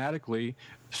common thematically,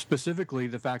 specifically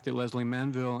the fact that Leslie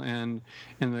Manville and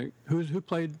who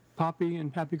played Poppy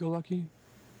in Happy Go Lucky?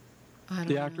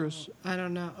 Actress? I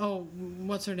don't know. Oh,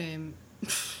 what's her name?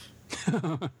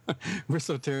 We're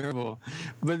so terrible.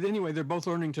 But anyway, they're both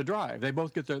learning to drive. They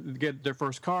both get their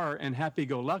first car, and Happy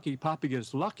Go Lucky, Poppy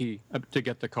gets lucky to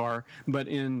get the car. But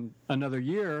in Another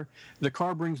Year, the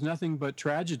car brings nothing but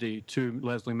tragedy to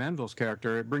Leslie Manville's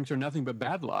character. It brings her nothing but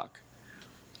bad luck.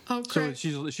 Okay.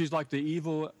 So she's like the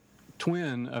evil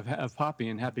twin of Poppy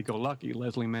in Happy Go Lucky,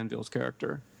 Leslie Manville's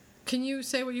character. Can you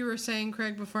say what you were saying,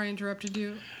 Craig, before I interrupted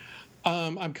you?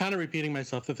 I'm kind of repeating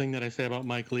myself. The thing that I say about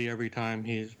Mike Leigh every time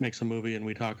he makes a movie and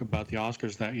we talk about the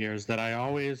Oscars that year is that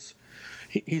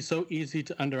he's so easy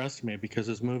to underestimate because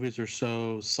his movies are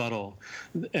so subtle.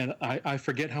 And I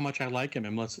forget how much I like him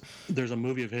unless there's a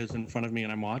movie of his in front of me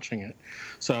and I'm watching it.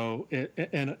 So,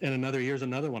 and Another Year's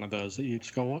another one of those that you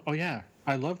just go, oh yeah,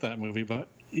 I love that movie, but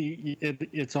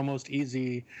it's almost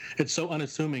easy. It's so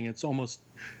unassuming. It's almost,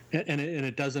 and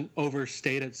it doesn't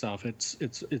overstate itself.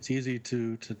 It's easy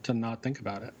to not think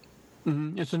about it.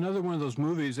 Mm-hmm. It's another one of those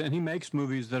movies, and he makes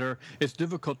movies that it's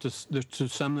difficult to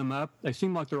sum them up. They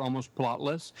seem like they're almost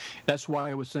plotless. That's why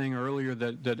I was saying earlier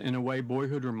that in a way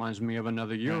Boyhood reminds me of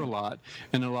Another Year a lot,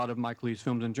 and a lot of Mike Leigh's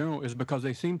films in general, is because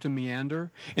they seem to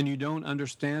meander, and you don't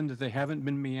understand that they haven't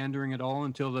been meandering at all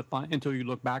until you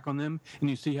look back on them, and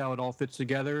you see how it all fits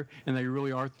together, and they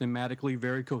really are thematically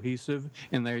very cohesive,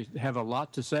 and they have a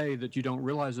lot to say that you don't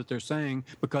realize that they're saying,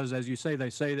 because as you say, they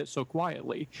say that so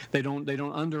quietly. They don't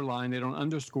underline, they don't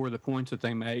underscore the points that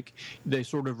they make. They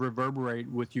sort of reverberate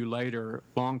with you later,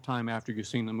 long time after you've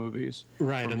seen the movies.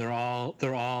 Right, and they're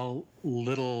all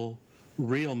little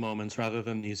real moments rather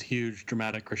than these huge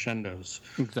dramatic crescendos.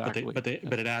 Exactly. But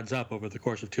it adds up over the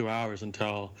course of 2 hours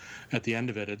until at the end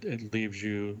of it leaves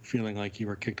you feeling like you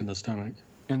were kicked in the stomach.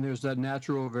 And there's that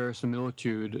natural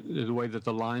verisimilitude, the way that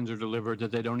the lines are delivered,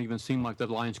 that they don't even seem like the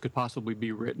lines could possibly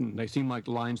be written. They seem like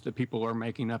lines that people are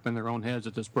making up in their own heads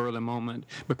at the spur of the moment,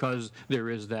 because there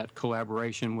is that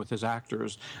collaboration with his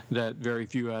actors that very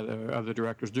few other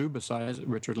directors do besides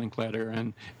Richard Linklater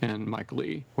and Mike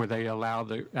Leigh, where they allow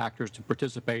the actors to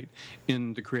participate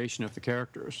in the creation of the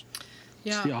characters.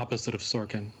 Yeah. It's the opposite of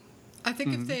Sorkin. I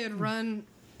think if they had run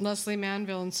Leslie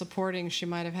Manville in supporting, she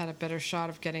might have had a better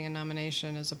shot of getting a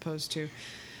nomination as opposed to...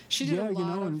 She did a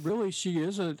lot and really she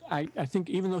is I think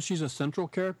even though she's a central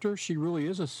character, she really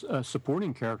is a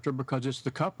supporting character, because it's the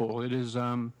couple. It is,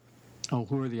 who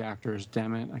are the actors?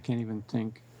 Damn it, I can't even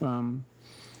think. I'll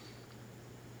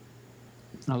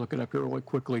look it up here really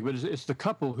quickly, but it's the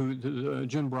couple who,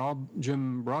 Jim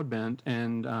Broadbent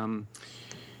and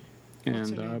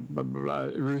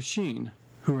Ruth Sheen,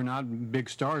 who are not big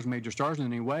stars, major stars in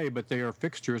any way, but they are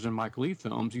fixtures in Mike Leigh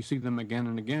films. You see them again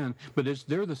and again, but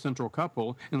they're the central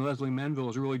couple, and Leslie Manville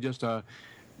is really just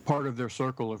part of their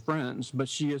circle of friends, but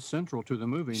she is central to the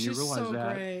movie, and She's you realize so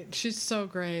that. great. She's so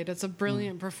great. It's a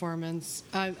brilliant performance.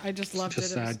 I just loved Such a it.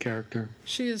 sad character.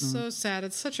 She is so sad.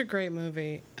 It's such a great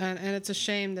movie, and it's a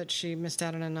shame that she missed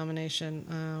out on a nomination.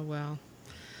 Well,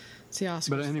 it's the Oscars.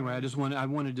 But anyway, I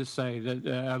wanted to say that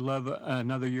I love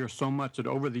Another Year so much that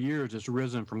over the years it's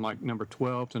risen from like number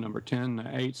 12 to number 10,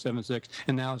 8, 7, 6,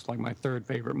 and now it's like my third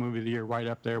favorite movie of the year, right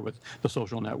up there with The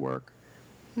Social Network.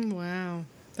 Wow.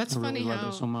 That's funny really how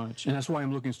love it so much, and that's why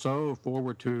I'm looking so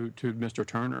forward to Mr.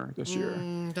 Turner this year.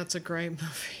 That's a great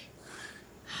movie.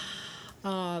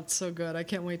 Oh, it's so good. I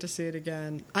can't wait to see it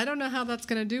again. I don't know how that's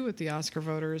going to do with the Oscar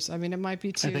voters. I mean, it might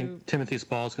be too... I think Timothy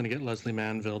Spall's going to get Leslie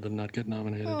Manville and not get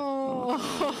nominated.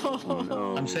 Oh,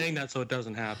 no. I'm saying that so it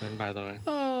doesn't happen, by the way.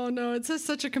 Oh, no. It's just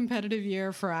such a competitive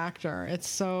year for actor. It's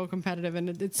so competitive, and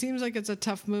it seems like it's a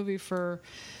tough movie for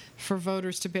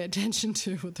voters to pay attention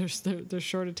to with their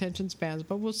short attention spans,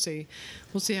 but we'll see.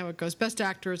 We'll see how it goes. Best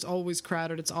Actor is always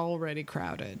crowded. It's already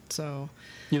crowded. So,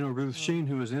 Ruth Sheen,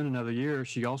 who is in Another Year,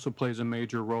 she also plays a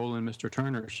major role in Mr.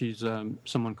 Turner. She's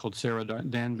someone called Sarah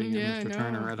Danby in Mr.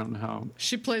 Turner. I don't know how.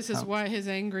 She plays his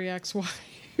angry ex-wife.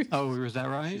 Oh, is that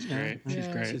right? She's great. She's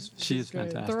great. She's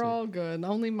fantastic. They're all good.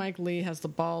 Only Mike Leigh has the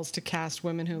balls to cast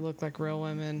women who look like real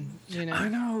women. I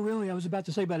know, really. I was about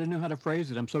to say, but I didn't know how to phrase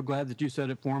it. I'm so glad that you said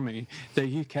it for me. That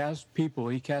he casts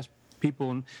people,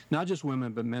 not just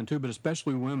women, but men too, but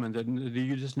especially women that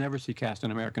you just never see cast in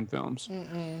American films.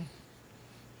 Mm-mm.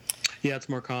 Yeah, it's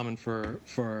more common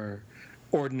for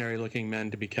ordinary-looking men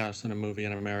to be cast in a movie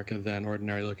in America than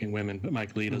ordinary-looking women, but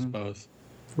Mike Leigh does both.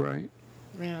 Right.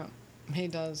 Yeah, he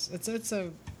does.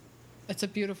 It's a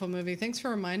beautiful movie. Thanks for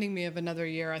reminding me of Another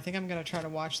Year. I think I'm going to try to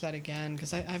watch that again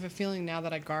because I have a feeling now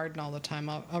that I garden all the time,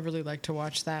 I'll really like to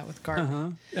watch that with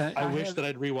gardening. I wish that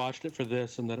I'd rewatched it for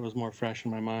this and that it was more fresh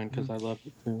in my mind because I loved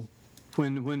it too.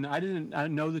 When I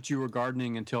didn't know that you were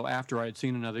gardening until after I had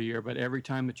seen Another Year, but every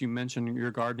time that you mention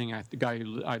your gardening, I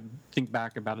think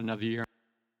back about Another Year.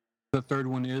 The third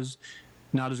one is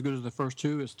not as good as the first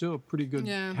two. It's still a pretty good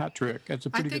hat trick. It's a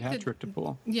pretty good hat trick to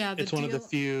pull. Yeah, it's one of the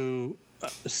few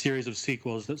series of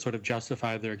sequels that sort of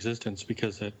justify their existence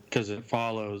because it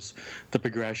follows the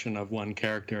progression of one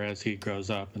character as he grows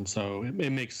up, and so it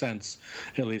makes sense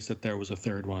at least that there was a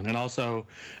third one. And also,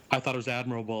 I thought it was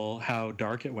admirable how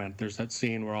dark it went. There's that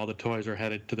scene where all the toys are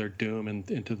headed to their doom and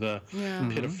into the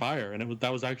pit of fire, and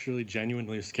that was actually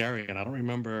genuinely scary. And I don't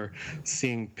remember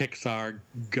seeing Pixar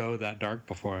go that dark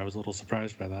before. I was a little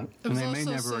surprised by that. And they may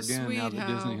never again now that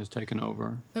Disney has taken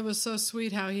over. It was so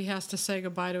sweet how he has to say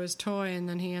goodbye to his toy and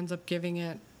then he ends up giving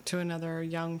it to another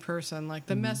young person. Like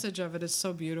the message of it is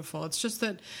so beautiful. It's just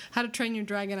that How to Train Your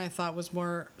Dragon I thought was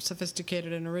more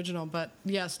sophisticated and original, but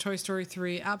yes, Toy Story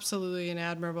 3, absolutely an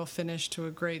admirable finish to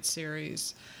a great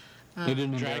series. They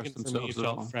didn't Dragon for me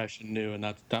felt fresh and new,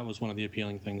 and that was one of the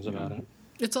appealing things about it.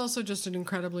 It's also just an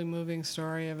incredibly moving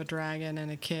story of a dragon and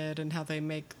a kid and how they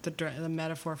make the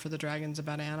metaphor for the dragons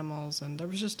about animals. And there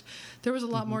was a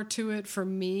lot more to it for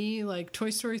me. Like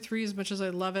Toy Story 3, as much as I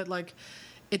love it, like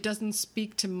it doesn't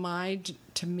speak to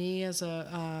me as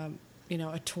a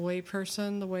toy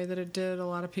person the way that it did a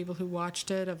lot of people who watched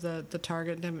it, of the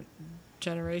target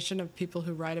generation of people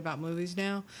who write about movies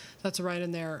now. That's right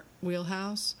in their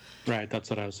wheelhouse. Right,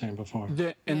 that's what I was saying before.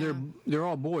 They're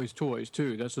all boys' toys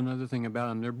too. That's another thing about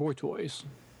them. They're boy toys.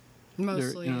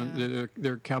 Mostly,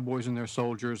 they're cowboys and they're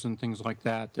soldiers and things like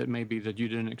that. That maybe that you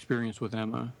didn't experience with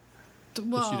Emma.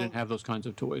 Well, she didn't have those kinds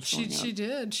of toys. She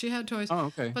did. She had toys. Oh,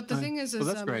 okay. But the thing is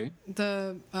that's great.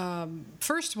 The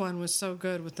first one was so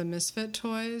good with the misfit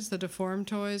toys, the deformed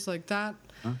toys, like that.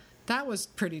 Huh? That was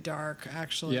pretty dark,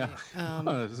 actually. Yeah,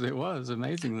 it was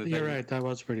amazing. You're right. That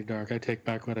was pretty dark. I take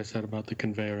back what I said about the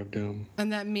conveyor of doom.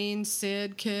 And that mean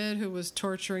Sid kid who was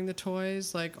torturing the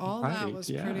toys, like all that was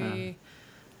pretty.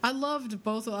 I loved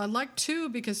both. I liked 2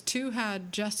 because 2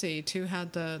 had Jessie. 2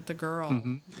 had the girl.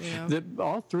 Mm-hmm.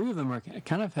 All 3 of them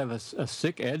kind of have a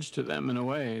sick edge to them in a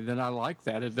way that I like.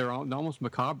 That they're almost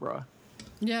macabre.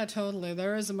 Yeah, totally.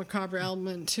 There is a macabre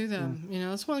element to them. You know,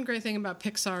 that's one great thing about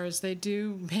Pixar is they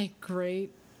do make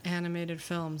great animated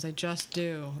films. They just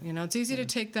do. You know, it's easy to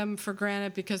take them for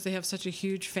granted because they have such a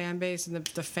huge fan base and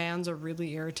the fans are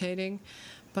really irritating.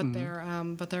 But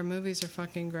their movies are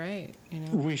fucking great. You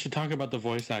know, we should talk about the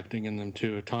voice acting in them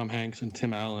too. Tom Hanks and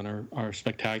Tim Allen are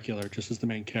spectacular, just as the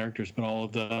main characters. But all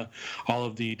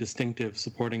of the distinctive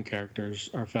supporting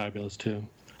characters are fabulous too.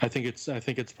 I think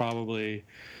it's probably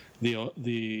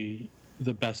the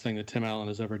the best thing that Tim Allen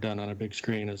has ever done on a big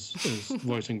screen is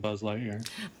voicing Buzz Lightyear.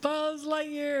 Buzz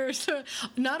Lightyear. So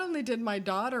not only did my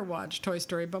daughter watch Toy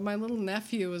Story, but my little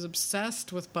nephew was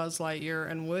obsessed with Buzz Lightyear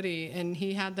and Woody, and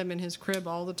he had them in his crib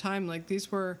all the time. Like,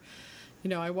 these were,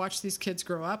 I watched these kids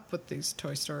grow up with these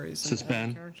Toy Stories. This is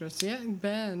Ben. Characters. Yeah,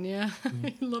 Ben, yeah.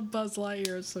 I love Buzz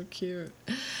Lightyear. It's so cute.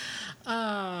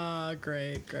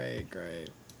 Great.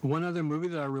 One other movie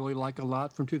that I really like a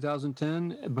lot from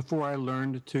 2010, before I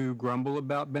learned to grumble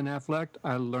about Ben Affleck,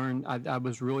 I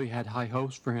had high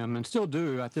hopes for him, and still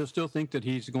do. I still think that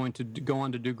he's going to go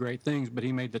on to do great things, but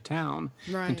he made The Town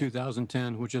in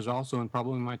 2010, which is also in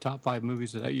probably my top 5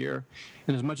 movies of that year.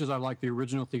 And as much as I like the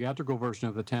original theatrical version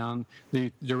of The Town,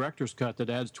 the director's cut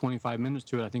that adds 25 minutes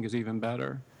to it I think is even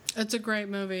better. It's a great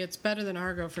movie. It's better than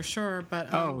Argo for sure, but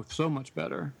so much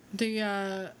better.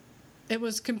 It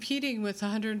was competing with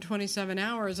 127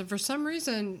 Hours, and for some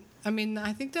reason,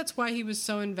 I think that's why he was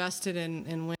so invested in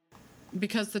winning,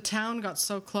 because The Town got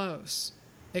so close.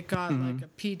 It got like a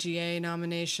PGA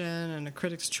nomination and a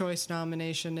Critics' Choice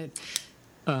nomination.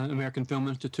 American Film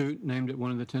Institute named it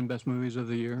one of the 10 best movies of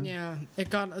the year. Yeah, it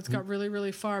got really,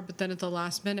 really far, but then at the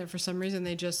last minute, for some reason,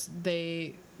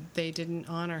 they didn't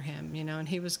honor him, and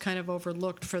he was kind of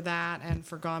overlooked for that and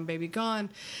for Gone Baby Gone.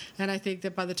 And I think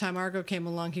that by the time Argo came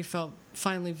along, he felt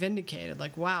finally vindicated.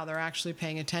 Like, wow, they're actually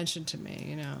paying attention to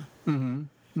me,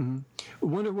 I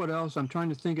wonder what else. I'm trying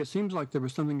to think. It seems like there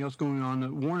was something else going on.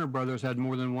 That Warner Brothers had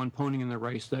more than one pony in the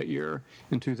race that year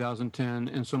in 2010,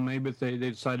 and so maybe they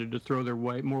decided to throw their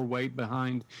more weight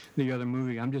behind the other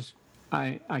movie.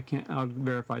 I can't. I'll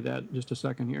verify that just a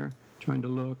second here. Trying to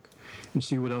look and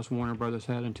see what else Warner Brothers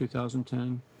had in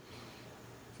 2010.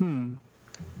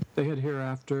 They had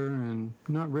Hereafter, and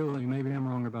not really. Maybe I'm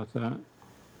wrong about that.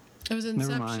 It was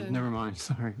Inception. Never mind.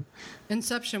 Sorry.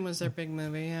 Inception was their big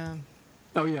movie. Yeah.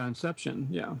 Oh yeah, Inception.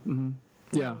 Yeah. Mm-hmm.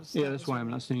 Yeah. That's why I'm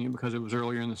not seeing it, because it was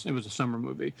earlier it was a summer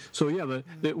movie. So yeah,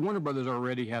 the Warner Brothers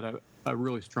already had a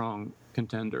really strong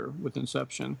contender with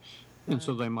Inception. And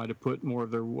so they might have put more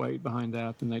of their weight behind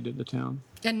that than they did The Town.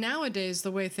 And nowadays,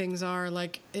 the way things are,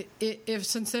 like, if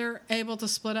since they're able to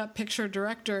split up picture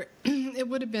director, it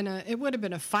would have been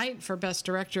a fight for best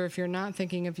director if you're not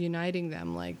thinking of uniting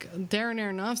them. Like Darren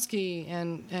Aronofsky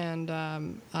and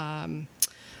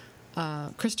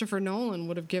Christopher Nolan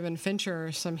would have given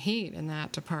Fincher some heat in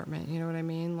that department. You know what I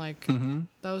mean? Like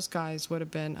those guys would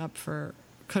have been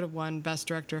could have won Best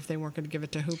Director if they weren't going to give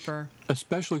it to Hooper.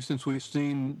 Especially since we've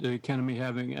seen the Academy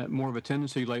having more of a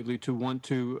tendency lately to want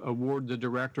to award the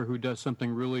director who does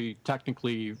something really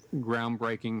technically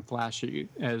groundbreaking, flashy,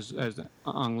 as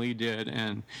Ang Lee did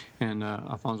and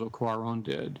Alfonso Cuarón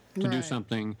did, to do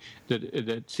something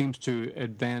that seems to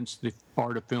advance the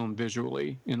art of film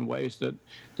visually in ways that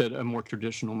a more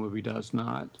traditional movie does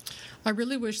not. I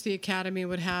really wish the Academy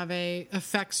would have a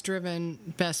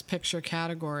effects-driven Best Picture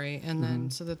category, and then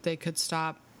so that they could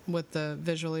stop with the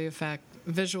visual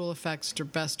effects to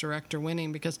Best Director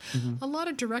winning, because a lot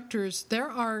of directors, their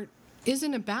art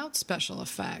isn't about special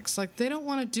effects. Like, they don't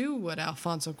want to do what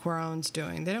Alfonso Cuarón's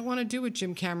doing. They don't want to do what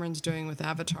Jim Cameron's doing with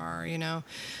Avatar,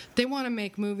 They want to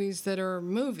make movies that are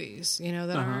movies,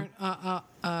 that aren't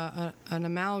an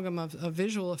amalgam of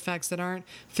visual effects that aren't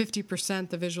 50%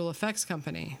 the visual effects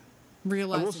company. I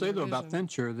will say, though, about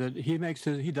Fincher that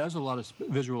he does a lot of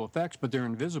visual effects, but they're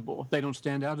invisible. They don't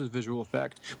stand out as visual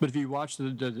effects. But if you watch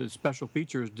the special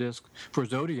features disc for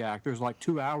Zodiac, there's like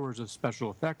 2 hours of special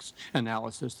effects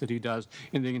analysis that he does,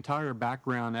 and the entire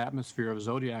background atmosphere of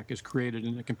Zodiac is created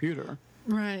in the computer.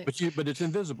 Right. But it's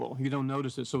invisible. You don't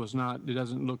notice it, so it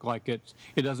doesn't look like it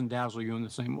doesn't dazzle you in the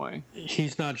same way.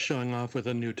 He's not showing off with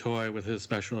a new toy with his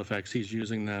special effects. He's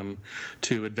using them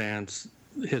to advance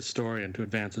his story and to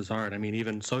advance his art. I mean,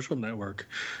 even Social Network,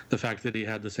 the fact that he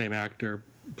had the same actor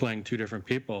playing 2 different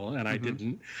people, and I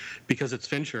didn't, because it's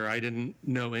Fincher, I didn't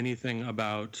know anything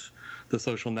about The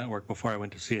Social Network before I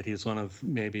went to see it. He's one of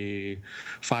maybe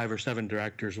 5 or 7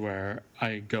 directors where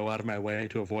I go out of my way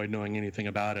to avoid knowing anything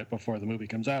about it before the movie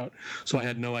comes out. So I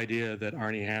had no idea that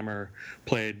Armie Hammer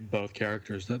played both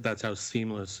characters. That's how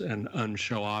seamless and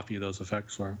unshow-offy those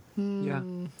effects were. Yeah.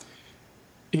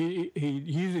 He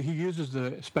uses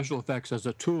the special effects as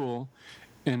a tool,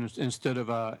 instead of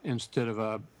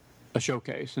a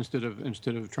showcase. Instead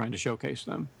of trying to showcase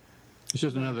them, it's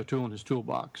just another tool in his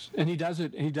toolbox. And he does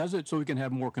it so he can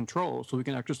have more control, so he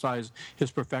can exercise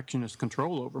his perfectionist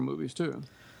control over movies too.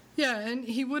 Yeah, and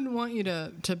he wouldn't want you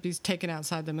to be taken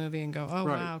outside the movie and go, oh,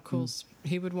 wow, cool.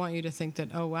 He would want you to think that,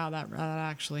 oh, wow, that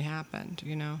actually happened,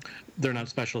 They're not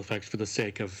special effects for the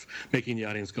sake of making the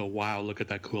audience go, wow, look at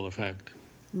that cool effect.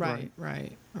 Right.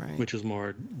 Which is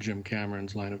more Jim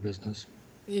Cameron's line of business.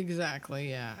 Exactly,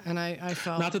 yeah. And I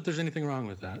felt... Not that there's anything wrong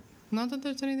with that. Not that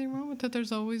there's anything wrong with that.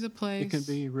 There's always a place. It can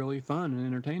be really fun and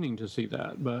entertaining to see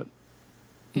that, but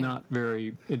not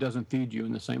very... It doesn't feed you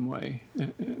in the same way,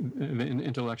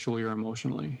 intellectually or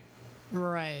emotionally.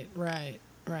 Right.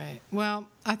 Well,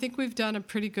 I think we've done a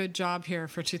pretty good job here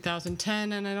for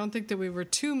 2010, and I don't think that we were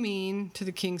too mean to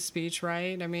the King's Speech,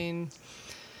 right? I mean,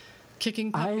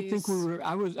 kicking puppies. I think we were.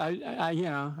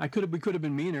 We could have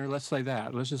been meaner. Let's say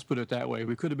that. Let's just put it that way.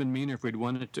 We could have been meaner if we'd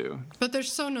wanted to. But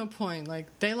there's so no point. Like,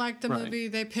 they liked the Right. movie,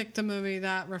 they picked the movie,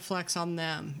 that reflects on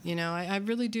them. You know, I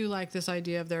really do like this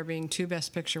idea of there being 2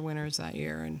 Best Picture winners that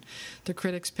year, and the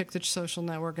critics picked The Social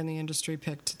Network and the industry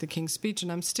picked The King's Speech,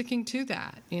 and I'm sticking to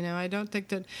that. You know, I don't think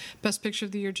that Best Picture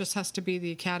of the Year just has to be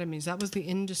the Academy's. That was the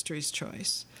industry's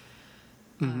choice.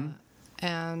 Mm-hmm.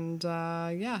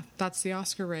 That's the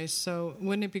Oscar race. So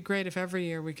wouldn't it be great if every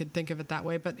year we could think of it that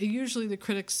way? But usually the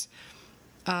critics,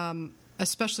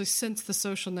 especially since The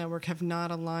Social Network, have not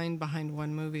aligned behind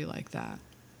one movie like that.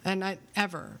 And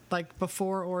ever, like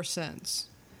before or since.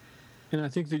 And I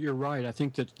think that you're right. I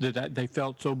think that they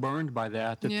felt so burned by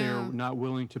that they're not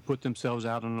willing to put themselves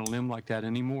out on a limb like that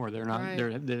anymore. They're not.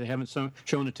 Right. They haven't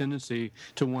shown a tendency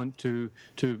to want to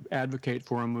advocate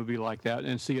for a movie like that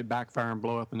and see it backfire and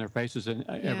blow up in their faces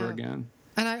ever again.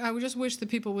 And I would just wish that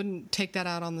people wouldn't take that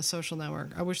out on The Social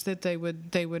Network. I wish that they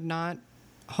would not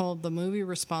hold the movie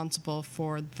responsible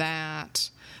for that,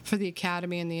 for the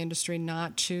Academy and the industry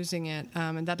not choosing it.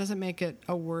 And that doesn't make it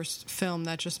a worse film.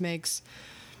 That just makes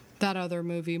that other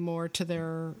movie more to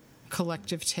their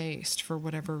collective taste for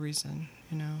whatever reason,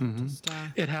 you know. Mm-hmm.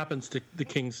 It happens to The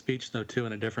King's Speech, though, too,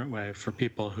 in a different way. For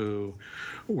people who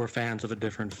were fans of a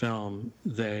different film,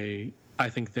 I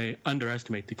think they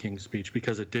underestimate The King's Speech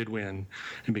because it did win,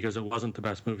 and because it wasn't the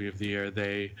best movie of the year,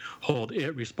 they hold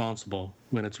it responsible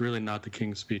when it's really not The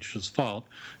King's Speech's fault.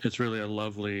 It's really a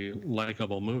lovely,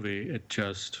 likable movie. It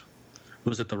just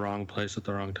was at the wrong place at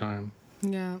the wrong time.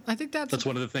 Yeah, I think that's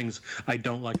one of the things I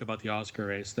don't like about the Oscar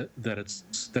race, that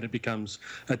it becomes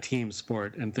a team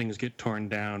sport and things get torn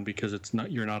down because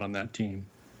you're not on that team.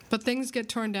 But things get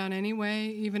torn down anyway,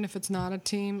 even if it's not a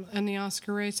team in the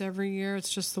Oscar race every year. It's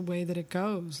just the way that it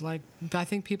goes. Like, I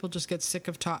think people just get sick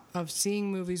of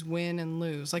seeing movies win and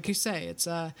lose. Like you say, it's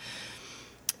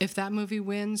if that movie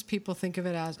wins, people think of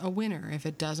it as a winner. If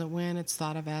it doesn't win, it's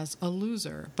thought of as a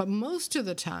loser. But most of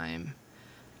the time,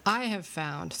 I have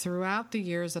found throughout the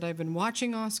years that I've been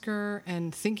watching Oscar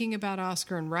and thinking about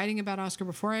Oscar and writing about Oscar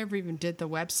before I ever even did the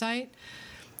website,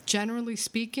 generally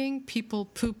speaking, people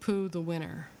poo-poo the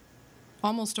winner.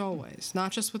 Almost always.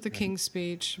 Not just with The King's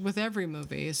Speech, with every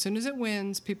movie. As soon as it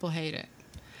wins, people hate it.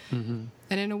 Mm-hmm.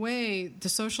 And in a way, The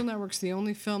Social Network's the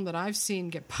only film that I've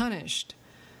seen get punished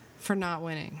for not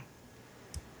winning.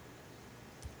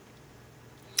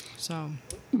 So,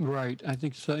 right, I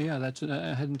think so. Yeah,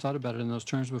 I hadn't thought about it in those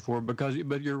terms before.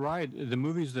 But you're right. The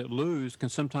movies that lose can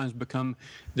sometimes become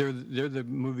they're the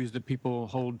movies that people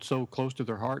hold so close to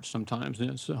their hearts sometimes,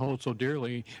 and hold so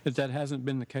dearly. That hasn't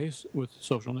been the case with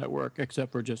Social Network,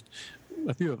 except for just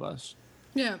a few of us.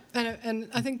 Yeah, and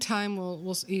I think time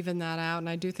will even that out, and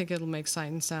I do think it'll make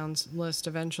Sight and Sound's list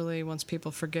eventually once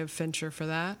people forgive Fincher for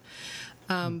that.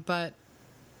 But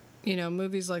you know,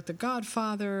 movies like The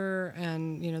Godfather,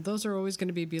 and, you know, those are always going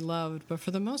to be beloved. But for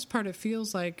the most part, it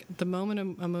feels like the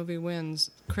moment a movie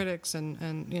wins, critics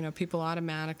and you know, people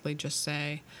automatically just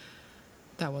say,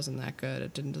 that wasn't that good.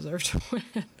 It didn't deserve to win.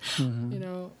 Mm-hmm. You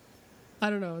know,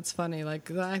 I don't know. It's funny. Like,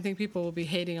 I think people will be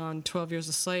hating on 12 Years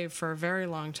a Slave for a very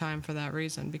long time for that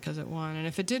reason, because it won. And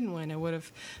if it didn't win, it would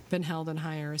have been held in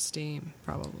higher esteem,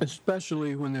 probably.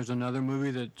 Especially when there's another movie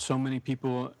that so many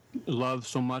people love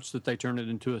so much that they turn it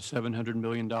into a $700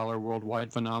 million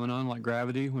worldwide phenomenon like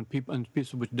Gravity,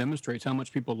 which demonstrates how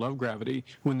much people love Gravity.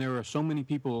 When there are so many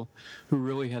people who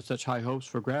really had such high hopes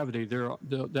for Gravity,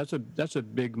 that's a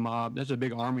big mob, that's a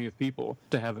big army of people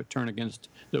to have it turn against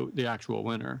the actual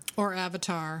winner. Or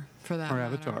Avatar, for that matter.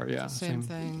 Avatar, yeah. Same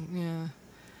thing, yeah.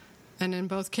 And in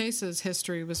both cases,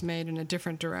 history was made in a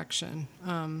different direction.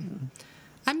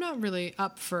 I'm not really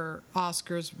up for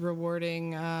Oscars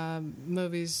rewarding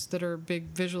movies that are big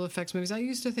visual effects movies. I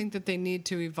used to think that they need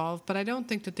to evolve, but I don't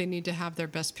think that they need to have their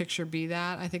best picture be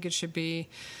that. I think it should be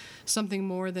something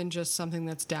more than just something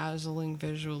that's dazzling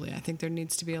visually. I think there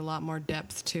needs to be a lot more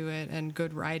depth to it, and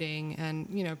good writing, and,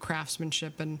 you know,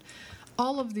 craftsmanship, and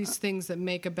all of these things that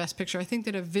make a best picture. I think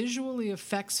that a visually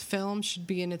effects film should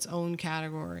be in its own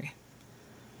category.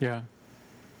 Yeah.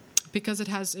 Because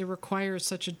it requires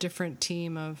such a different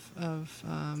team of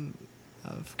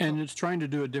and it's trying to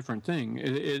do a different thing.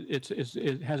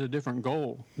 It has a different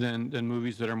goal than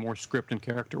movies that are more script and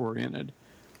character oriented.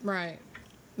 Right.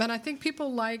 And I think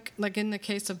people like in the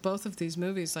case of both of these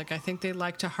movies, like I think they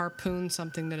like to harpoon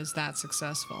something that is that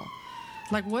successful.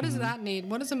 Like, what does that need?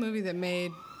 What does a movie that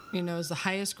made, is the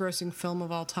highest grossing film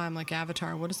of all time, like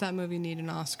Avatar, what does that movie need an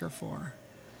Oscar for?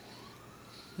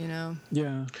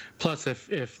 Yeah. Plus,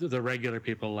 if the regular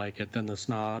people like it, then the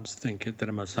snobs think that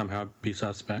it must somehow be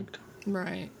suspect.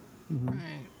 Right.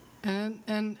 Right.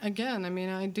 And again, I mean,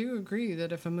 I do agree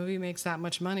that if a movie makes that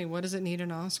much money, what does it need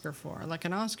an Oscar for? Like,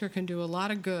 an Oscar can do a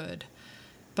lot of good,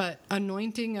 but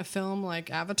anointing a film like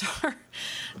Avatar,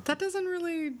 that doesn't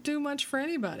really do much for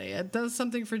anybody. It does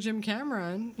something for Jim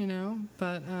Cameron,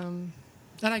 but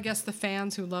and I guess the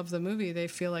fans who love the movie, they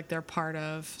feel like they're part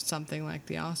of something like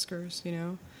the Oscars,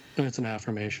 And it's an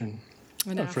affirmation.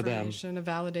 For them. A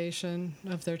validation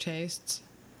of their tastes.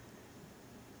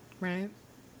 Right?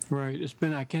 Right.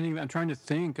 I'm trying to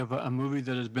think of a movie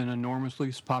that has been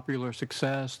enormously popular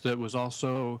success that has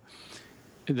also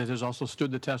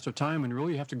stood the test of time, and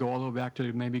really you have to go all the way back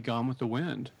to maybe Gone with the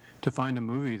Wind to find a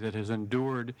movie that has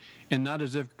endured, and not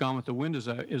as if Gone with the Wind is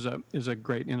a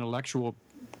great intellectual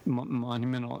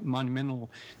monumental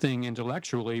thing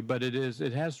intellectually, but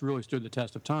it has really stood the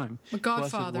test of time. But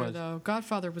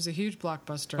Godfather was a huge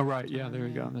blockbuster. Oh right, yeah, there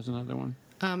you go. There's another one.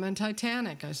 And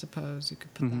Titanic, I suppose you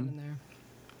could put that in there.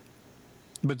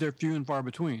 But they're few and far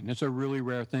between. It's a really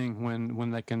rare thing when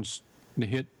they can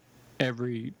hit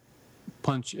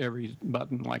punch every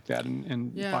button like that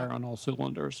and fire on all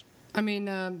cylinders. I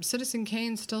mean, Citizen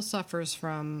Kane still suffers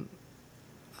from.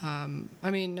 How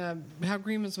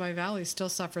Green Was My Valley still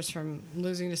suffers from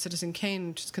losing to Citizen Kane,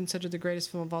 which is considered the greatest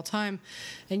film of all time.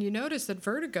 And you notice that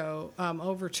Vertigo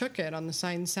overtook it on the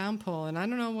Sight and Sound poll. And I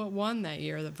don't know what won that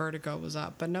year that Vertigo was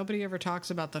up, but nobody ever talks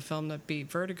about the film that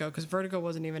beat Vertigo because Vertigo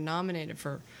wasn't even nominated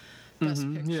for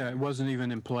Best Picture. Yeah, it wasn't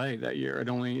even in play that year. It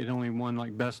only won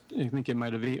like best. I think it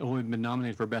might have only been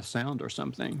nominated for Best Sound or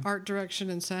something. Art,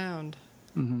 Direction, and Sound.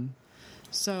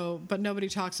 So, but nobody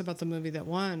talks about the movie that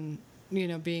won.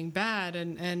 Being bad,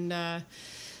 and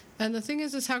the thing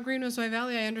is How Green Was My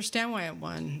Valley. I understand why it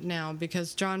won now,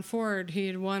 because John Ford, he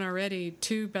had won already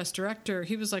 2 Best Director.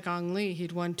 He was like Ang Lee.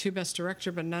 He'd won 2 Best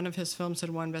Director, but none of his films had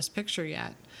won Best Picture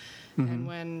yet. And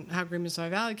when How Green Was My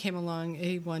Valley came along,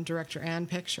 he won Director and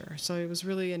Picture. So it was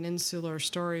really an insular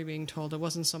story being told. It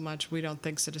wasn't so much, we don't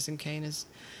think Citizen Kane is.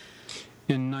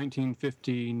 In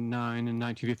 1959 and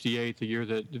 1958, the year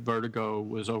that Vertigo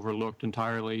was overlooked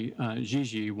entirely,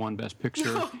 Gigi won Best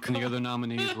Picture, and the other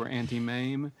nominees were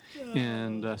Anti-Mame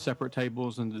and Separate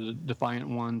Tables and The Defiant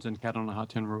Ones and Cat on a Hot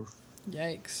Tin Roof.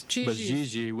 Yikes. But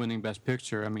Gigi winning Best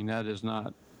Picture, I mean, that's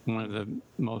not one of the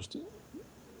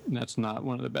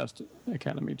best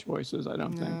Academy choices, I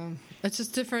don't think. It's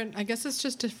just different. I guess it's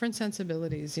just different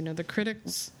sensibilities. The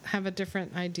critics have a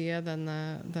different idea than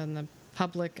the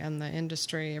public and the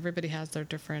industry. Everybody has their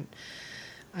different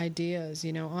ideas.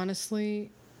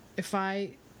 Honestly,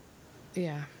 I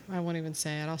won't even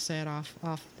say it. I'll say it off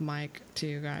the mic to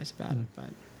you guys about it. But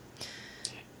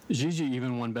Gigi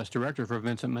even won Best Director for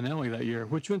Vincent Minnelli that year,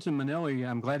 which Vincent Minnelli,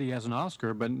 I'm glad he has an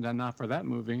Oscar, but not for that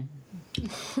movie.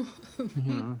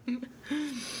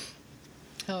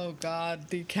 Oh, God,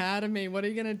 the Academy. What are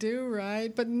you going to do,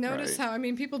 right? But notice how,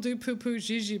 people do poo-poo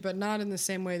Gigi, but not in the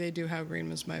same way they do How Green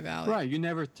Was My Valley. Right, you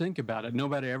never think about it.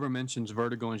 Nobody ever mentions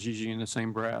Vertigo and Gigi in the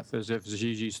same breath, as if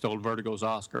Gigi stole Vertigo's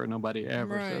Oscar. Nobody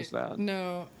ever says that.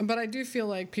 No, but I do feel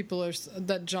like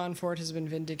that John Ford has been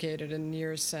vindicated in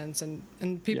years since,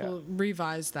 and people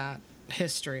revise that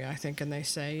history, I think, and they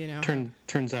say,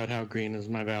 Turns out How Green Is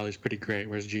My Valley is pretty great,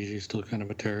 whereas Gigi's still kind of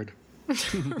a turd.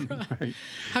 Right.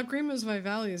 How Green Was My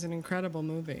Valley is an incredible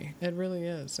movie. It really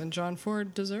is. And John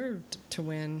Ford deserved to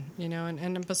win,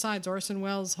 and besides, Orson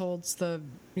Welles holds the,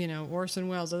 Orson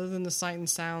Welles, other than the Sight and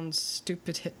Sound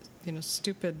stupid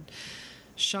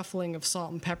shuffling of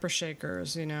salt and pepper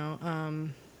shakers,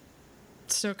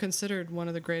 still considered one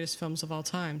of the greatest films of all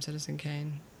time, Citizen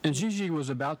Kane. And Gigi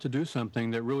was about to do something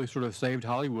that really sort of saved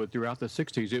Hollywood throughout the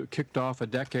 60s. It kicked off a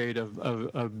decade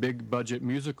of big-budget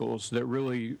musicals that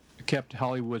really kept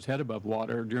Hollywood's head above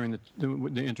water during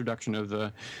the introduction of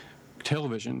the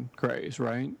television craze,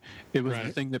 right? It was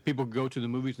the thing that people go to the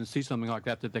movies and see something like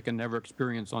that they can never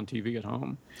experience on TV at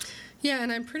home. Yeah,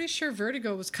 and I'm pretty sure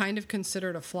Vertigo was kind of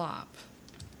considered a flop.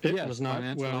 It was not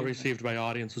well received by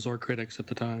audiences or critics at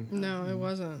the time. No, it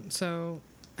wasn't. So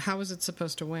how was it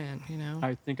supposed to win,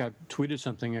 I think I tweeted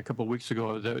something a couple of weeks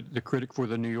ago. The critic for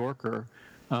The New Yorker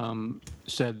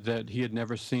said that he had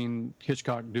never seen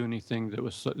Hitchcock do anything that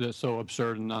was so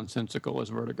absurd and nonsensical as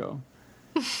Vertigo.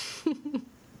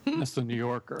 That's the New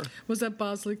Yorker. Was that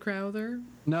Bosley Crowther?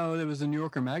 No, it was the New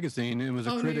Yorker magazine. It was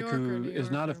a critic who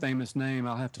is not a famous name.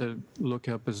 I'll have to look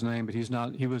up his name, but he's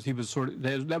not. He was sort of.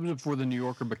 That was before the New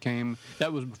Yorker became.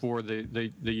 That was before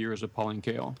the years of Pauline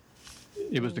Kael.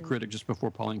 It was the critic just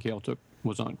before Pauline Kael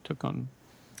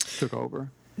took over.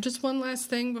 Just one last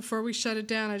thing before we shut it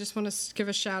down. I just want to give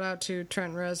a shout out to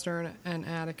Trent Reznor and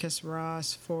Atticus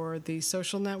Ross for The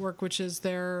Social Network, which is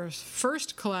their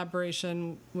first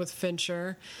collaboration with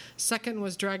Fincher. Second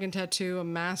was Dragon Tattoo, a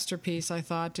masterpiece, I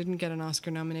thought, didn't get an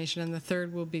Oscar nomination. And the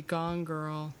third will be Gone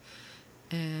Girl.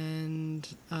 And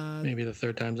maybe the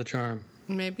third time's a charm.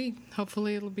 Maybe.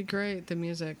 Hopefully it'll be great, the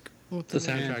music. The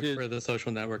soundtrack for The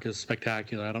Social Network is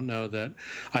spectacular. I don't know that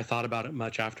I thought about it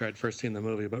much after I'd first seen the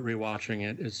movie, but rewatching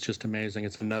it, it's just amazing.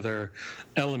 It's another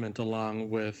element along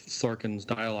with Sorkin's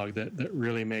dialogue that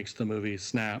really makes the movie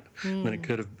snap when it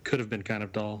could have been kind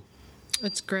of dull.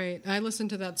 It's great. I listen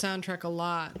to that soundtrack a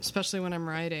lot, especially when I'm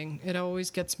writing. It always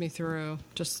gets me through.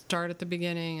 Just start at the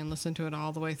beginning and listen to it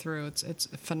all the way through. It's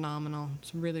phenomenal.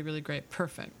 It's really, really great.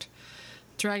 Perfect.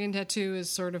 Dragon Tattoo is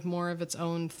sort of more of its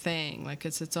own thing. Like,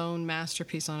 it's its own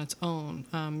masterpiece on its own.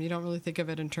 You don't really think of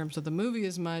it in terms of the movie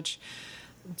as much.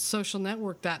 Social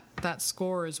Network, that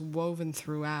score is woven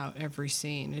throughout every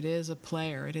scene. It is a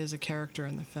player. It is a character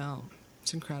in the film.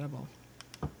 It's incredible.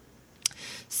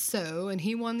 So, and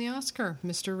he won the Oscar.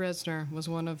 Mr. Reznor was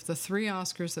one of the 3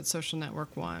 Oscars that Social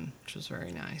Network won, which was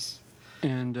very nice.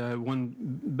 And won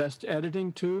Best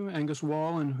Editing too, Angus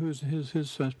Wall, and who's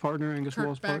his partner, Angus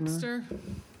Wall's partner?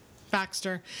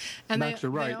 Baxter. And Baxter,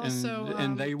 right. They also,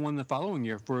 and they won the following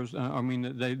year for,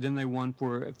 they won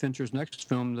for Fincher's next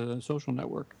film, The Social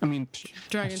Network.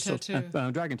 Dragon Tattoo.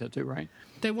 Dragon Tattoo, right.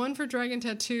 They won for Dragon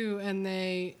Tattoo, and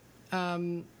they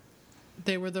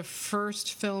were the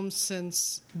first film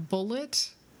since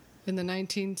Bullitt in the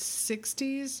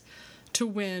 1960s to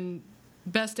win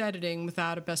Best Editing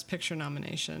without a Best Picture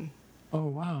nomination. Oh,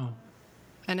 wow.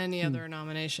 And any other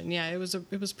nomination. Yeah, it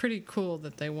was pretty cool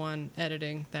that they won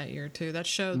editing that year too. That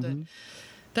showed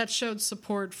that showed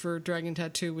support for Dragon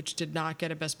Tattoo, which did not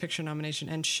get a Best Picture nomination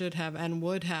and should have and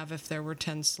would have if there were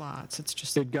 10 slots. It's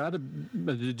just the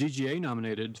DGA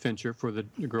nominated Fincher for the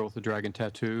Girl with the Dragon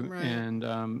Tattoo, right. And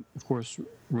of course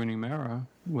Rooney Mara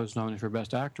was nominated for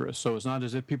Best Actress. So it's not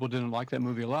as if people didn't like that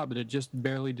movie a lot, but it just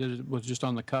barely did. It was just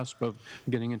on the cusp of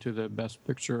getting into the Best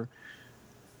Picture.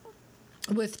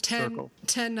 With 10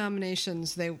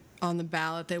 nominations on the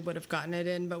ballot, they would have gotten it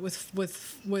in. But with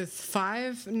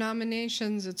 5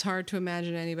 nominations, it's hard to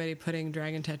imagine anybody putting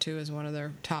Dragon Tattoo as one of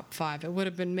their top 5. It would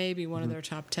have been maybe one of their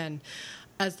top 10.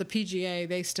 As the PGA,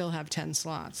 they still have 10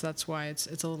 slots. That's why it's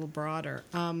a little broader.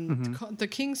 The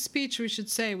King's Speech, we should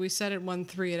say, we said it won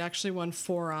 3. It actually won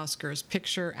 4 Oscars: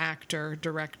 picture, actor,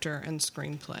 director, and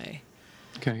screenplay.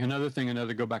 Okay,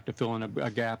 go back to fill in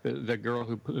a gap.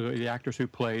 The actress who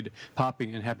played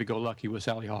Poppy in Happy Go Lucky was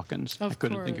Sally Hawkins. I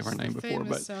couldn't think of her name before,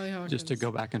 but just to go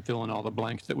back and fill in all the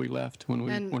blanks that we left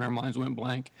when our minds went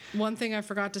blank. One thing I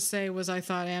forgot to say was I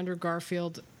thought Andrew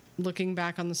Garfield, looking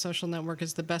back on The Social Network,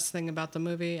 is the best thing about the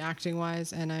movie,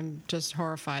 acting-wise, and I'm just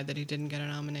horrified that he didn't get a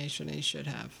nomination. He should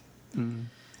have.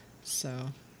 So,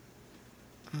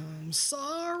 I'm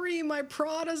sorry, my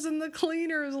Prada's in the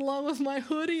cleaners along with my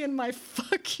hoodie and my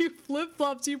fuck you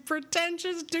flip-flops, you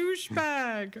pretentious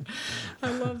douchebag.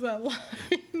 I love that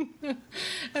line.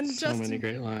 And so many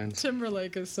great lines.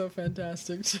 Timberlake is so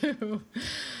fantastic, too.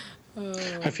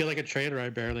 I feel like a traitor. I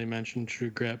barely mentioned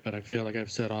True Grit, but I feel like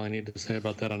I've said all I need to say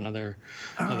about that on other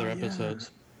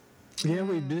episodes. Yeah,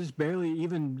 we just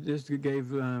gave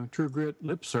True Grit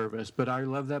lip service, but I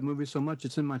love that movie so much.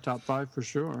 It's in my top 5 for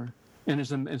sure. And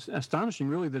it's astonishing,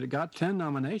 really, that it got 10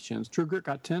 nominations. True Grit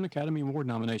got 10 Academy Award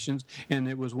nominations, and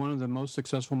it was one of the most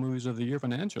successful movies of the year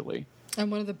financially.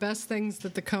 And one of the best things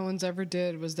that the Coens ever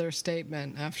did was their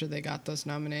statement after they got those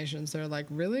nominations. They're like,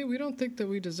 really? We don't think that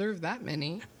we deserve that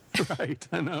many. Right,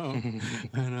 I know.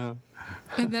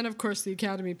 And then, of course, the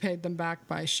Academy paid them back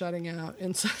by shutting out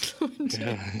Inside Llewyn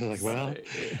Davis. Yeah, like, well,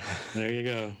 there you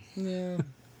go. Yeah.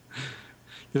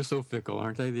 They're so fickle,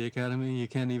 aren't they, the Academy? You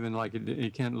can't even,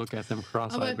 you can't look at them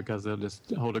cross-eyed because they'll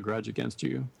just hold a grudge against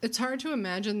you. It's hard to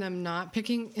imagine them not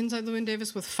picking Inside Llewyn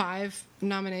Davis with 5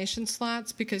 nomination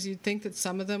slots, because you'd think that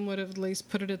some of them would have at least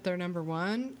put it at their number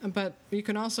 1. But you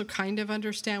can also kind of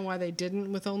understand why they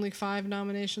didn't with only 5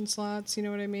 nomination slots. You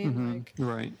know what I mean?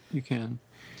 Right, you can.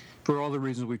 For all the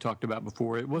reasons we talked about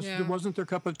before, it wasn't their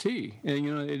cup of tea. And,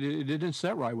 it didn't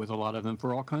set right with a lot of them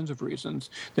for all kinds of reasons.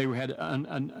 They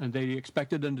they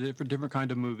expected a different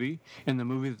kind of movie, and the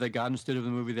movie that they got instead of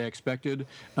the movie they expected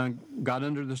got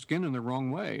under the skin in the wrong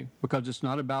way, because it's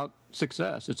not about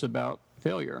success; it's about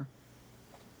failure.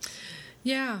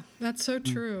 Yeah, that's so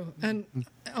true. And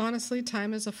honestly,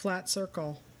 time is a flat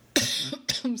circle.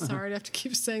 I'm sorry to have to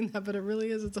keep saying that, but it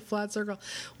really is. It's a flat circle.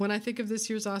 When I think of this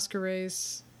year's Oscar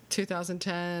race,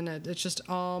 2010, it just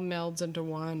all melds into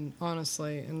one,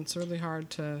 honestly, and it's really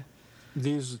hard to...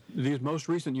 These most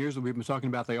recent years that we've been talking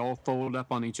about, they all fold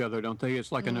up on each other, don't they?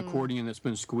 It's like an accordion that's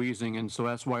been squeezing, and so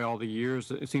that's why all the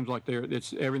years, it seems like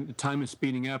time is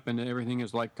speeding up and everything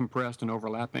is like compressed and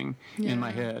overlapping in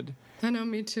my head. I know,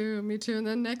 me too. And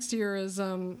then next year is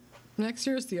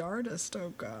The Artist.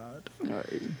 Oh God.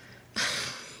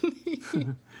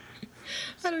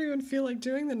 I don't even feel like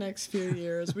doing the next few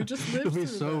years. We just lived through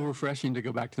It'll be so refreshing to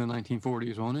go back to the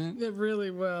 1940s, won't it? It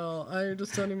really will. I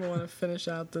just don't even want to finish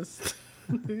out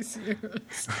these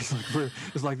years.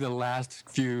 It's like the last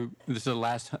few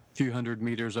hundred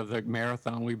meters of the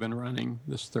marathon we've been running,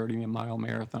 this 30-mile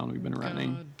marathon we've been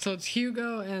running. God. So it's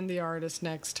Hugo and The Artist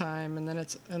next time, and then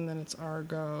it's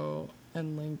Argo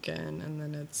and Lincoln, and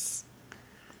then it's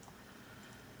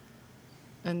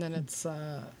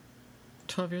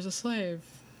 12 Years a Slave.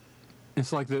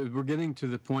 It's like we're getting to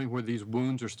the point where these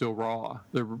wounds are still raw.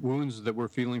 The wounds that we're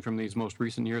feeling from these most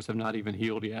recent years have not even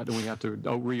healed yet, and we have to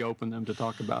reopen them to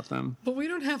talk about them. But we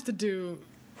don't have to do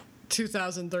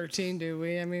 2013, do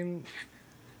we? I mean,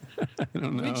 I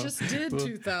don't know. We just did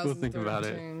 2013. We'll think about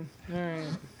it. All right.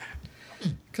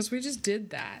 Because we just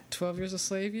did that, 12 Years a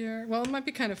Slave year. Well, it might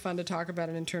be kind of fun to talk about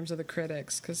it in terms of the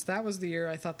critics, because that was the year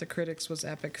I thought the critics was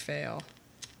epic fail.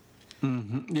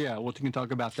 Mm-hmm. Yeah, well, we can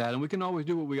talk about that. And we can always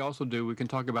do what we also do. We can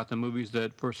talk about the movies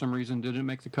that, for some reason, didn't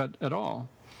make the cut at all.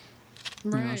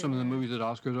 Right. Some of the movies that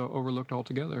Oscars overlooked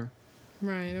altogether.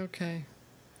 Right, okay.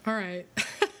 All right.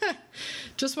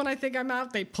 Just when I think I'm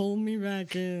out, they pull me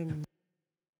back in.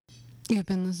 You've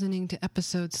been listening to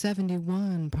episode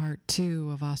 71, part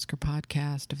 2 of Oscar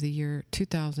Podcast of the year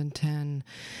 2010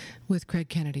 with Craig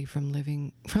Kennedy from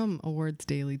Awards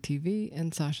Daily TV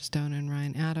and Sasha Stone and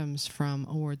Ryan Adams from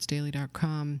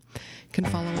awardsdaily.com. You can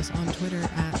follow us on Twitter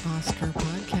at Oscar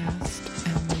Podcast,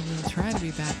 and we will try to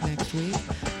be back next week.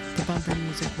 The bumper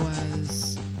music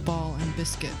was Ball and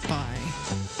Biscuit by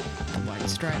The White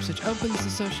Stripes, which opens the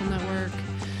Social Network,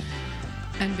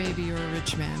 and Baby You're a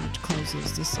Rich Man, which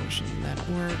closes the Social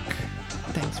Network.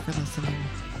 Thanks for listening.